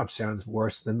 "Your job sounds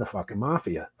worse than the fucking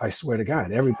mafia." I swear to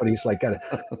God, everybody's like got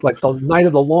like the night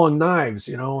of the long knives,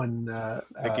 you know, and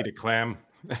Nicky the Clam.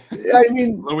 I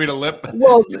mean, Louis the Lip.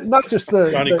 Well, not just the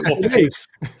names,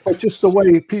 but just the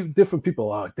way different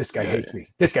people. Oh, this guy hates me.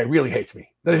 This guy really hates me.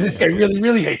 This guy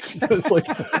really hates me. It's like,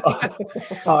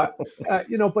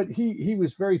 you know. But he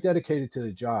was very dedicated to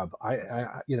the job.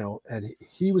 I you know, and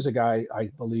he was a guy I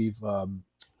believe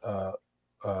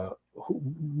who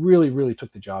really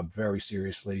took the job very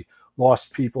seriously.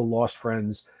 Lost people, lost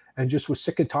friends, and just was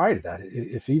sick and tired of that.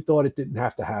 If he thought it didn't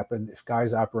have to happen, if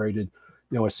guys operated,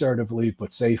 you know, assertively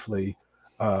but safely,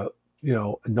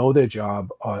 you know their job,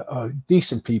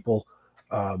 decent people,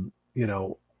 you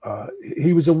know,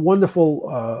 he was a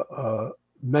wonderful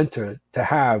mentor to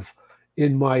have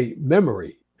in my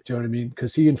memory. Do you know what I mean?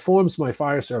 Because he informs my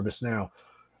fire service now,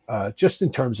 just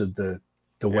in terms of the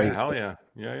way. Hell yeah.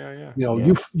 Yeah. You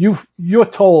know, you're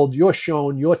told, you're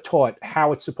shown, you're taught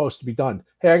how it's supposed to be done.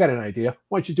 Hey, I got an idea.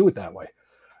 Why don't you do it that way?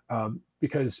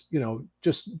 Because, you know,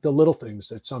 just the little things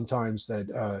that sometimes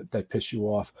that piss you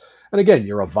off. And again,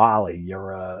 you're a volley,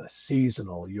 you're a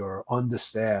seasonal, you're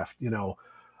understaffed, you know,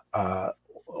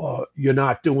 you're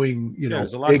not doing, you know,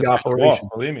 there's a lot big to operation.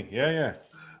 Believe me. Yeah.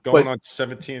 Going on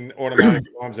 17 automatic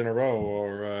alarms in a row,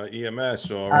 or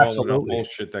EMS, or all of the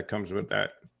bullshit that comes with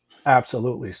that.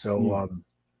 Absolutely. So,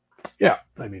 yeah,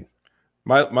 I mean,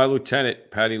 my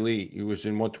lieutenant, Patty Lee, he was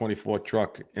in 124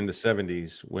 truck in the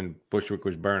 70s when Bushwick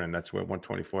was burning. That's where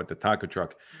 124, the Tonka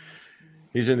truck.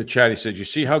 He's in the chat. He said, "You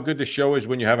see how good the show is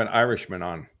when you have an Irishman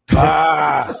on."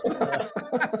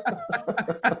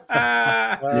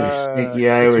 Sneaky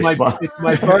Irish. It's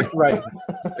my birthright.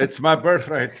 It's my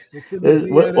birthright.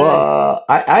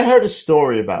 I heard a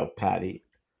story about Patty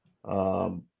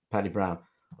Brown,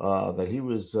 that he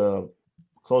was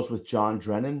close with John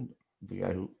Drennan, the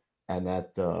guy who, and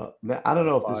that I don't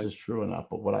know if this is true or not,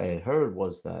 but what I had heard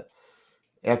was that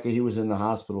after he was in the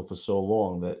hospital for so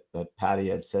long, that Patty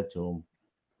had said to him,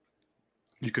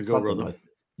 "You could go, brother. Like,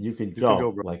 you could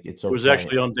go. Like, it's okay." It was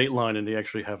actually on Dateline, and they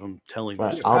actually have him telling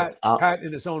right. this. Pat,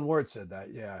 in his own words, said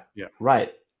that. Yeah.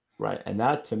 Right. And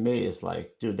that to me is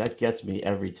like, dude, that gets me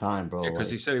every time, bro. Because like,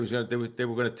 he said he was they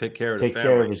were going to take care of take the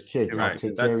care family. of his kids. Right.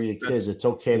 Take care of your kids. It's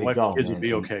okay to go. Kids man. will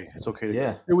be okay. It's okay. To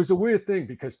go. It was a weird thing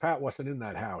because Pat wasn't in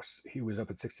that house. He was up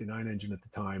at 69 Engine at the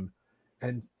time,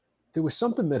 and there was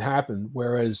something that happened.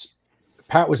 Whereas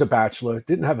Pat was a bachelor,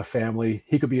 didn't have a family,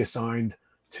 he could be assigned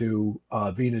to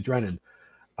Vina Drennan,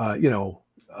 you know,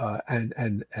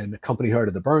 and accompany her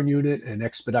to the burn unit and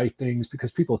expedite things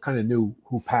because people kind of knew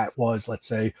who Pat was. Let's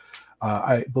say.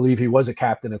 I believe he was a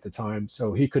captain at the time,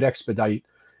 so he could expedite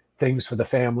things for the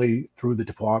family through the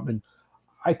department.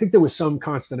 I think there was some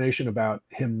consternation about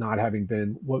him not having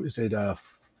been, what was it,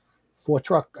 4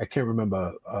 truck? I can't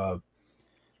remember.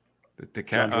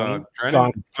 John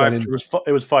Drennan.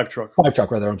 It was 5 truck. 5 truck,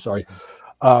 rather. I'm sorry.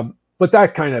 But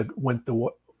that kind of went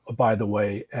by the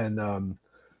way. And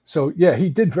so, yeah, he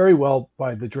did very well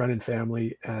by the Drennan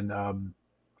family. And,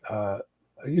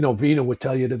 you know, Vina would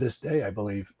tell you to this day, I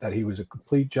believe, that he was a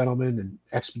complete gentleman and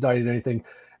expedited anything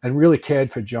and really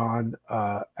cared for John.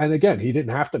 And again, he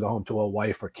didn't have to go home to a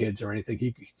wife or kids or anything.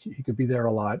 He could be there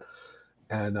a lot.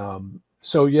 And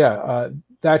so, yeah,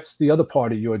 that's the other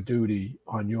part of your duty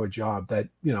on your job that,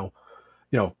 you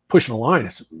know, pushing a line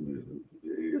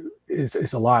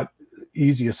is a lot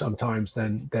easier sometimes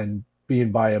than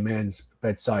being by a man's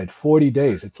bedside. 40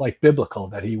 days. It's like biblical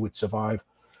that he would survive.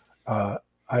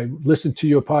 I listened to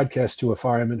your podcast to a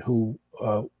fireman who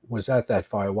was at that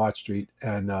fire, Watt Street,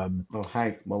 and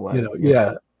Hank Millett. You know,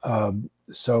 yeah.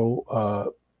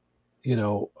 So you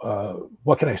know,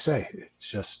 what can I say? It's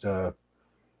just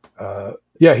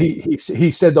yeah.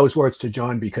 He said those words to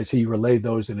John because he relayed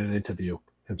those in an interview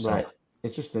himself. Right.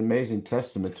 it's just an amazing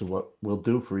testament to what we'll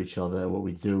do for each other and what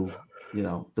we do. You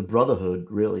know, the brotherhood.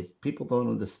 Really, people don't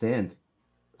understand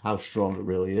how strong it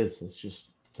really is. It's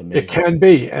amazing. It can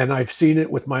be, and I've seen it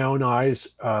with my own eyes.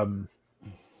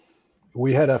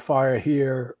 We had a fire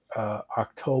here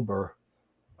October.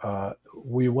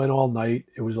 We went all night.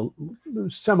 It was a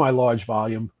semi-large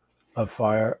volume of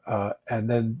fire, and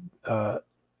then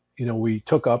we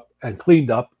took up and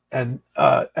cleaned up. And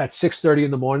at 6:30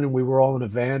 in the morning, we were all in a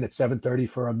van at 7:30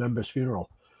 for a member's funeral.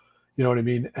 You know what I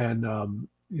mean? And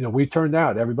we turned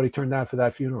out. Everybody turned out for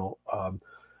that funeral.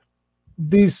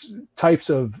 These types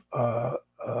of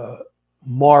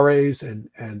mores and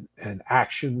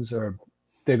actions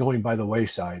they're going by the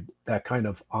wayside. That kind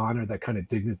of honor, that kind of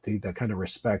dignity, that kind of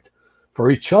respect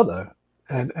for each other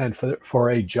and for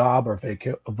a job or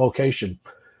a vocation.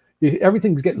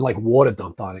 Everything's getting like water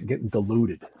dumped on it, getting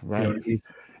diluted. Right. You know what I mean?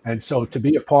 And so to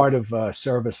be a part of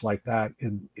service like that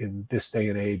in this day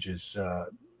and age is,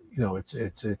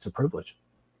 it's a privilege.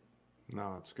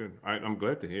 No, it's good. I'm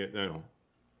glad to hear it.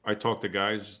 I talked to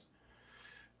guys.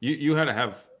 You had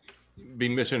to be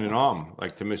missing an arm,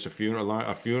 like to miss a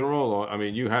funeral, or I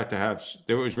mean, you had to have.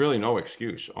 There was really no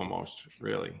excuse, almost,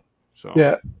 really. So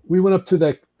yeah, we went up to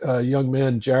that young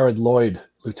man,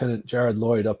 Lieutenant Jared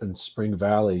Lloyd, up in Spring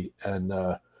Valley, and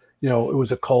it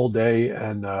was a cold day,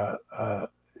 and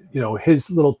his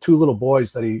two little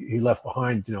boys that he left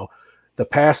behind. The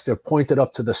pastor pointed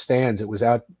up to the stands. It was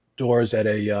outdoors at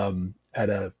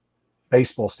a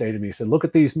baseball stadium. He said, "Look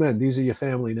at these men. These are your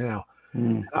family now."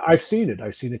 I've seen it.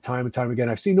 I've seen it time and time again.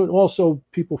 I've seen it also.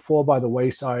 People fall by the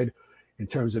wayside in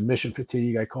terms of mission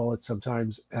fatigue, I call it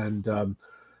sometimes. And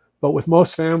but with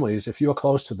most families, if you're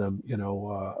close to them,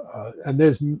 and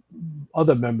there's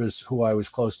other members who I was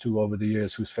close to over the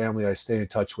years, whose family I stay in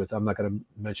touch with. I'm not going to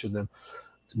mention them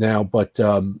now, but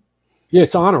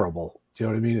it's honorable. Do you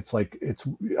know what I mean? It's like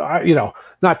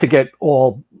not to get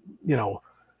all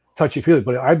touchy feely,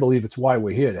 but I believe it's why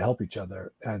we're here, to help each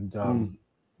other. And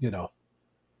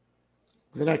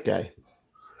that guy.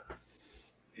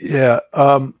 Yeah.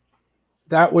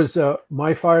 That was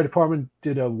my fire department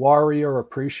did a warrior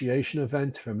appreciation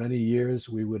event for many years.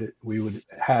 We would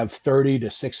have 30 to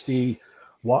 60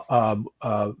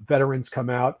 veterans come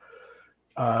out.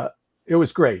 It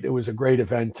was great. It was a great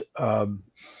event. I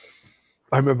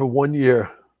remember one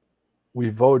year we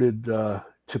voted to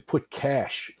put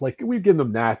cash, like we give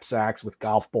them knapsacks with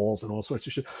golf balls and all sorts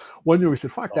of shit. One year we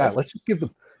said, "Fuck that, let's just give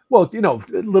them." Well,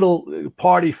 little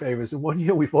party favors. And one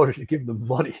year we voted to give them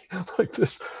money like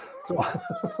this. So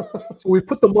we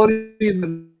put the money in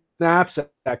the knapsack,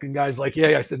 and guys like,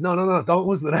 "Yeah." I said, No, don't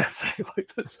lose the knapsack like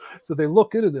this. So they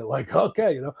look in and they're like,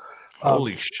 "Okay,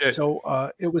 Holy shit!" So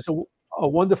it was a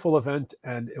wonderful event,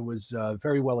 and it was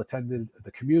very well attended.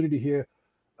 The community here,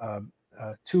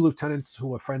 2 lieutenants who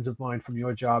were friends of mine from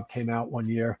your job came out one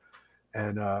year.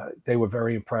 And they were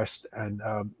very impressed, and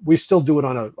we still do it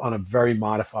on a very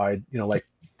modified. Like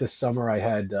this summer, I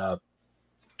had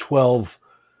 12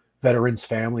 veterans'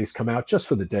 families come out just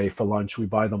for the day for lunch. We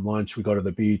buy them lunch. We go to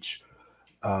the beach.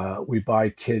 We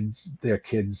buy their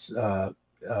kids,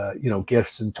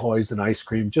 gifts and toys and ice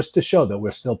cream, just to show that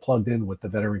we're still plugged in with the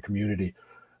veteran community.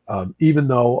 Even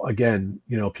though, again,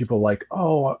 people are like,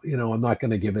 "Oh, I'm not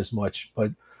going to give as much,"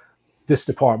 but this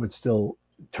department still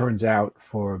turns out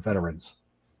for veterans.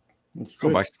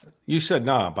 You said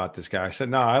no about this guy. I said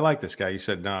no, I like this guy. You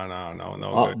said no.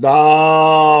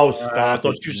 No, stop. I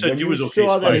thought you said you was okay.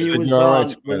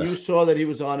 When you saw that he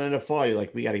was on NFR, you're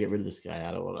like, "We got to get rid of this guy.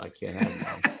 I can't have him."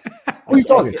 What are you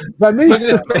talking about? Me?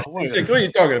 He said, "What are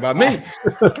you talking about? Me?"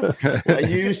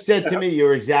 You said to me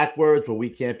your exact words, "But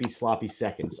we can't be sloppy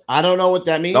seconds." I don't know what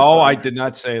that means. No, I did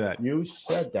not say that. You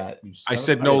said that. I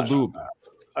said no lube.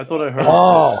 I thought I heard.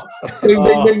 Oh, bing,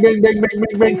 bing, bing, bing, bing,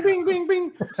 bing, bing, bing, bing,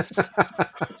 bing.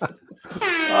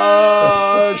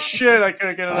 Oh shit! I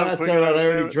couldn't get it up. That's all right. I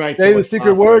already drank. Say the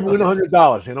secret word, win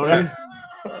 $100. You know what I mean?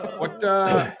 What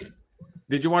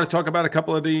did you want to talk about? A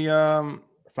couple of the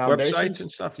websites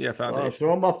and stuff. Yeah, foundation.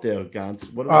 Throw them up there,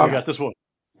 Gans. What do we got? This one.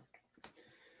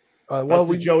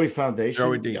 The Joey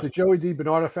Foundation. The Joey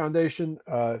DiBernardo Foundation.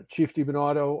 Chief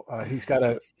DiBernardo. He's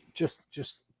got just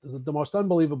the most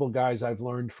unbelievable guys I've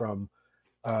learned from.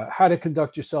 How to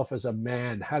conduct yourself as a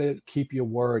man, how to keep your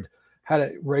word, how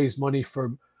to raise money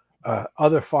for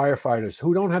other firefighters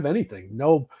who don't have anything.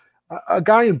 No, a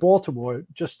guy in Baltimore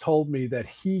just told me that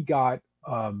he got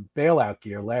bailout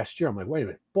gear last year. I'm like, wait a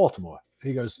minute, Baltimore?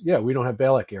 He goes, yeah, we don't have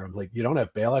bailout gear. I'm like, you don't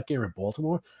have bailout gear in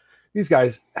Baltimore? These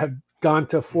guys have gone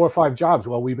to 4 or 5 jobs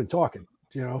while we've been talking.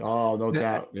 Oh, no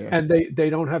doubt. Yeah. And they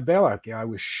don't have bailout gear. I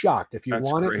was shocked. If you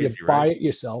want it, you buy it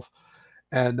yourself.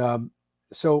 And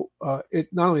it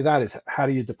not only that is how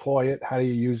do you deploy it, how do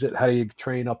you use it, how do you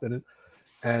train up in it,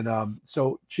 and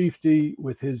so Chief D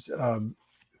with his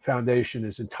foundation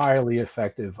is entirely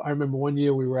effective. I remember one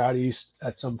year we were out east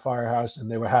at some firehouse and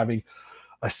they were having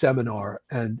a seminar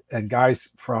and guys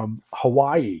from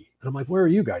Hawaii, and I'm like, where are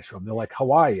you guys from? They're like,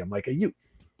 Hawaii. I'm like, are you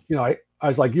know, I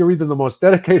was like, you're either the most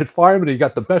dedicated fireman or you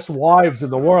got the best wives in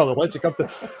the world. I'll let you come to,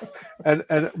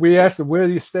 and we asked them, where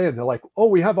do you stay? And they're like, oh,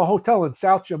 we have a hotel in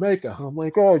South Jamaica. I'm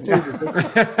like, oh, Jesus.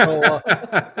 So,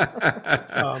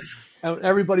 and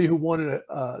everybody who wanted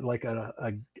a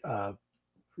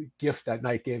gift that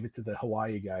night gave it to the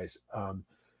Hawaii guys.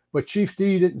 But Chief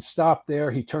D didn't stop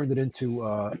there. He turned it into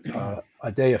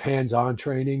a day of hands-on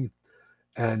training.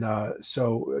 And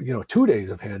so, 2 days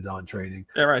of hands-on training.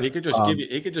 Yeah, right. He could just give you.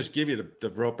 He could just give you the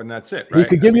rope, and that's it. Right. He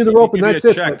could give you the rope, and that's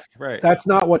it. Right. That's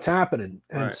not what's happening.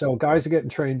 And so, guys are getting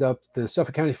trained up. The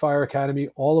Suffolk County Fire Academy.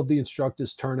 All of the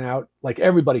instructors turn out. Like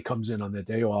everybody comes in on their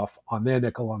day off, on their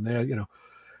nickel, on their,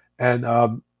 and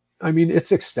I mean,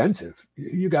 it's extensive.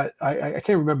 You got. I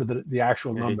can't remember the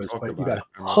actual numbers, but you got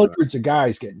hundreds of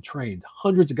guys getting trained.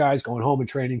 Hundreds of guys going home and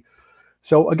training.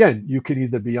 So again, you can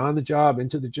either be on the job,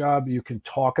 into the job. You can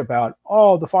talk about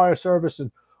the fire service,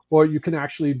 or you can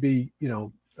actually be,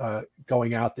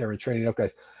 going out there and training up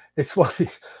guys. It's funny.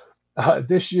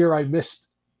 This year I missed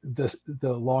the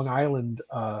Long Island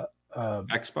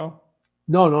Expo.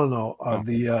 No.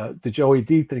 The Joey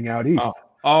D thing out east.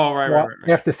 Right.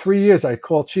 After 3 years, I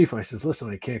called Chief and I says, "Listen,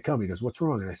 I can't come." He goes, "What's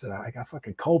wrong?" And I said, "I got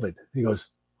fucking COVID." He goes,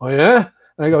 "Oh yeah."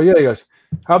 And I go, "Yeah." He goes,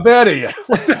 "How bad are you?"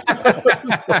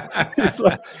 It's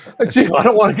like, Chief, I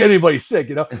don't want to get anybody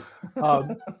sick,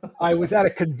 I was at a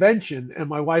convention and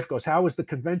my wife goes, "How was the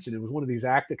convention?" It was one of these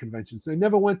actor conventions I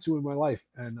never went to in my life.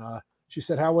 And she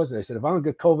said, "How was it?" I said, "If I don't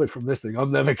get COVID from this thing,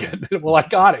 I'm never getting it." Well, I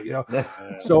got it,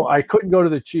 So I couldn't go to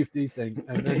the Chief D thing.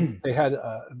 And then they had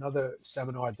another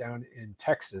seminar down in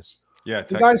Texas. Yeah,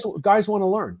 guys want to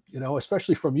learn,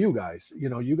 especially from you guys.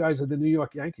 You guys are the New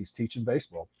York Yankees teaching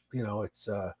baseball. It's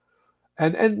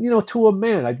and to a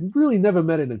man, I've really never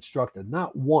met an instructor,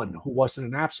 not one, who wasn't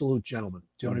an absolute gentleman.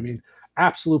 Do you know what I mean?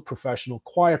 Absolute professional,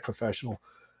 quiet professional,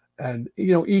 and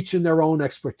each in their own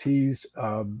expertise.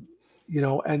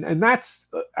 And that's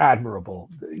admirable.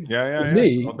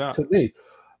 To me.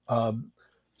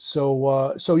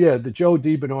 So yeah, the Joe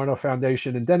DiBernardo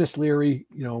Foundation and Dennis Leary,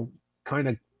 kind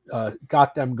of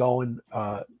got them going.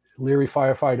 Leary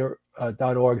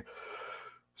Firefighter.org.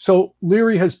 So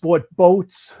Leary has bought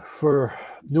boats for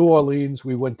New Orleans.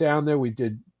 We went down there. We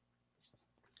did,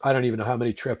 I don't even know how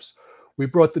many trips. We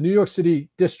brought the New York City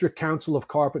District Council of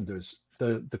Carpenters,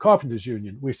 the Carpenters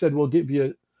Union. We said, we'll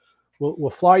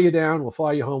fly you down, we'll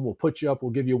fly you home, we'll put you up, we'll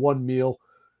give you one meal.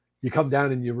 You come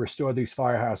down and you restore these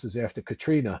firehouses after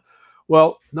Katrina.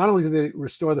 Well, not only did they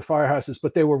restore the firehouses,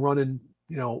 but they were running,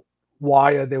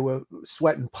 wire, they were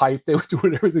sweating pipe, they were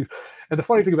doing everything. And the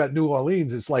funny thing about New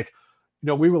Orleans is like,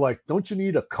 we were like, don't you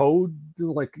need a code?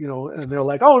 Like, and they're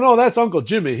like, oh no, that's Uncle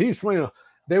Jimmy. He's,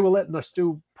 they were letting us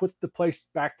put the place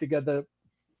back together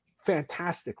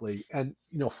fantastically. And,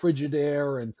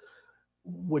 Frigidaire and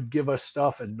would give us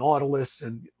stuff, and Nautilus.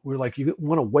 And we're like, you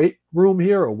want a weight room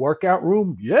here, a workout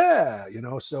room? Yeah.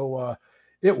 So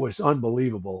it was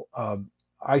unbelievable.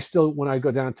 I still, when I go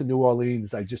down to New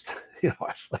Orleans, I just, I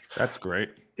was like, that's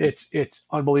great. It's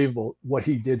unbelievable what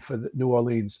he did for New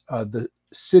Orleans. The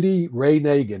city, Ray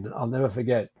Nagin, I'll never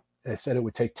forget. They said it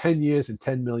would take 10 years and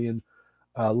 10 million.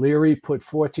 Leary put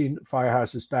 14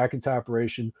 firehouses back into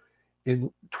operation in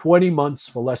 20 months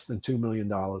for less than $2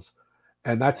 million.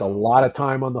 And that's a lot of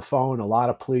time on the phone, a lot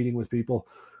of pleading with people.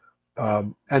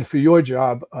 And for your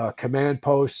job, command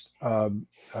post, I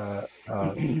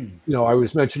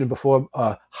was mentioning before,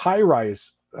 high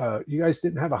rise. You guys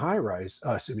didn't have a high rise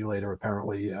simulator,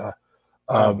 apparently.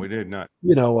 We did not.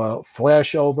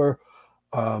 Flashover.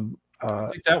 I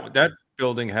think that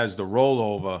building has the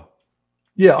rollover.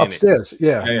 Yeah, upstairs.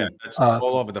 Yeah. That's the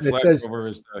rollover. The flashover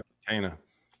is the container.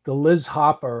 The Liz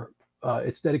Hopper.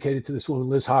 It's dedicated to this woman,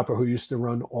 Liz Hopper, who used to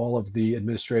run all of the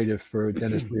administrative for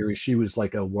Dennis Leary. She was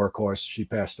like a workhorse. She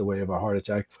passed away of a heart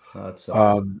attack.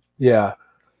 Yeah.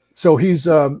 So he's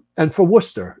and for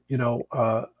Worcester,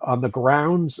 on the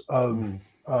grounds of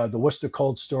the Worcester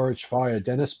Cold Storage Fire,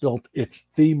 Dennis built. It's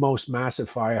the most massive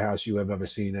firehouse you have ever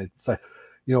seen. It's like,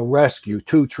 rescue,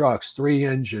 2 trucks, 3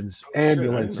 engines,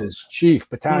 ambulances, chief,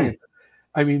 battalion.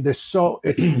 I mean, it's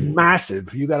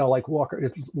massive. You got to like walk.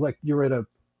 It's like you're at a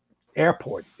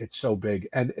airport. It's so big,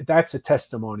 and that's a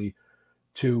testimony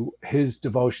to his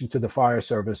devotion to the fire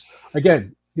service.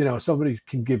 Again, somebody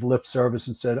can give lip service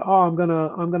and said, "Oh, I'm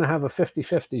gonna have a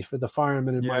 50-50 for the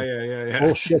firemen in my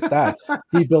bullshit." That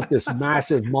he built this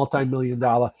massive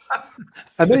multi-million-dollar,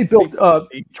 and then he built a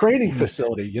training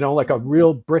facility. Like a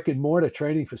real brick and mortar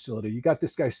training facility. You got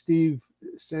this guy Steve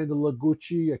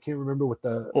Sandalagucci. I can't remember what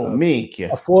the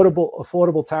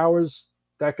affordable towers.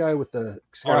 That guy with the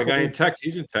the guy in Texas.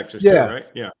 He's in Texas too, right?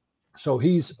 Yeah. So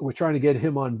we're trying to get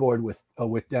him on board with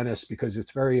Dennis because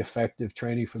it's very effective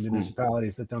training for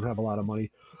municipalities that don't have a lot of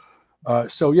money.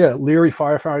 Leary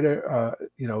Firefighter,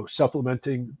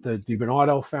 supplementing the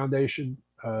DiBernardo Foundation.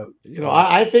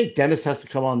 I think Dennis has to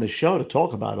come on the show to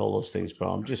talk about all those things,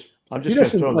 bro. I'm just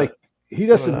he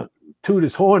doesn't toot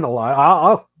his horn a lot.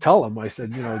 I'll tell him. I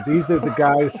said, these are the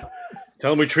guys.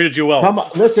 Tell him we treated you well. Come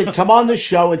on the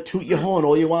show and toot your horn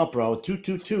all you want, bro. Toot,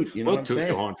 toot, toot. You know what I'm saying?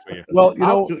 Your horn for you. Well,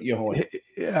 I'll toot your horn.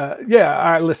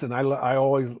 I listen. I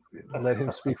always let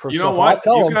him speak for himself. You know what?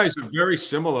 You guys are very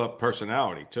similar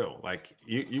personality too. Like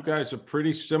you guys are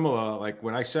pretty similar. Like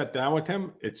when I sat down with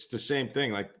him, it's the same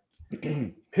thing. Like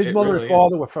his mother and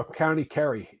father were from County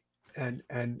Kerry, and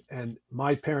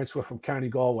my parents were from County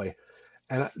Galway.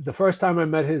 And the first time I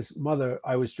met his mother,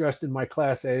 I was dressed in my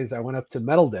Class A's. I went up to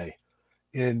Medal Day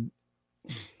in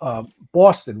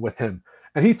Boston with him,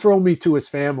 and he threw me to his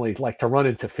family like to run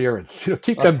interference,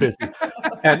 keep them busy.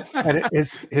 and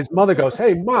his mother goes,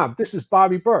 "Hey, Mom, this is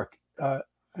Bobby Burke,"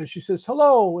 and she says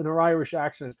hello in her Irish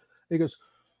accent. And he goes,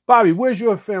 "Bobby, where's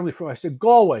your family from?" I said,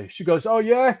 "Galway." She goes, "Oh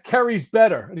yeah, Kerry's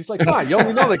better." And he's like, "Fine, you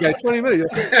only know the guy 20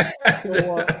 minutes."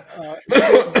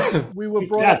 We were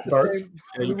brought up the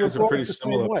same. You guys are pretty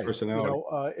similar personality.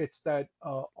 It's that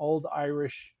old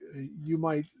Irish. You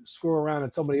might screw around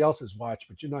on somebody else's watch,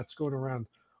 but you're not screwing around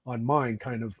on mine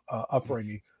kind of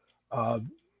upbringing. You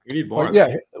need more. But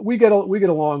yeah, we get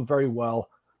along very well.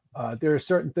 There are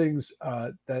certain things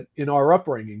that in our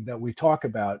upbringing that we talk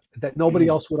about that nobody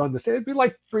else would understand. It'd be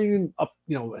like bringing up,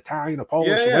 Italian or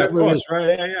Polish. Yeah, of course,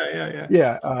 right?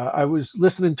 Yeah. I was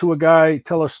listening to a guy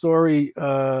tell a story.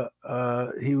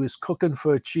 He was cooking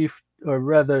for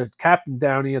Captain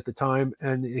Downey at the time,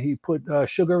 and he put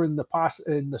sugar in the pasta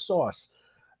in the sauce.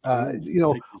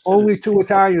 Only two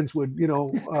Italians would,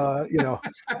 know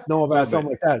about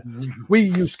something like that. We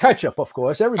use ketchup, of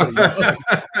course. Everybody uses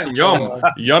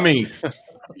Yummy.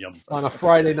 On a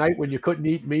Friday night when you couldn't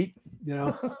eat meat,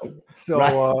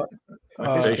 So,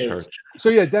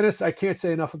 Dennis, I can't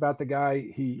say enough about the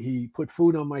guy. He put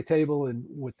food on my table, and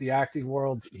with the acting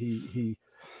world, he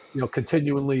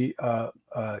continually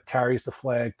carries the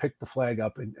flag, picked the flag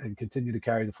up, and continue to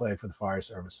carry the flag for the fire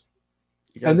service.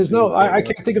 And there's I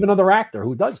can't think of another actor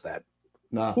who does that.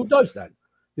 No. Who does that?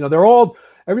 They're all,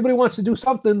 everybody wants to do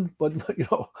something, but, but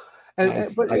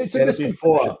I said it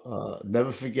before,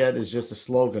 never forget is just a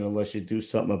slogan unless you do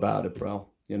something about it, bro.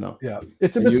 Yeah,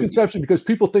 it's a misconception because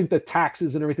people think that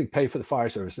taxes and everything pay for the fire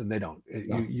service, and they don't.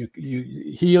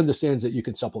 He understands that you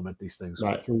can supplement these things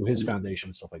through his foundation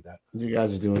and stuff like that. You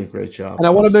guys are doing a great job. And I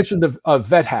want to mention the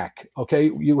Vet Hack.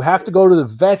 Okay, you have to go to the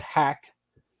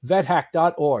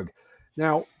vethack.org.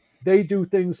 Now, they do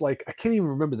things like, I can't even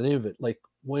remember the name of it, like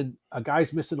when a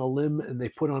guy's missing a limb and they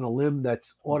put on a limb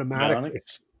that's automatic.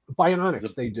 It's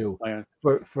bionics they do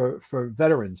for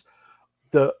veterans.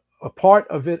 A part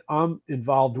of it I'm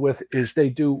involved with is they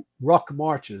do ruck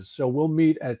marches. So we'll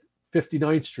meet at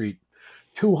 59th Street,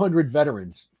 200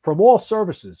 veterans from all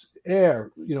services,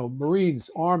 air, Marines,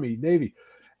 Army, Navy.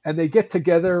 And they get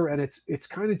together and it's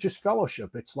kind of just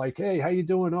fellowship. It's like, hey, how you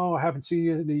doing? Oh, I haven't seen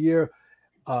you in a year.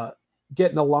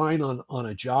 Getting a line on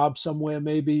a job somewhere,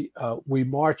 maybe. We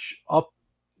march up,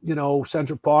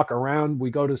 Central Park around. We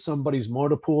go to somebody's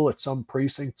motor pool at some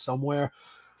precinct somewhere,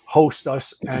 host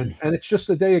us, and it's just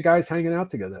a day of guys hanging out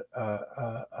together,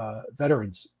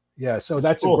 veterans. Yeah, so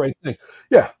that's cool. A great thing.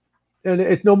 Yeah, and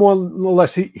it no more no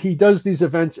less. He does these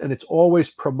events, and it's always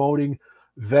promoting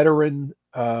veteran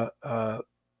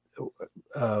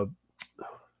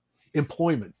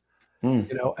employment.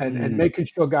 And making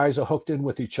sure guys are hooked in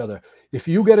with each other. If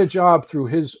you get a job through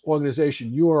his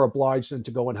organization, you are obliged then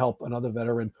to go and help another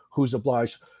veteran who's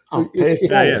obliged. Pay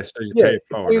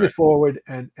it forward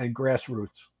and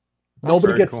grassroots.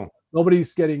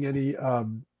 Nobody's getting any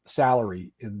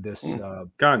salary in this.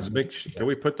 Guns, can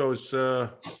we put those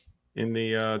in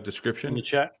the description in the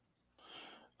chat?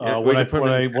 Yeah,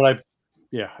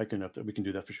 I can. We can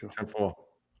do that for sure. 10-4.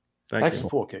 Thank you.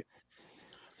 4K.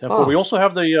 We also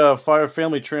have the Fire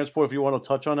Family Transport, if you want to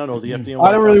touch on that, or the FDNY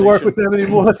I don't really work with them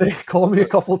anymore. They called me a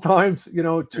couple of times,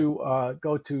 to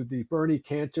go to the Bernie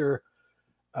Cantor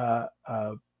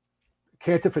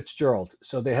Fitzgerald.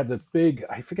 So they have the big,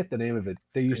 I forget the name of it.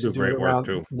 They used to do it around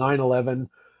 9/11.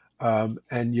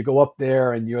 and you go up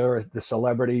there and you're the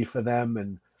celebrity for them.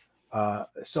 And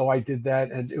so I did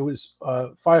that, and it was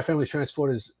Fire Family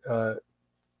Transport is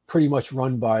pretty much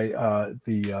run by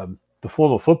the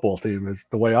former football team, is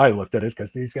the way I looked at it,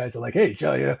 because these guys are like, hey,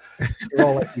 Joe, you know, they're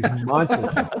all like these monsters.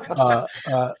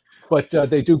 But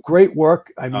they do great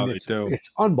work. I mean, it's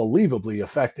unbelievably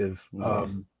effective.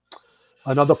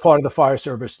 Another part of the fire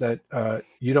service that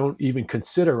you don't even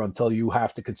consider until you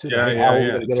have to consider. So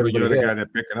you're the guy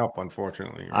that picking up,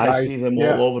 unfortunately. I see them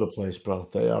all over the place, bro.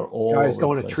 They are all guys over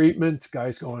going the to place. treatment,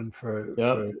 guys going for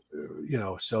you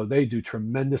know, so they do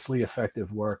tremendously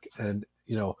effective work. And,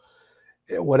 you know,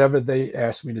 whatever they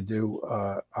asked me to do,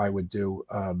 I would do.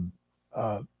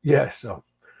 So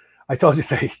I told you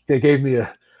they gave me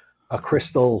a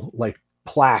crystal like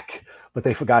plaque, but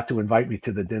they forgot to invite me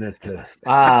to the dinner to.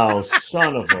 Oh,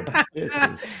 son of a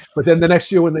bitch. But then the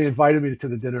next year when they invited me to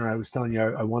the dinner, I was telling you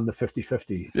I won the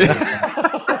 50-50.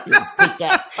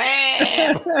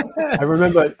 I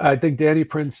remember, I think Danny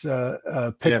Prince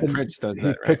picked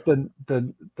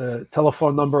the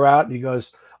telephone number out, and he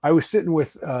goes, I was sitting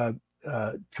with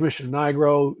Commissioner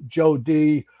Nigro, Joe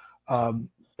D,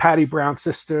 Patty Brown's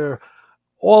sister,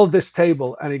 all of this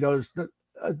table, and he goes,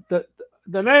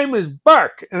 the name is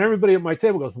Burke, and everybody at my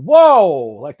table goes,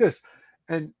 whoa, like this.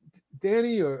 And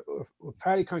Danny or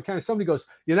Patty kind of somebody goes,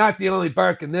 you're not the only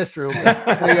Burke in this room. And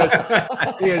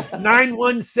he goes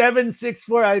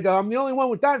 91764. I go, I'm the only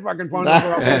one with that fucking phone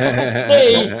number.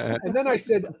 And then I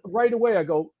said right away, I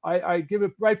go, I give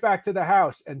it right back to the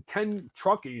house, and 10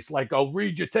 truckies like, go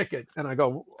read your ticket. And I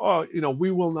go, oh, you know,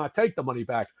 we will not take the money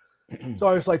back. So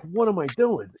I was like, what am I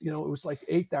doing? You know, it was like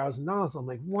 $8,000. I'm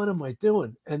like, what am I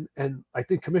doing? And I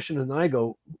think Commissioner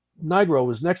Nigro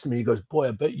was next to me. He goes, boy,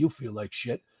 I bet you feel like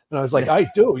shit. And I was like,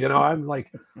 I do. You know, I'm like,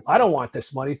 I don't want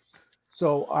this money.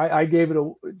 So I gave it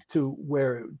to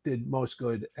where it did most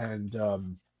good. And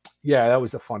that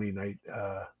was a funny night.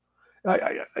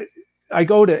 I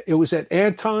go to, it was at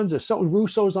Anton's or something,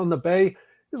 Russo's on the Bay.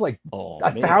 There's like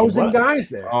 1,000 guys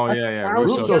there. Oh, yeah.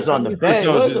 Russo's on the Bay.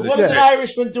 What is an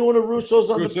Irishman doing to Russo's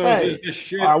on the Bay? Is the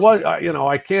shit.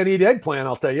 I can't eat eggplant,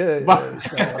 I'll tell you. What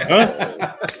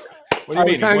do you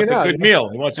mean? He wants a good meal.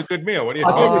 He wants a good meal. What are you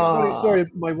talking about? about? Funny story.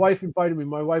 My wife invited me.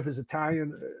 My wife is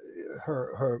Italian.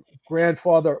 Her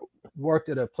grandfather worked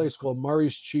at a place called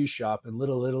Murray's Cheese Shop in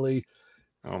Little Italy.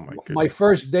 Oh, my goodness. My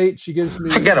first date, she gives me...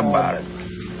 Forget about it.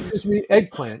 Gives me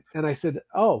eggplant, and I said,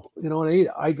 "Oh, you know, when I eat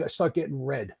it, I start getting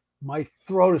red. My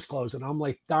throat is closing. I'm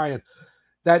like dying."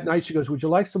 That night, she goes, "Would you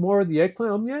like some more of the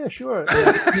eggplant?" I'm, yeah, sure.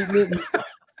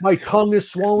 My tongue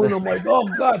is swollen. I'm like, "Oh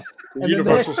God!" And then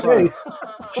the next day,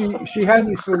 she had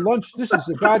me for lunch. This is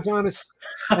the God's honest.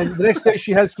 And the next day,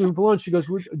 she has me for lunch. She goes,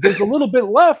 "There's a little bit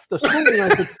left." The spoon.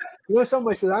 And I said, "You know something?"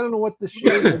 I said, "I don't know what this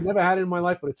shit is. I've never had it in my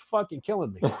life, but it's fucking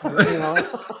killing me." You know,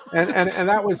 and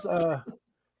that was.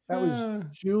 That was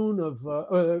June of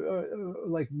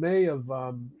like May of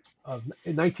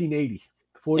 1980.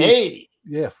 80.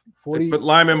 Yeah, 40. Put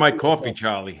lime in my coffee,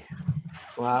 Charlie.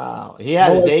 Wow, he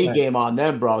had his A game on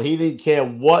them, bro. He didn't care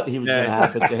what he was going to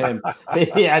happen to him.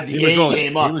 He had the A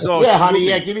game on. Yeah, honey,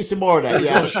 yeah, give me some more of that.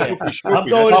 Yeah, I'm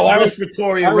going to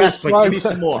respiratory arrest, but give me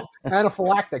some more.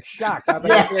 Anaphylactic shock.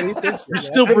 You're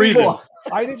still breathing.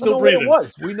 I didn't know what it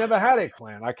was. We never had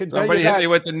eggplant. I can tell you that. Somebody hit me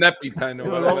with the neppy pen.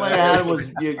 All I had was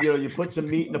you put some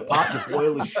meat in a pot and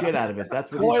boil the shit out of it.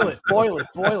 That's what boil it.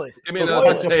 Give me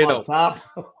another potato. Top.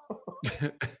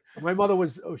 My mother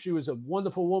she was a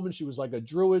wonderful woman. She was like a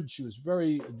druid. She was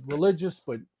very religious,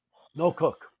 but no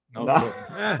cook. No cook.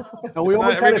 And we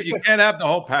always had you can't have the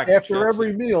whole package. After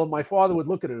every meal, my father would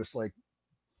look at us like,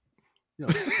 you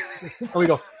know, and we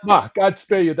go, "Ma, God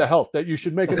spare you the health that you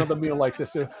should make another meal like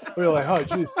this." And we were like, "Oh,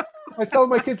 geez." I told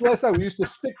my kids last night we used to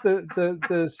stick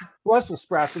the Brussels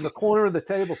sprouts in the corner of the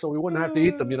table so we wouldn't have to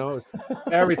eat them. You know,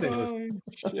 everything was.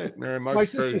 Shit, my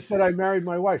sister said I married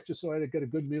my wife just so I could get a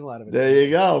good meal out of it. There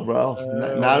you go, bro.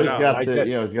 Now he's got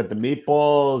he's got the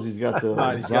meatballs. He's got the.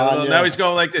 Now he's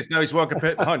going like this. Now he's walking.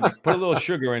 Honey, put a little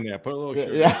sugar in there. Put a little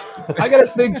sugar. Yeah. I got a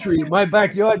fig tree in my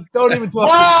backyard. Don't even talk.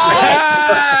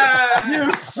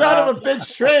 You son of a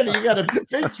bitch, Trainer! You got a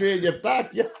fig tree in your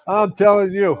backyard. I'm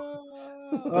telling you.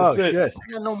 Oh shit!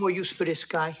 I got no more use for this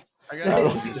guy. I got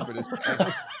no more use for this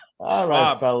guy. All right,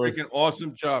 Bob, fellas. Freaking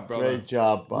awesome job, brother. Great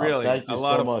job, Bob. Really, thank you a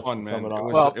lot so of much fun, man.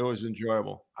 It was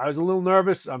enjoyable. I was a little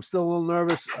nervous. I'm still a little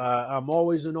nervous. I'm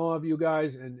always in awe of you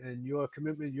guys and your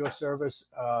commitment, your service.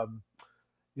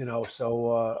 You know,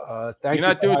 so thank you. You're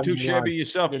not for doing having too me shabby on.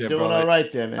 yourself, You're there, doing brother. all right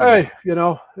there, man. Hey, you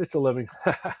know, it's a living.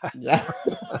 Yeah.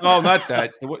 No, not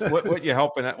that. What you're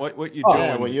helping at? What you're Oh, doing?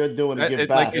 Yeah, what you're doing to give like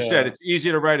back. you said, it's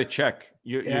easy to write a check.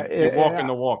 You're walking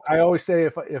the walk. I always say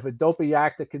if a dopey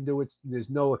actor can do it, there's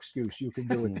no excuse. You can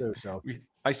do it too. So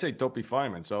I say dopey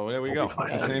fireman. So there we go.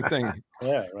 It's the same thing.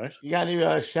 Yeah, right. You got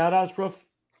any shout outs, Roof?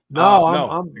 no,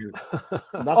 no.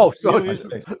 Oh, sorry.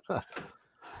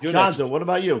 Gonzo, what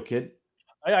about you, kid?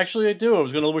 I do. I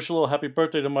was going to wish a little happy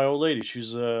birthday to my old lady.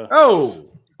 She's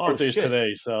birthday's shit.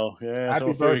 today, so yeah. Happy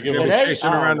so birthday. You'll be Today? chasing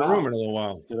Oh, around the wow. room in a little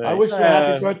while. today. I wish you a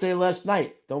happy birthday last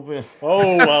night. Don't be.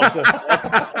 Oh, well.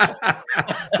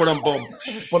 Put on boom.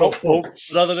 But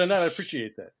other than that, I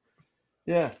appreciate that.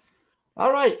 yeah.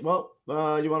 All right. Well,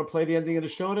 you want to play the ending of the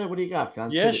show there? What do you got,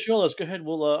 Gonzo? Yeah, sure. Let's go ahead.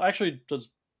 Well, actually,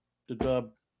 did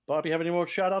Bobby have any more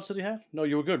shout outs that he had? No,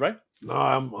 you were good, right? No,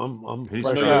 I'm He's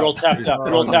fresh no, You're out. all tapped out.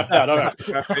 You're all tapped out. All right.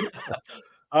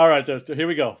 All right. So here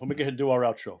we go. Let me go ahead and do our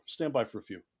outro. Stand by for a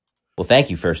few. Well,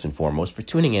 thank you first and foremost for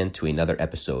tuning in to another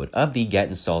episode of the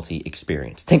Gettin' Salty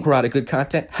experience. Think we're out of good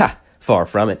content? Ha! Far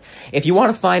from it. If you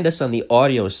want to find us on the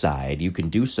audio side, you can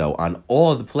do so on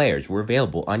all the players. We're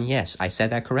available on, yes, I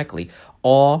said that correctly,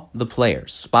 all the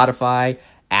players. Spotify,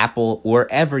 Apple,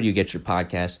 wherever you get your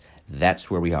podcasts,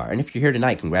 that's where we are. And if you're here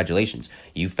tonight, congratulations.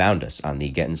 You found us on the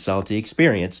Gettin' Salty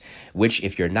experience, which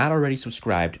if you're not already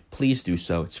subscribed, please do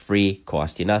so. It's free,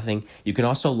 costs you nothing. You can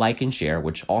also like and share,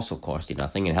 which also costs you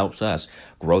nothing and helps us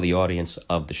grow the audience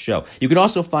of the show. You can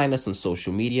also find us on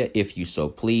social media if you so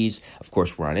please. Of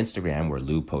course, we're on Instagram where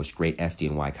Lou posts great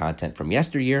FDNY content from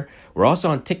yesteryear. We're also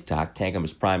on TikTok.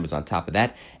 Tangamus Prime is on top of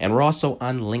that. And we're also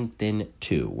on LinkedIn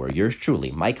too, where yours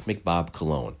truly, Mike McBob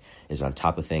Cologne, is on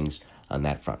top of things on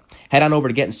that front. Head on over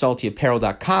to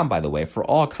GettinSaltyApparel.com, by the way, for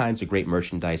all kinds of great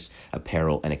merchandise,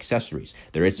 apparel, and accessories.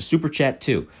 There is a super chat,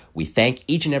 too. We thank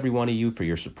each and every one of you for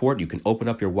your support. You can open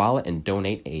up your wallet and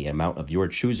donate an amount of your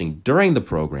choosing during the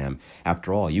program.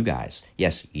 After all, you guys,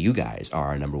 yes, you guys are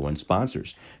our number one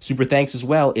sponsors. Super thanks as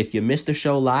well. If you missed the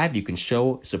show live, you can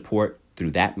show support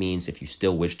through that means. If you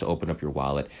still wish to open up your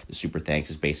wallet, the super thanks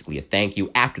is basically a thank you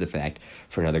after the fact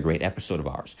for another great episode of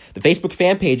ours. The Facebook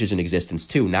fan page is in existence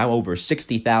too, now over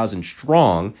 60,000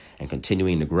 strong and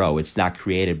continuing to grow. It's not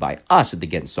created by us at the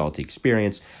Gettin' Salty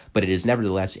experience, but it is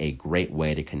nevertheless a great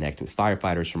way to connect with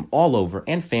firefighters from all over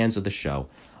and fans of the show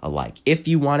alike. If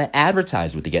you want to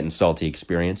advertise with the Gettin' Salty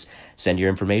experience, send your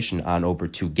information on over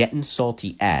to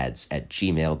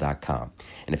gettinsaltyads@gmail.com.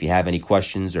 And if you have any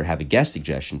questions or have a guest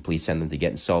suggestion, please send them to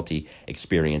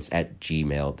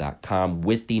gettinsaltyexperience@gmail.com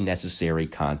with the necessary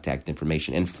contact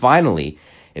information. And finally,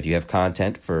 if you have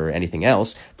content for anything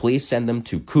else, please send them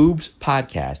to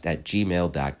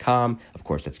koobspodcast@gmail.com. Of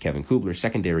course, that's Kevin Kubler's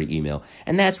secondary email.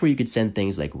 And that's where you could send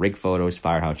things like rig photos,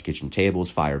 firehouse kitchen tables,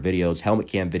 fire videos, helmet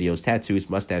cam videos, tattoos,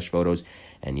 mustache photos,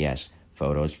 and yes,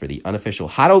 photos for the unofficial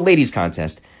Hot Old Ladies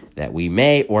contest that we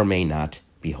may or may not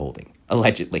be holding,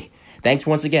 allegedly. Thanks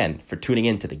once again for tuning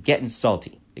in to the Gettin'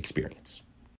 Salty experience.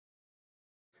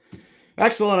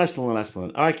 Excellent. All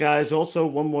right, guys. Also,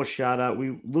 one more shout out.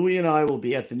 Louis and I will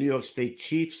be at the New York State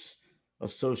Chiefs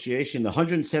Association, the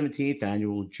 117th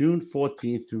annual, June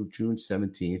 14th through June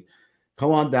 17th.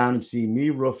 Come on down and see me,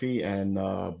 Ruffy, and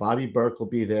Bobby Burke will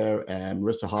be there, and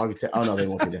Marissa Hargitay. Oh, no, they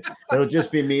won't be there. It'll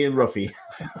just be me and Ruffy.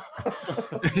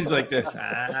 He's like this.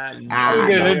 I didn't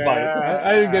get an invite.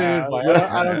 I didn't get an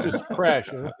invite. I don't just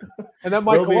crash. You know? And that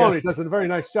Mike Maloney does a very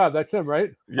nice job. That's him, right?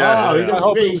 Yeah. I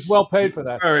hope he was well paid for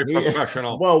that. Very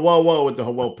professional. Whoa, with the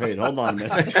well paid. Hold on a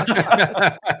minute.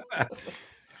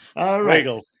 All right.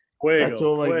 That's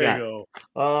all I got.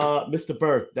 Mr.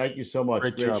 Burke, thank you so much.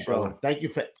 Great job, show. brother. Thank you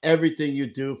for everything you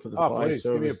do for the fire please,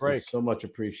 service. give me a break. It's so much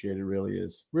appreciated. It really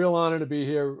is. Real honor to be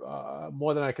here.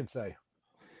 More than I can say.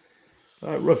 All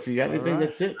right, Ruff, you got anything? Right.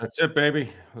 That's it? That's it, baby.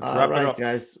 Let's all wrap right, it up.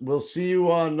 guys. We'll see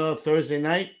you on Thursday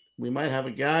night. We might have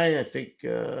a guy. I think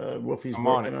Ruffy's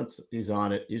working on it. He's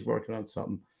on it. He's working on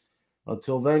something.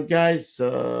 Until then, guys,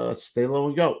 stay low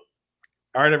and go.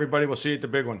 All right, everybody. We'll see you at the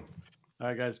big one. All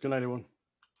right, guys. Good night, everyone.